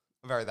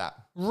 Very that.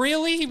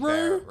 Really,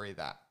 Rue? Very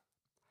that.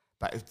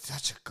 But it's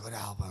such a good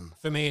album.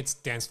 For me, it's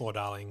Dance Floor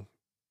Darling,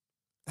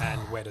 and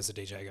Where Does the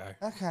DJ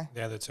Go? Okay.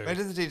 They're the two. Where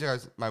does the DJ go?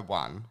 Is my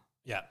one.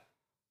 Yeah.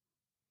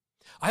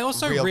 I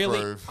also Real really,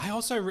 Groove.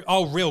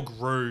 Real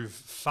Groove.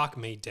 Fuck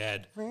me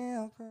dead.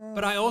 Real groove.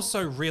 But I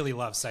also really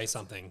love Say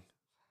Something.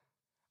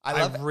 I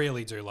I love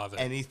really do love it.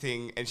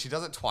 anything, and she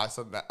does it twice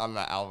on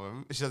that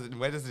album. She does it in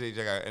Where Does the DJ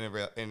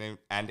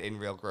Go in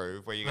Real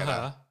Groove, where you go.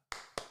 Uh-huh.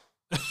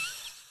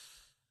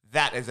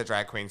 That is a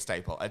drag queen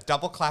staple. A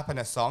double clap in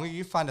a song.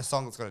 You find a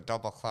song that's got a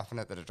double clap in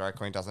it that a drag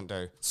queen doesn't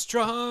do.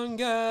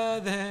 Stronger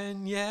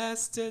than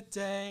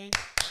yesterday.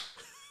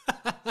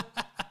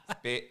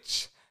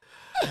 Bitch.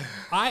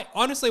 I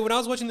honestly, when I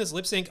was watching this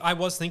lip sync, I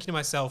was thinking to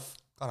myself,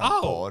 God, I'm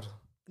oh, bored.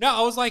 no,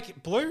 I was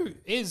like, Blue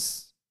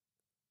is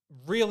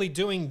really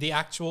doing the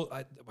actual.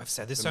 I've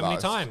said this The so many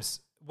most. times.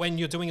 When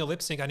you're doing a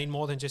lip sync, I need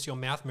more than just your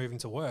mouth moving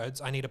to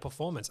words. I need a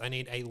performance. I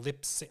need a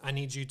lip sync. I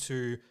need you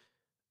to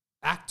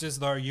act as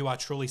though you are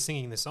truly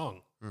singing this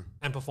song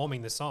and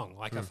performing this song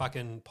like a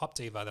fucking pop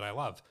diva that I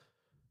love.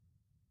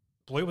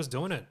 Blue was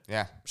doing it.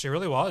 Yeah, She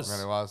really was.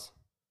 really was.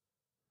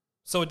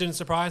 So it didn't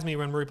surprise me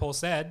when RuPaul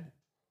said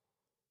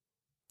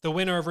the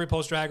winner of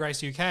RuPaul's Drag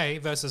Race UK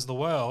versus the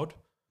world,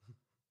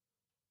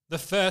 the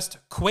first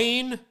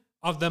queen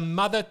of the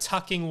mother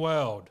tucking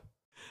world,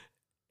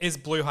 is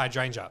Blue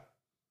Hydrangea.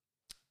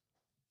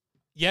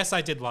 Yes,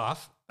 I did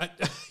laugh.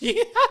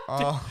 You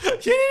Oh.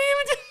 didn't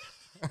even do.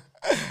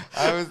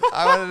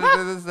 I wanted to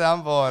do the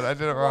soundboard. I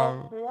did it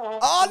wrong.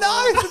 Oh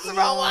no, it's the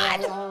wrong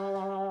one.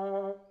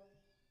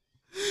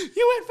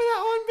 You went for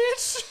that one,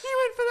 bitch. You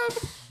went for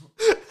that.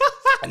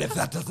 And if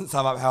that doesn't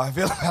sum up how I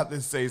feel about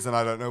this season,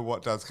 I don't know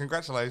what does.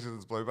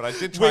 Congratulations, Blue. But I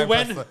did try.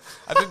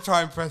 I did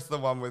try and press the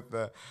one with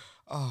the.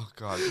 Oh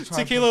god.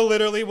 Tequila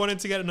literally wanted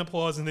to get an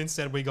applause, and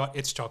instead we got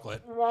It's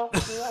Chocolate.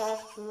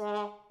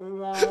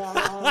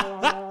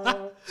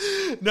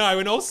 No,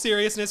 in all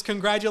seriousness,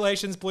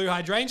 congratulations, Blue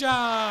Hydrangea.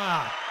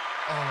 Oh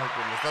my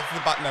goodness, that's the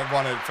button I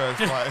wanted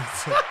first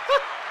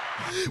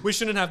place. We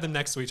shouldn't have them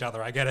next to each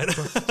other. I get it.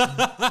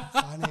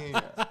 Funny.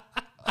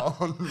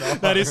 Oh no.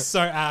 That is so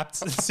apt.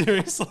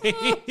 Seriously.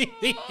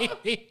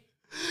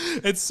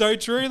 It's so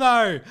true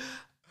though.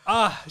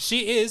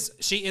 She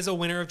is a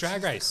winner of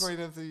Drag Race. Queen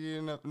of the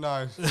universe.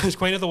 No.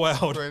 Queen of the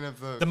world. Queen of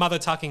the. The mother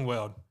tucking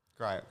world.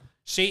 Great.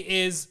 She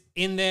is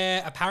in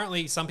there.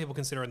 Apparently, some people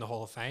consider her in the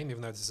Hall of Fame,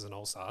 even though this is an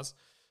All Stars.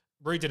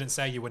 Rue didn't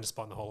say you win a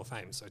spot in the Hall of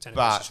Fame, so technically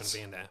But- she shouldn't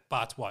be in there.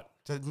 But what?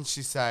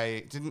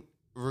 Didn't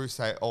Rue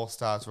say All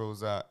Stars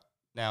rules are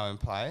now in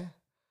play?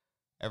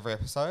 Every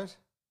episode?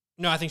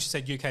 No, I think she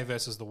said UK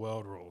versus the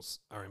world rules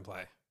are in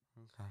play.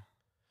 Okay.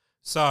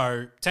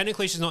 So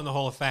technically she's not in the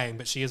Hall of Fame,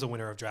 but she is a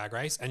winner of Drag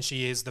Race, and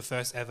she is the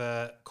first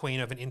ever queen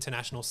of an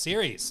international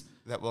series.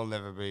 That will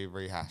never be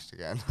rehashed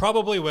again.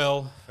 Probably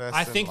will. First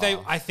I and think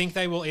last.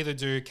 they will either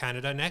do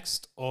Canada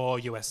next or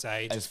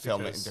USA. And Just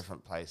film it in because-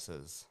 different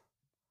places.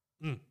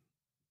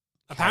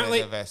 Apparently,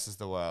 Canada versus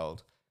the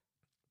world.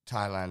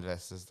 Thailand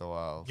versus the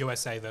world.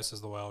 USA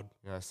versus the world.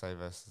 USA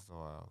versus the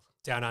world.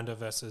 Down Under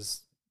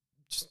versus.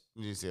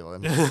 New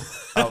Zealand.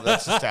 Oh,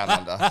 that's just down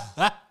under.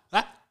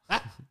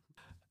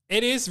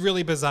 It is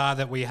really bizarre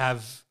that we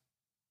have.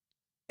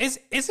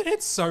 Isn't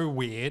it so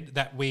weird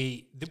that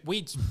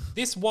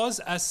this was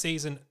a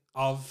season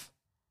of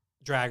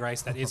Drag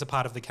Race that is a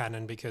part of the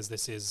canon, because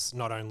this is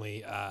not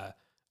only a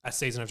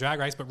season of Drag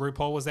Race, but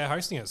RuPaul was there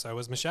hosting it. So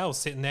was Michelle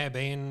sitting there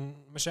being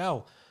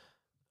Michelle.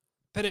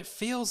 But it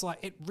feels like,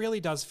 it really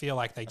does feel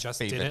like they just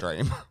did Fever it.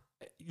 dream.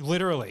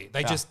 Literally,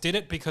 they just did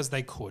it because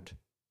they could.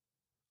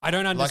 I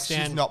don't Like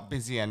understand. she's not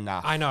busy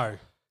enough. I know.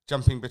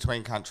 Jumping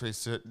between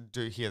countries to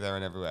do here, there,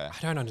 and everywhere.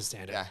 I don't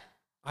understand it. Yeah.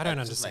 I don't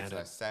That just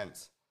understand makes it. no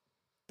sense.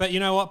 But you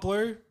know what,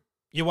 Blue?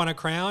 You want a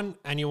crown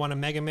and you want a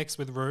mega mix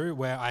with Rue,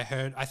 where I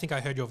think I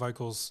heard your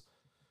vocals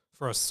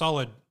for a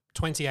solid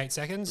 28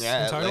 seconds Yeah,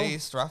 in at total.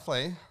 least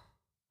roughly.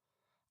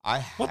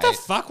 What the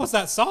fuck was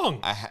that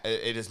song?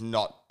 It is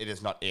not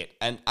it.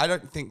 And I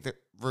don't think that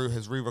Rue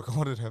has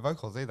re-recorded her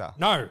vocals either.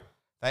 No.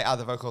 They are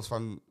the vocals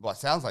from what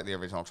sounds like the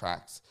original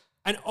tracks.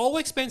 An all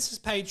expenses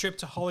paid trip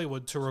to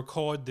Hollywood to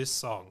record this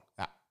song.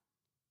 Yeah.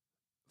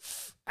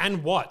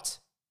 And what?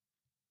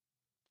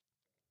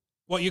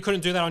 What, you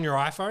couldn't do that on your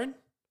iPhone?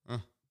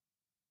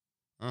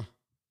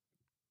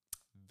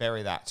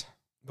 Very that.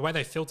 The way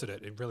they filtered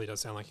it, it really does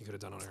sound like you could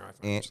have done it on your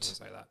iPhone. It Just to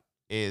say that.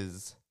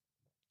 is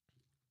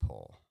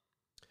poor.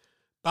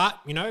 But,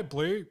 you know,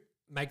 Blue,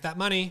 make that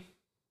money.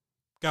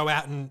 Go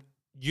out and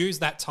use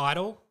that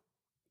title.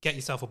 Get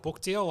yourself a book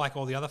deal like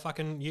all the other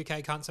fucking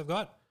UK cunts have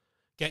got.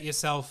 Get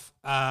yourself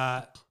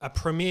a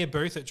premiere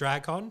booth at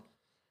DragCon.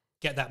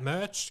 Get that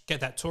merch. Get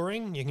that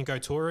touring. You can go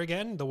tour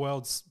again. The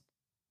world's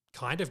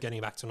kind of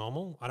getting back to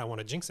normal. I don't want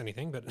to jinx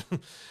anything, but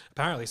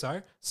apparently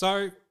so.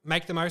 So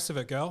make the most of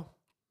it, girl.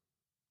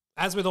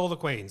 As with all the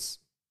queens,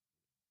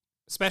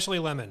 especially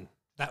Lemon,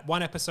 that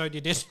one episode you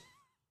did,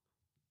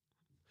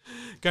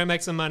 go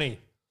make some money.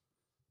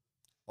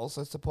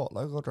 Also support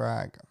local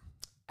drag.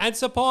 And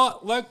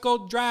support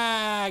local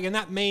drag. And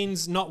that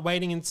means not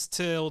waiting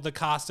until the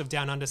cast of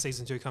Down Under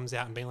Season 2 comes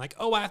out and being like,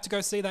 oh, I have to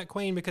go see that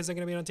queen because they're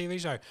going to be on a TV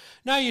show.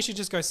 No, you should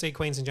just go see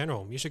queens in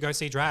general. You should go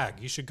see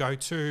drag. You should go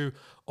to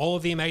all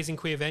of the amazing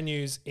queer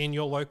venues in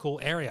your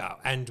local area.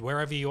 And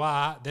wherever you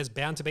are, there's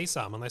bound to be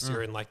some, unless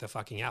you're in like the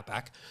fucking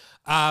Outback.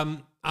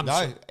 Even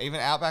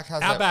Outback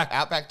has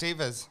Outback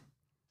Divas.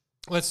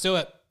 Let's do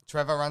it.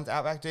 Trevor runs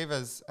Outback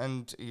Divas,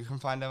 and you can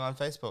find them on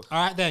Facebook.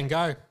 All right, then,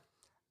 go.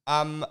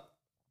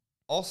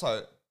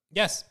 Also,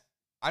 Yes.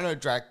 I know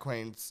drag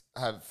queens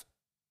have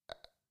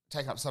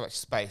taken up so much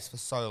space for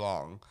so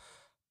long,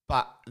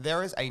 but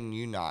there is a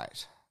new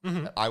night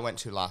that I went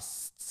to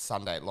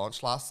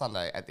launched last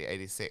Sunday at the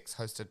 86,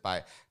 hosted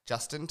by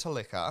Justin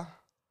Talika,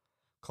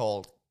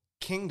 called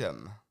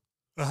Kingdom,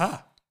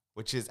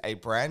 which is a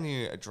brand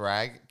new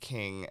drag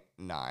king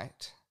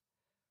night.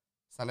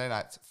 Sunday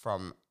nights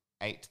from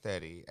 8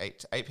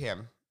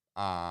 p.m.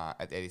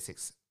 At the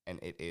 86, and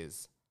it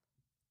is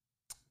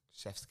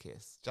chef's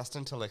kiss.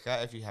 Justin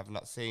Talika, if you have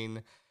not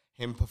seen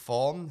him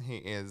perform, he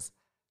is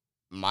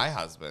my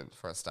husband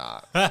for a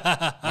start.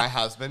 My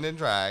husband in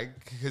drag,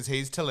 because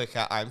he's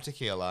Talika, I'm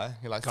tequila.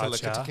 He likes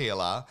Talika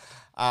tequila.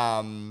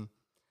 And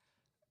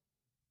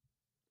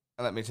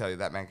let me tell you,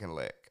 that man can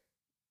lick.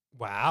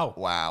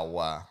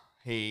 Wow.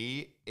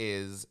 He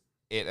is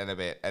it and a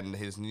bit, and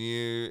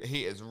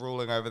he is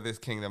ruling over this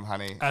kingdom,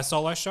 honey. A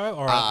solo show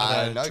or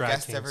other no, drag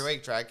guests kings? every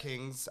week, drag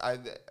kings. I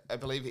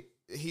believe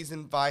he's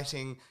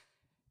inviting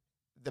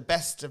the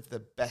best of the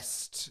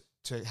best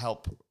to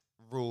help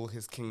rule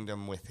his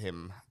kingdom with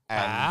him.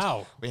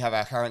 And we have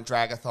our current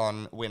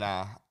Dragathon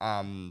winner,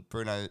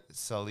 Bruno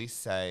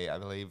Solis, I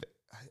believe.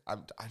 I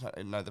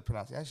don't know the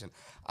pronunciation.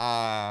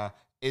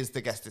 Is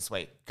the guest this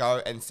week.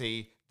 Go and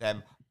see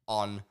them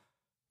on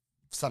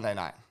Sunday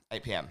night,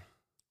 8 p.m.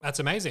 That's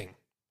amazing.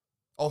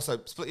 Also,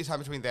 split your time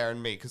between there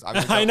and me, because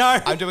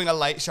I'm doing a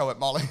late show at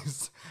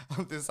Molly's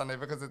on this Sunday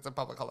because it's a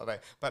public holiday.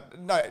 But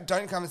no,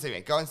 don't come and see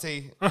me. Go and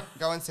see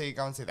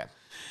them.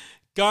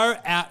 Go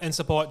out and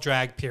support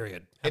drag,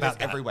 period. It is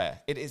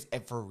everywhere. It is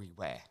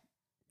everywhere.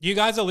 You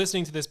guys are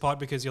listening to this pod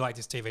because you like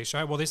this TV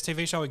show. Well, this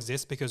TV show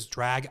exists because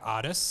drag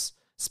artists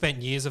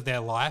spent years of their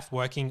life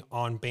working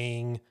on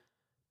being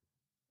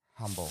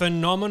Humble.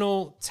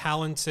 phenomenal,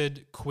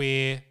 talented,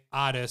 queer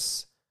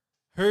artists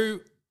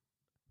who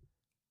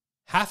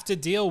have to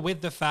deal with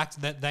the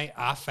fact that they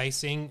are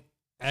facing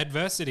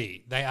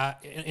adversity. They are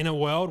in a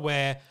world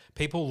where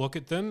people look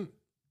at them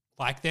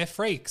like they're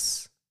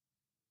freaks.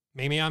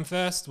 Mimi, I'm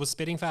first, was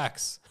spitting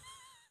facts.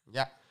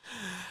 Yeah.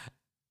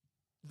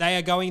 They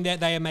are going there,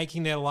 they are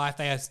making their life,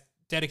 they are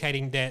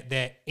dedicating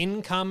their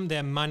income,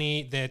 their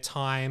money, their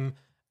time,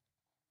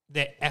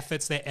 their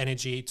efforts, their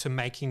energy to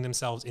making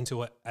themselves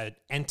into an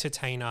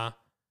entertainer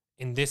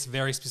in this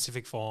very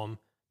specific form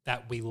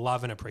that we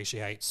love and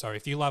appreciate. So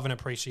if you love and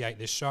appreciate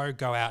this show,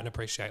 go out and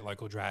appreciate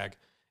local drag.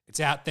 It's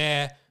out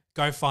there.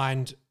 Go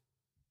find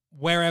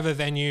wherever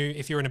venue.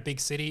 If you're in a big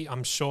city,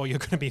 I'm sure you're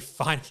going to be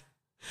fine.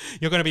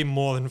 You're going to be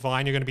more than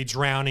fine. You're going to be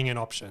drowning in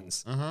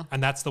options.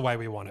 And that's the way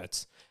we want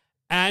it.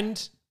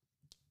 And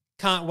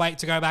can't wait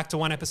to go back to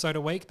one episode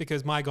a week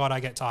because, my God, I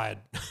get tired.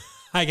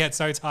 I get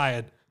so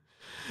tired.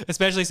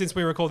 Especially since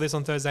we record this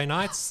on Thursday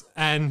nights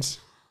and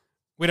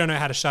we don't know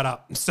how to shut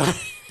up. So...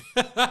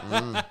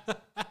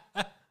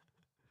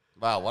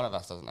 Wow, one of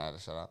us doesn't know how to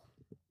shut up.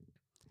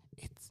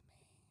 It's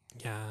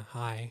me. Yeah,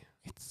 hi.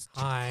 It's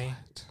hi.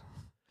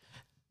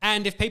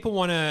 And if people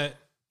want to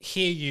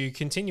hear you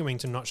continuing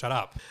to not shut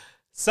up,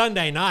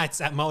 Sunday nights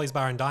at Molly's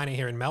Bar and Diner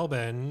here in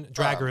Melbourne.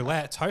 Drag Oh.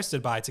 Roulette,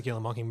 hosted by Tequila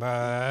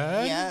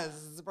Mockingbird. Yes,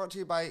 it's brought to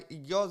you by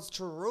yours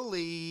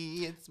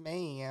truly. It's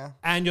me.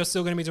 And you're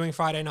still going to be doing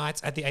Friday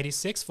nights at the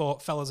 86 for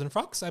Fellas and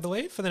Frocks, I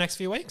believe, for the next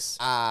few weeks.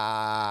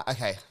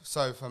 Okay,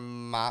 so for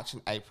March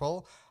and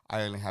April,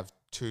 I only have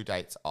 2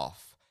 dates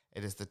off.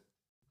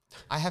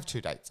 I have 2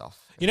 dates off.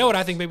 You know what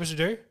I think people should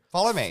do?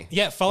 Follow me.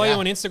 Yeah, follow you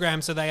on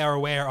Instagram so they are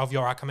aware of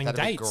your upcoming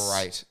That'd dates. be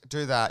great.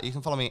 Do that. You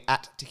can follow me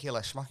at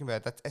Tequila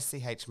Mockingbird. That's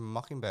SCH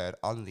Mockingbird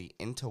on the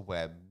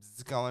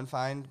interwebs. Go and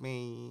find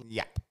me.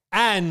 Yep.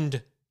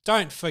 And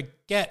don't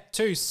forget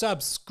to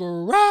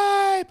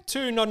subscribe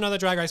to Not Another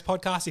Drag Race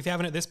podcast. If you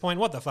haven't at this point,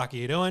 what the fuck are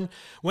you doing?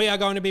 We are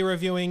going to be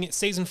reviewing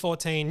season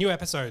 14, new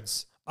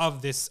episodes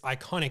of this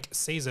iconic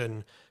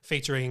season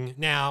featuring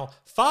now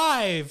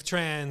 5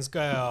 trans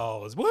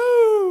girls.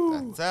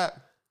 Woo! That's it.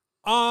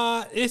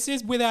 This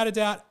is without a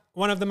doubt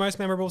one of the most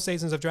memorable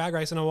seasons of Drag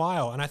Race in a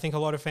while, and I think a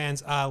lot of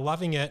fans are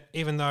loving it,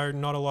 even though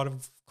not a lot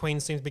of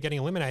queens seem to be getting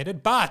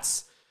eliminated.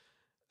 But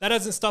that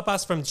doesn't stop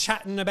us from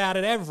chatting about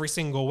it every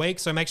single week,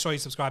 so make sure you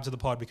subscribe to the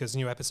pod because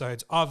new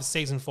episodes of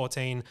season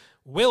 14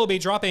 will be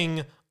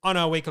dropping on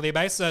a weekly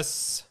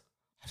basis.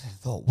 I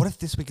thought, what if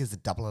this week is a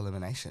double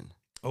elimination?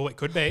 Oh, it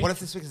could be. What if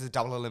this week is a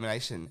double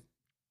elimination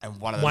and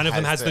one of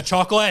them has the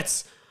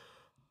chocolates?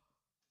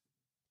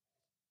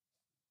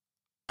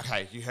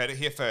 Okay, you heard it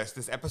here first.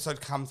 This episode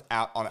comes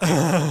out on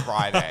a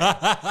Friday.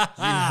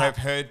 You have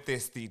heard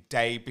this the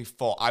day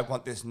before. I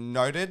want this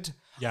noted.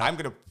 Yeah. I'm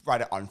going to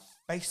write it on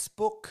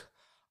Facebook.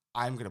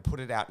 I'm going to put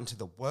it out into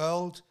the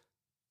world.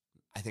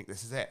 I think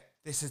this is it.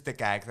 This is the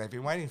gag they've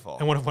been waiting for.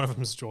 And one of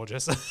them is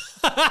Georges. And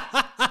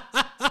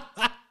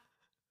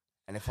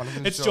if one of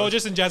them It's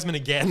Georges and Jasmine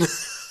again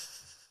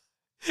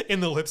in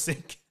the lip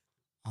sync.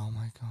 Oh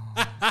my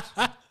God.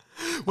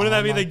 Wouldn't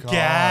that be my the God.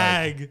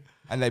 gag?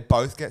 And they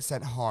both get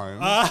sent home.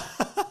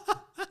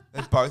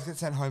 They both get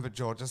sent home, but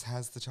Georges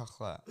has the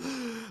chocolate. No,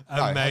 has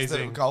the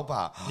Amazing. gold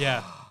bar.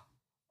 Yeah.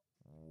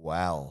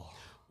 Well.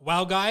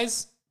 Well,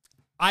 guys,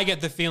 I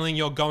get the feeling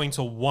you're going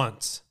to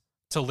want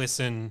to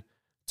listen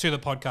to the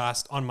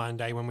podcast on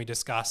Monday when we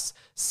discuss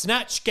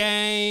Snatch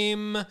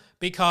Game,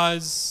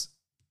 because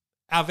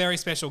our very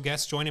special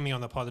guest joining me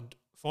on the pod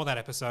for that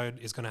episode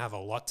is going to have a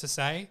lot to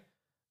say.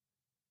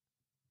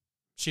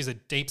 She's a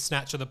deep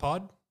snatch of the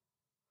pod.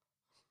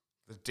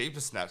 The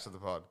deepest snatch of the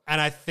pod. And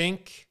I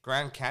think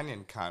Grand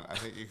Canyon cunt, I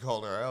think you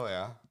called her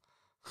earlier.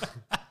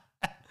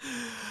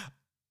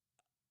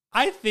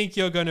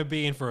 you're going to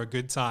be in for a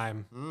good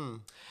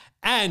time.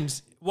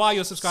 And while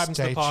you're subscribing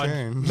to Stay the pod,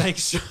 tuned. make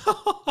sure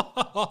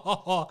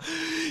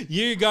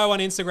you go on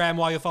Instagram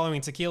while you're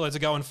following Tequila to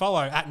go and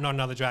follow at Not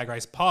Another Drag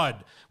Race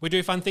Pod. We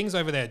do fun things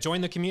over there.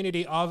 Join the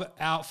community of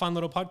our fun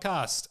little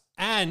podcast.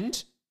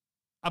 And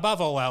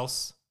above all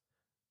else,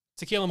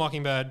 Tequila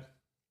Mockingbird,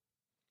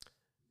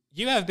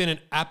 you have been an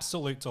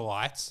absolute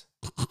delight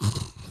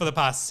for the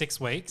past 6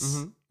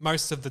 weeks,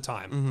 most of the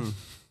time.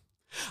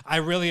 I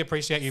really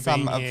appreciate you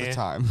Some being of here. the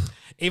time.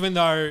 Even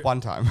though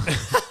One time.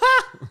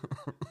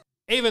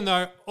 Even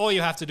though all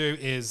you have to do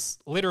is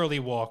literally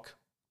walk,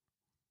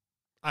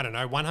 I don't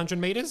know, 100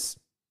 meters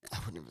I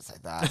wouldn't even say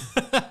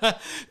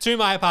that. to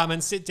my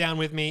apartment, sit down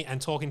with me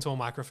and talk into a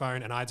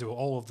microphone, and I do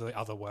all of the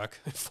other work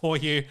for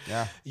you.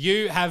 Yeah.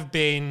 You have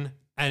been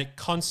a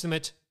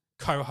consummate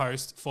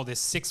co-host for this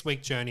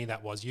 6-week journey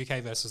that was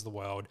UK versus the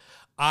world.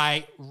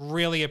 I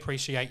really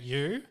appreciate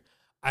you.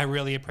 I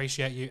really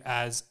appreciate you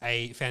as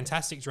a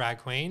fantastic drag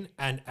queen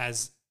and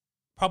as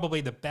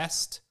probably the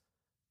best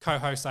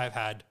co-host I've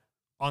had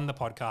on the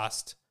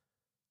podcast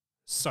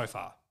so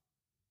far.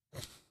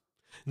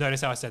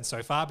 Notice how I said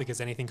so far, because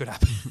anything could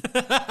happen.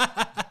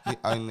 The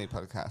only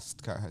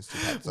podcast co-host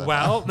you've had so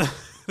Well, far.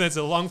 there's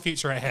a long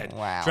future ahead.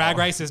 Wow. Drag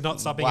Race is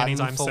not stopping One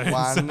anytime for soon.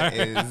 one so-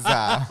 is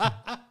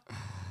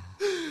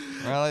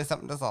really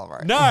something to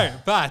celebrate. No,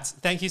 but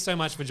thank you so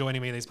much for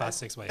joining me these past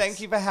 6 weeks.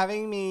 Thank you for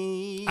having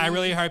me. I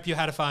really hope you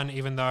had fun,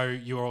 even though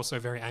you were also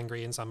very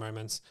angry in some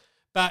moments.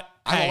 But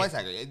I'm hey, always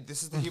angry.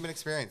 This is the human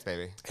experience,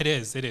 baby. It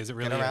is. It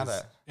really Get around is.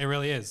 it. It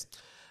really is.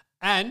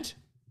 And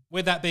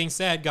with that being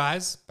said,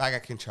 guys, Bagger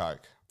can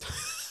choke.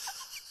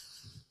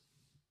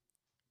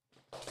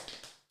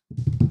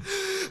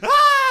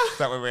 Is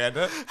that where we end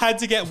it? had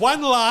to get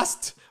one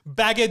last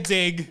bagger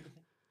dig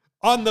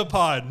on the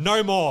pod.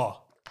 No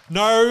more.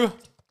 No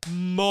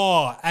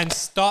more. And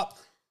stop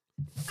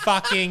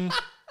fucking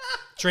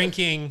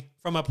drinking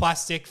from a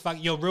plastic.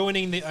 You're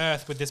ruining the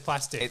earth with this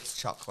plastic. It's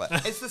chocolate.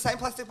 It's the same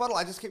plastic bottle.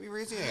 I just keep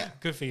reusing it.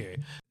 Good for you.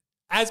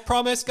 As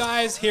promised,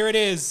 guys, here it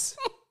is.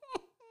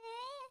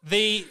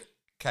 The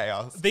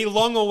Chaos.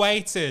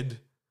 long-awaited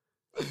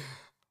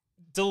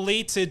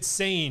deleted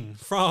scene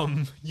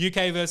from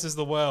UK versus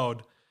the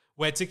world,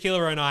 where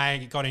Tequila and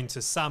I got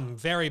into some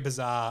very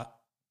bizarre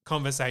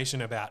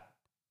conversation about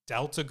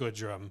Delta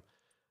Goodrum.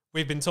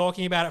 We've been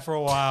talking about it for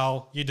a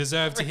while. You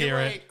deserve to hear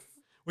it.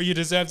 Well, you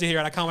deserve to hear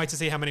it. I can't wait to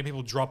see how many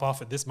people drop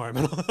off at this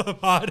moment on the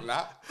pod.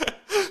 Nah.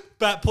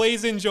 But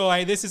please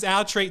enjoy. This is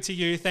our treat to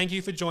you. Thank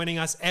you for joining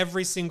us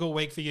every single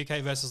week for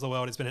UK versus the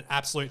World. It's been an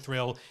absolute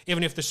thrill,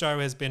 even if the show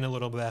has been a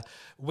little bit.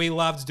 We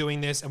loved doing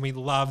this, and we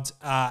loved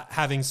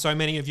having so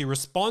many of you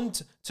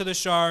respond to the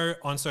show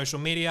on social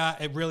media.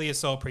 It really is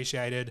so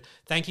appreciated.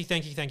 Thank you,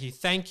 thank you, thank you,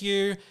 thank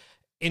you.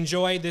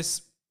 Enjoy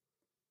this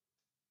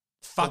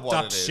fucked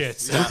up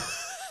shit. Yeah.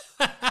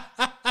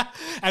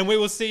 And we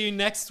will see you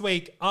next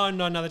week on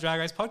another Drag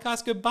Race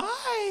podcast. Goodbye.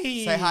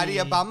 Say hi to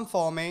your bum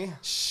for me.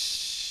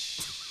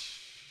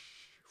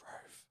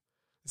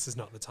 This is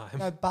not the time.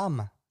 No,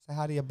 bum. Say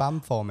hi to your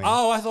bum for me.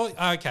 Oh, I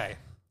thought, okay.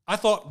 I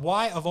thought,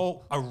 why of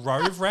all, a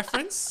Rove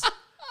reference?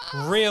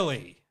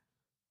 Really?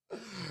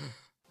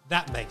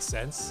 That makes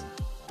sense.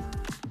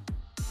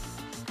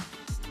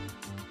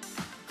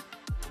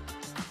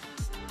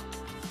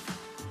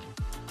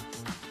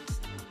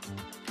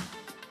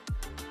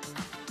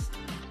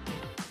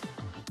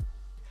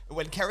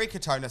 When Kerry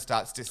Katona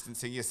starts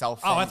distancing yourself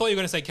Oh, from... I thought you were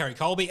going to say Kerry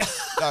Colby.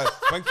 No,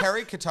 when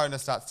Kerry Katona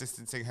starts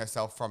distancing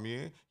herself from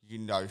you, you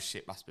know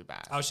shit must be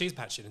bad. Oh, she's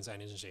batshit insane,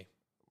 isn't she?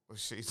 Well,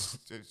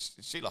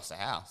 she lost her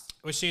house.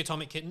 Was she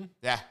Atomic Kitten?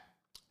 Yeah.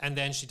 And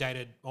then she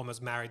dated,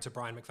 almost married to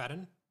Brian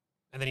McFadden.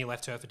 And then he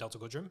left her for Delta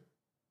Goodrem.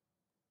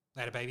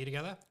 They had a baby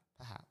together.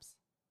 Perhaps.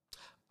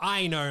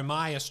 I know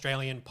my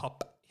Australian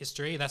pop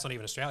history. That's not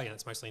even Australian.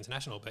 It's mostly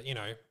international. But, you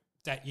know,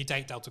 you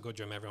date Delta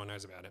Goodrem. Everyone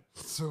knows about it.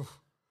 So,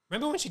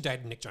 Remember when she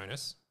dated Nick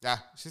Jonas? yeah,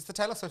 she's the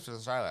Taylor Swift of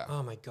Australia.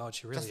 Oh, my God,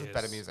 she really Just is. with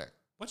better music.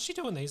 What's she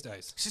doing these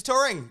days? She's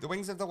touring the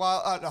Wings of the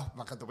Wild. Oh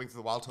my God, the Wings of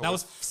the Wild tour. That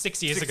was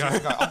 6 years 6 ago. years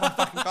ago. Oh my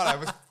fucking God, I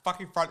was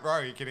fucking front row.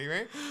 Are you kidding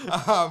me?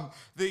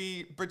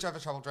 The Bridge Over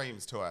Troubled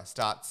Dreams tour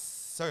starts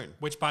soon.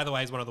 Which, by the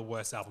way, is one of the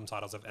worst album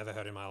titles I've ever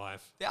heard in my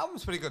life. The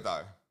album's pretty good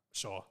though.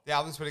 Sure. The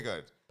album's pretty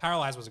good.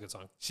 Paralyzed was a good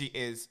song. She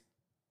is.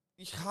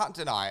 You can't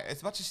deny it.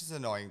 As much as she's an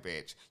annoying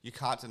bitch, you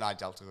can't deny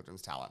Delta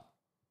Goodrem's talent.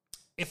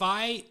 If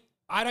I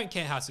don't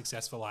care how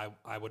successful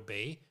I would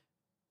be.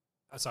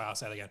 Sorry, I'll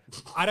say it again.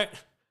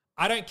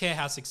 I don't care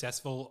how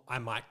successful I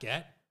might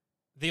get.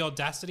 The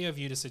audacity of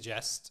you to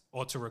suggest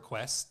or to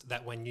request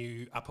that when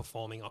you are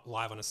performing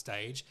live on a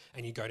stage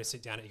and you go to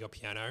sit down at your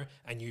piano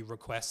and you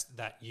request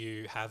that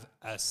you have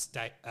a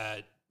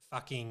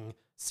fucking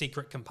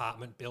secret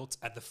compartment built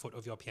at the foot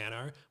of your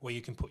piano where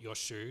you can put your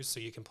shoes so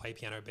you can play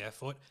piano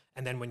barefoot,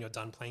 and then when you're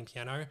done playing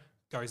piano,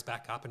 goes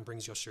back up and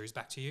brings your shoes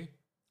back to you.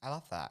 I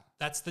love that.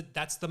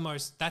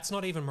 That's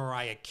not even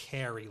Mariah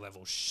Carey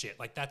level shit.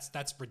 Like that's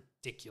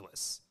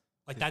ridiculous.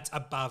 Like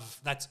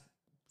that's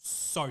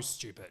so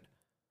stupid.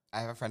 I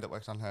have a friend that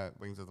worked on her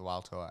Wings of the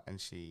Wild tour, and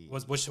she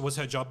Was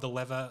her job the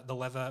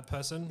lever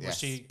person? yes, Was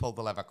she pulled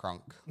the lever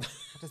cronk. What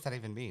does that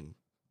even mean?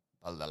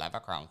 Pull the lever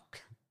cronk.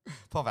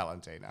 Poor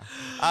Valentina.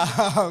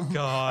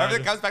 God.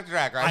 Everything comes back to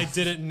Drag Race. I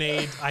didn't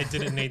need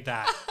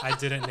that. I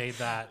didn't need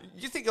that.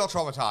 You think you're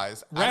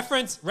traumatized?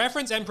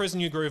 Reference Emperor's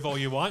New Groove all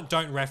you want.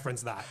 Don't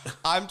reference that.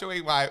 I'm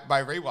doing my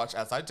rewatch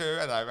as I do,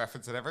 and I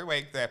reference it every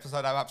week. The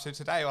episode I'm up to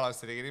today while I was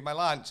sitting eating my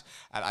lunch,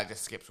 and I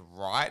just skipped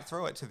right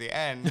through it to the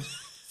end.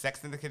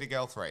 Sex and the Kitty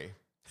Girl 3.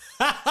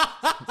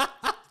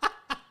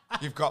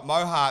 You've got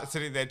Mo Hart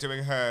sitting there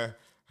doing her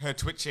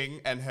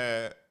twitching and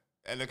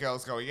the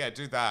girls going, yeah,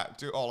 do that,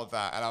 do all of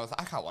that. And I was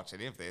like, I can't watch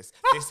any of this.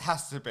 This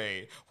has to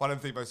be one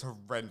of the most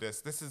horrendous.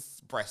 This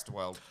is breast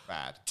world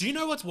bad. Do you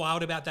know what's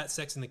wild about that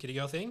Sex and the Kitty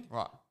Girl thing?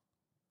 Right.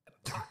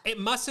 It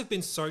must have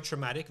been so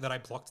traumatic that I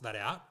blocked that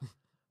out.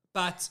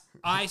 But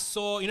I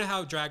saw, you know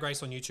how Drag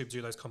Race on YouTube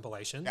do those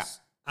compilations?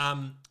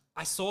 Yeah.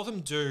 I saw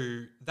them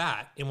do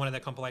that in one of their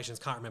compilations,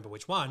 can't remember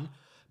which one,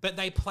 but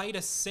they played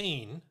a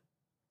scene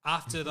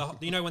after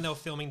you know, when they were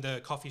filming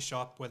the coffee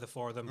shop where the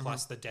four of them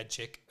plus the dead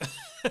chick,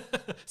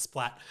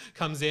 Splat,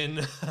 comes in.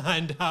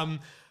 And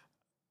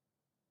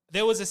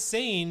there was a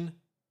scene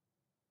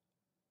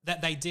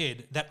that they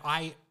did that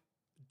I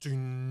do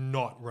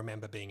not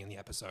remember being in the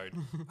episode.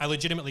 I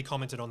legitimately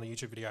commented on the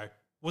YouTube video,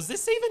 was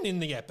this even in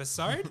the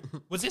episode?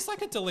 Was this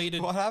like a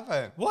deleted... What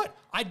happened? What?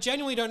 I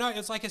genuinely don't know.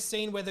 It's like a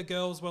scene where the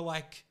girls were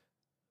like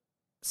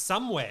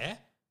somewhere,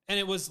 and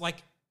it was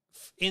like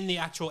in the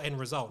actual end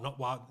result, not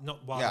while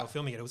they were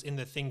filming it. It was in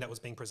the thing that was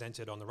being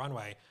presented on the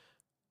runway.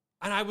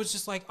 And I was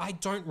just like, I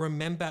don't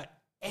remember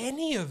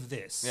any of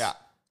this. Yeah.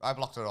 I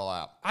blocked it all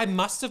out. I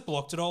must have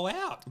blocked it all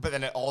out. But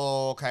then it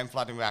all came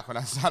flooding back when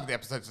I started the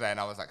episode today, and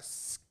I was like,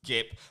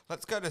 skip.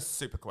 Let's go to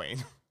Super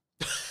Queen.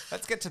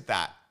 Let's get to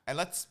that. And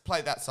let's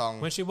play that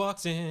song. When she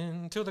walks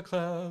into the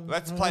club.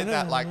 Let's play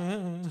that like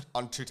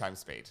on 2 times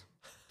speed.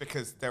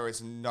 Because there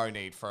is no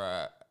need for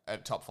a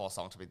top 4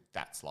 song to be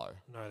that slow.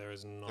 No, there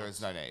is not. There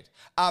is no need.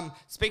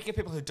 Speaking of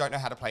people who don't know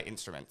how to play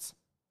instruments.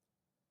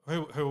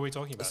 Who are we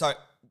talking about? So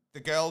the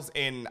girls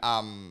in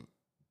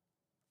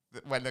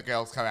when the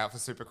girls come out for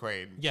Super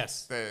Queen.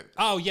 Yes. The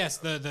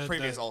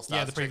previous All-Stars.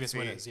 Yeah, the previous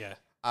Trixie, winners,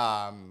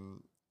 yeah.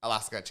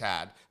 Alaska,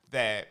 Chad.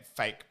 They're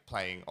fake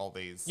playing all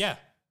these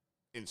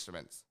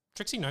instruments.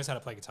 Trixie knows how to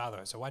play guitar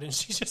though, so why didn't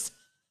she just...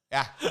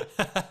 Yeah.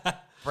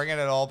 Bringing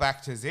it all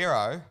back to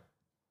zero.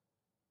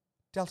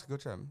 Delta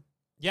Goodrem.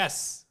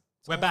 Yes.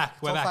 We're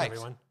back. We're back, faked.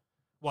 everyone.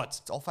 What?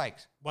 It's all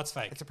faked. What's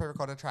fake? It's a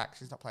pre-recorded track.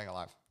 She's not playing it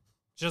live.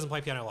 She doesn't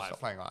play piano live. Stop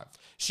playing live.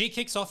 She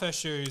kicks off her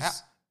shoes Yeah.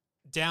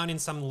 down in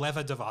some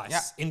leather device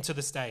Yeah. into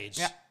the stage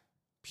Yeah.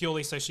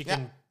 purely so she Yeah.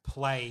 can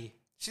play.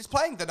 She's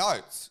playing the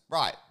notes,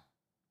 right?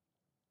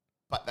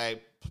 But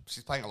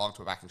she's playing along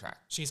to a backing track.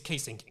 She's key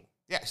syncing.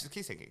 Yeah, she's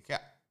key singing. Yeah,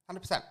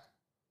 100%.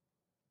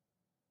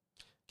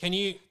 Can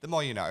you? The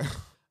more you know.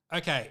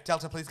 Okay,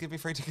 Delta, please give me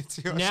free tickets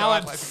to your Now show. I'd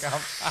I'm- like to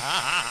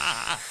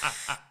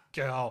come.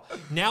 girl.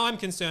 Now I'm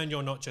concerned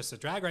you're not just a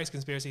Drag Race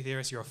conspiracy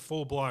theorist. You're a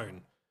full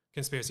blown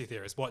conspiracy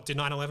theorist. What, did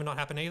 9/11 not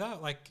happen either?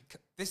 Like,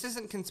 This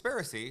isn't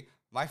conspiracy.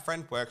 My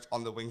friend worked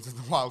on the Wings of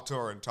the Wild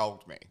tour and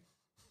told me.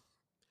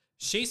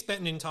 she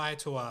spent an entire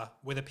tour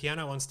with a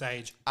piano on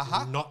stage,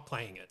 not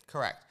playing it.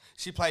 Correct.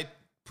 She played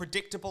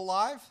Predictable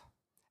live,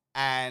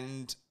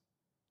 and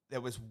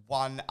there was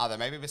one other,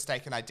 maybe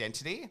Mistaken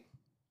Identity.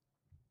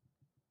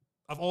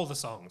 Of all the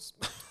songs,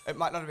 It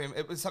might not have been.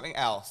 It was something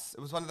else. It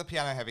was one of the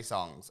piano-heavy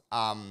songs.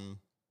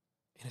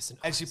 Innocent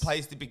And she Eyes.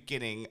 plays the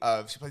beginning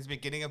of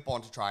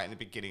Born to Try and the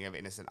beginning of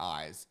Innocent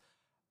Eyes.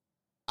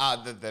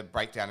 The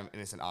breakdown of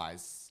Innocent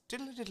Eyes.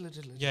 Diddle, diddle,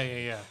 diddle, Yeah, yeah,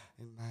 yeah.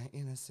 In my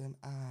innocent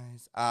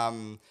eyes.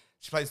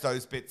 She plays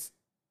those bits.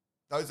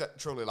 Those are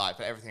truly live,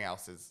 but everything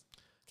else is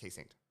key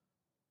synced.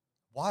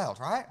 Wild,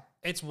 right?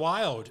 It's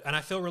wild, and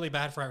I feel really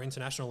bad for our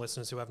international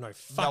listeners who have no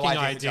fucking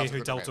idea idea who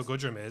who Delta Delta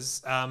Goodrem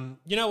is.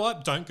 You know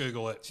what? Don't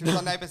Google it. She was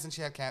on Neighbours and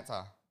she had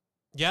cancer.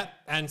 Yep,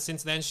 and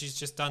since then she's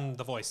just done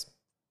The Voice.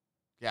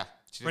 Yeah.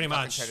 She Pretty didn't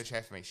fucking much. turn a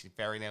chair for me. She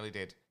very nearly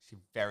did. She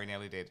very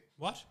nearly did.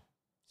 What?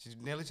 She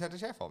nearly turned a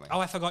chair for me. Oh,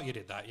 I forgot you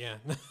did that. Yeah.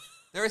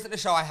 There isn't a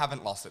show I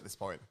haven't lost at this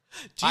point.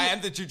 Do you- I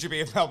am the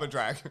Jujubee of Melbourne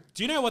Drag.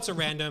 Do you know what's a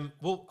random?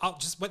 Well,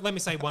 let me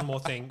say one more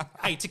thing.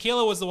 Hey,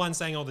 Tequila was the one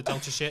saying all the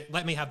Delta shit.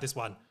 Let me have this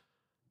one.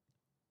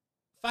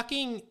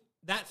 Fucking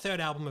that third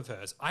album of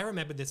hers. I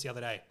remembered this the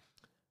other day.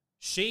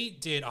 She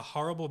did a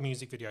horrible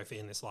music video for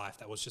In This Life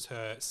that was just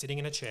her sitting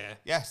in a chair.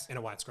 Yes. In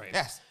a white screen.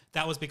 Yes.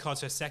 That was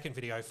because her second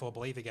video for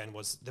Believe Again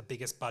was the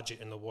biggest budget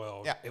in the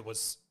world. Yeah. It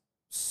was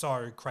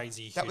so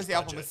crazy. That huge was the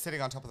album budget. with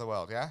Sitting on Top of the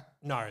World, yeah?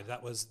 No,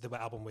 that was the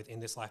album with In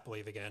This Life,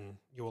 Believe Again,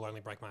 You Will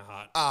Only Break My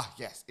Heart. Ah,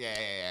 yes.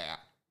 Yeah.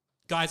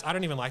 Guys, I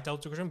don't even like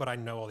Delta Goodrem, but I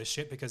know all this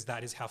shit because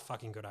that is how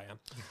fucking good I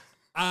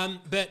am.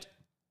 But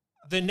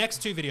the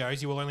next two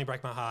videos, You Will Only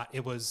Break My Heart,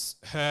 it was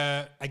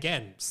her,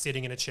 again,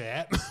 sitting in a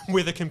chair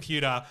with a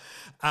computer,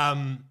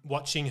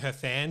 watching her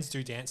fans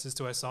do dances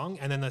to her song.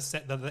 And then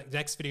the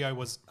next video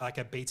was like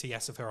a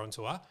BTS of her on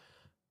tour.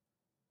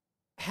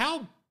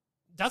 How...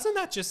 Doesn't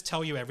that just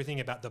tell you everything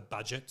about the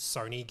budget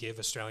Sony give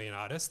Australian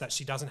artists, that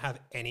she doesn't have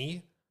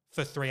any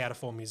for 3 out of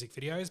 4 music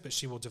videos, but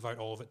she will devote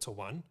all of it to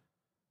one?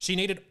 She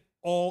needed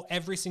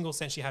every single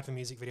cent she had for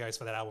music videos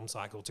for that album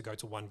cycle to go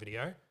to one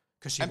video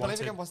because she And wanted...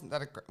 Believe Again wasn't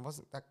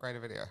that great a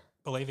video.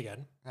 Believe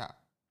Again.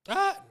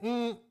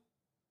 Yeah.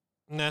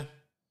 Nah.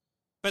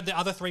 But the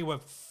other 3 were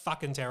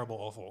fucking terrible,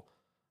 awful.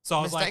 So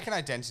I was Mistaken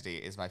like, Identity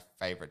is my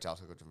favourite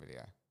Delta Goodrem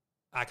video.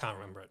 I can't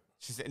remember it.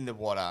 She's in the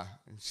water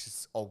and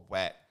she's all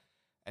wet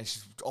and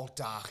she's all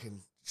dark and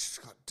she's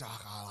got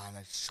dark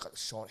eyeliner. She's got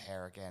short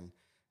hair again.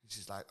 And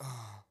she's like,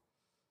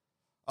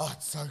 oh,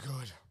 it's so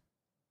good.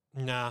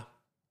 Nah.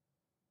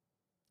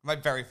 My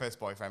very first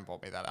boyfriend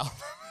bought me that album.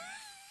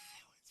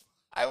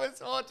 I was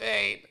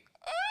 14.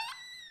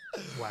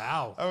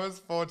 Wow. I was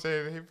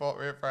 14. He bought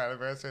me it for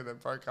anniversary and then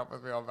broke up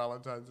with me on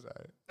Valentine's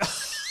Day.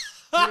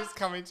 He was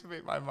coming to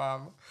meet my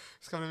mum. He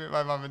was coming to meet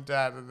my mum and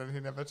dad, and then he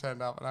never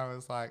turned up. And I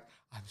was like,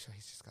 I'm sure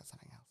he's just got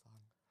something else on.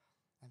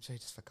 I'm sure he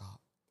just forgot.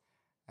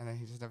 And then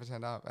he just never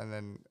turned up. And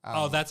then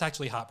That's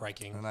actually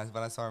heartbreaking. and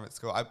when I saw him at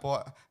school, it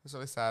was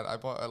really sad. I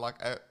bought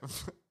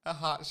a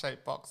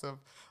heart-shaped box of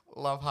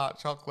Love Heart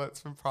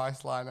chocolates from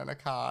Priceline and a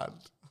card.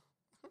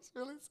 It was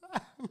really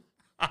sad.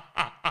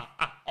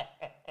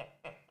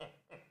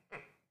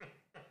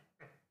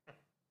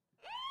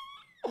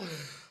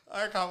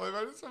 I can't believe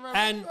I just remembered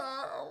And- that.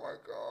 Oh my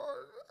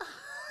god.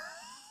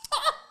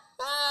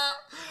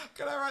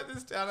 Can I write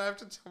this down? I have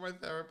to tell my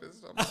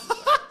therapist on Monday.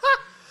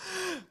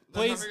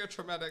 Please. I'm having a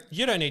traumatic.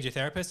 You don't need your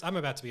therapist. I'm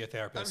about to be a I'm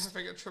therapist.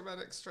 having a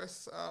traumatic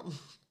stress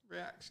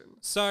reaction.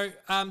 So,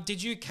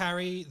 did you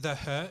carry the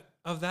hurt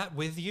of that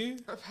with you?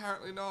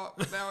 Apparently not.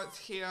 But now it's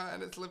here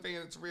and it's living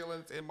and it's real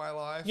and it's in my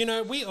life. You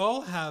know, we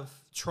all have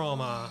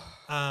trauma,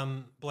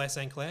 bless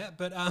St. Clair,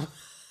 but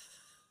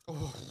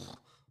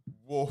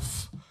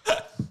Woof.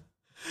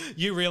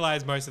 you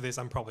realize most of this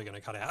I'm probably going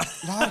to cut out.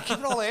 No, keep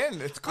it all in.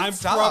 It's good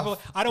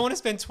stuff. I don't want to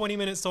spend 20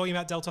 minutes talking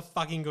about Delta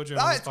fucking Goodrem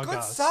No, on this it's podcast.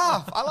 good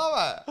stuff. I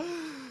love it.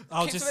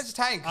 I'll Keeps just them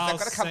entertained because I'll they've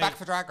got to come say- back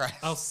for Drag Race.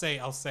 I'll see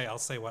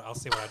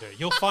what I do.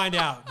 You'll find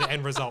out the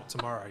end result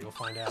tomorrow. You'll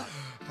find out.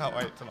 Can't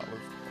wait to not listen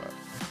to it.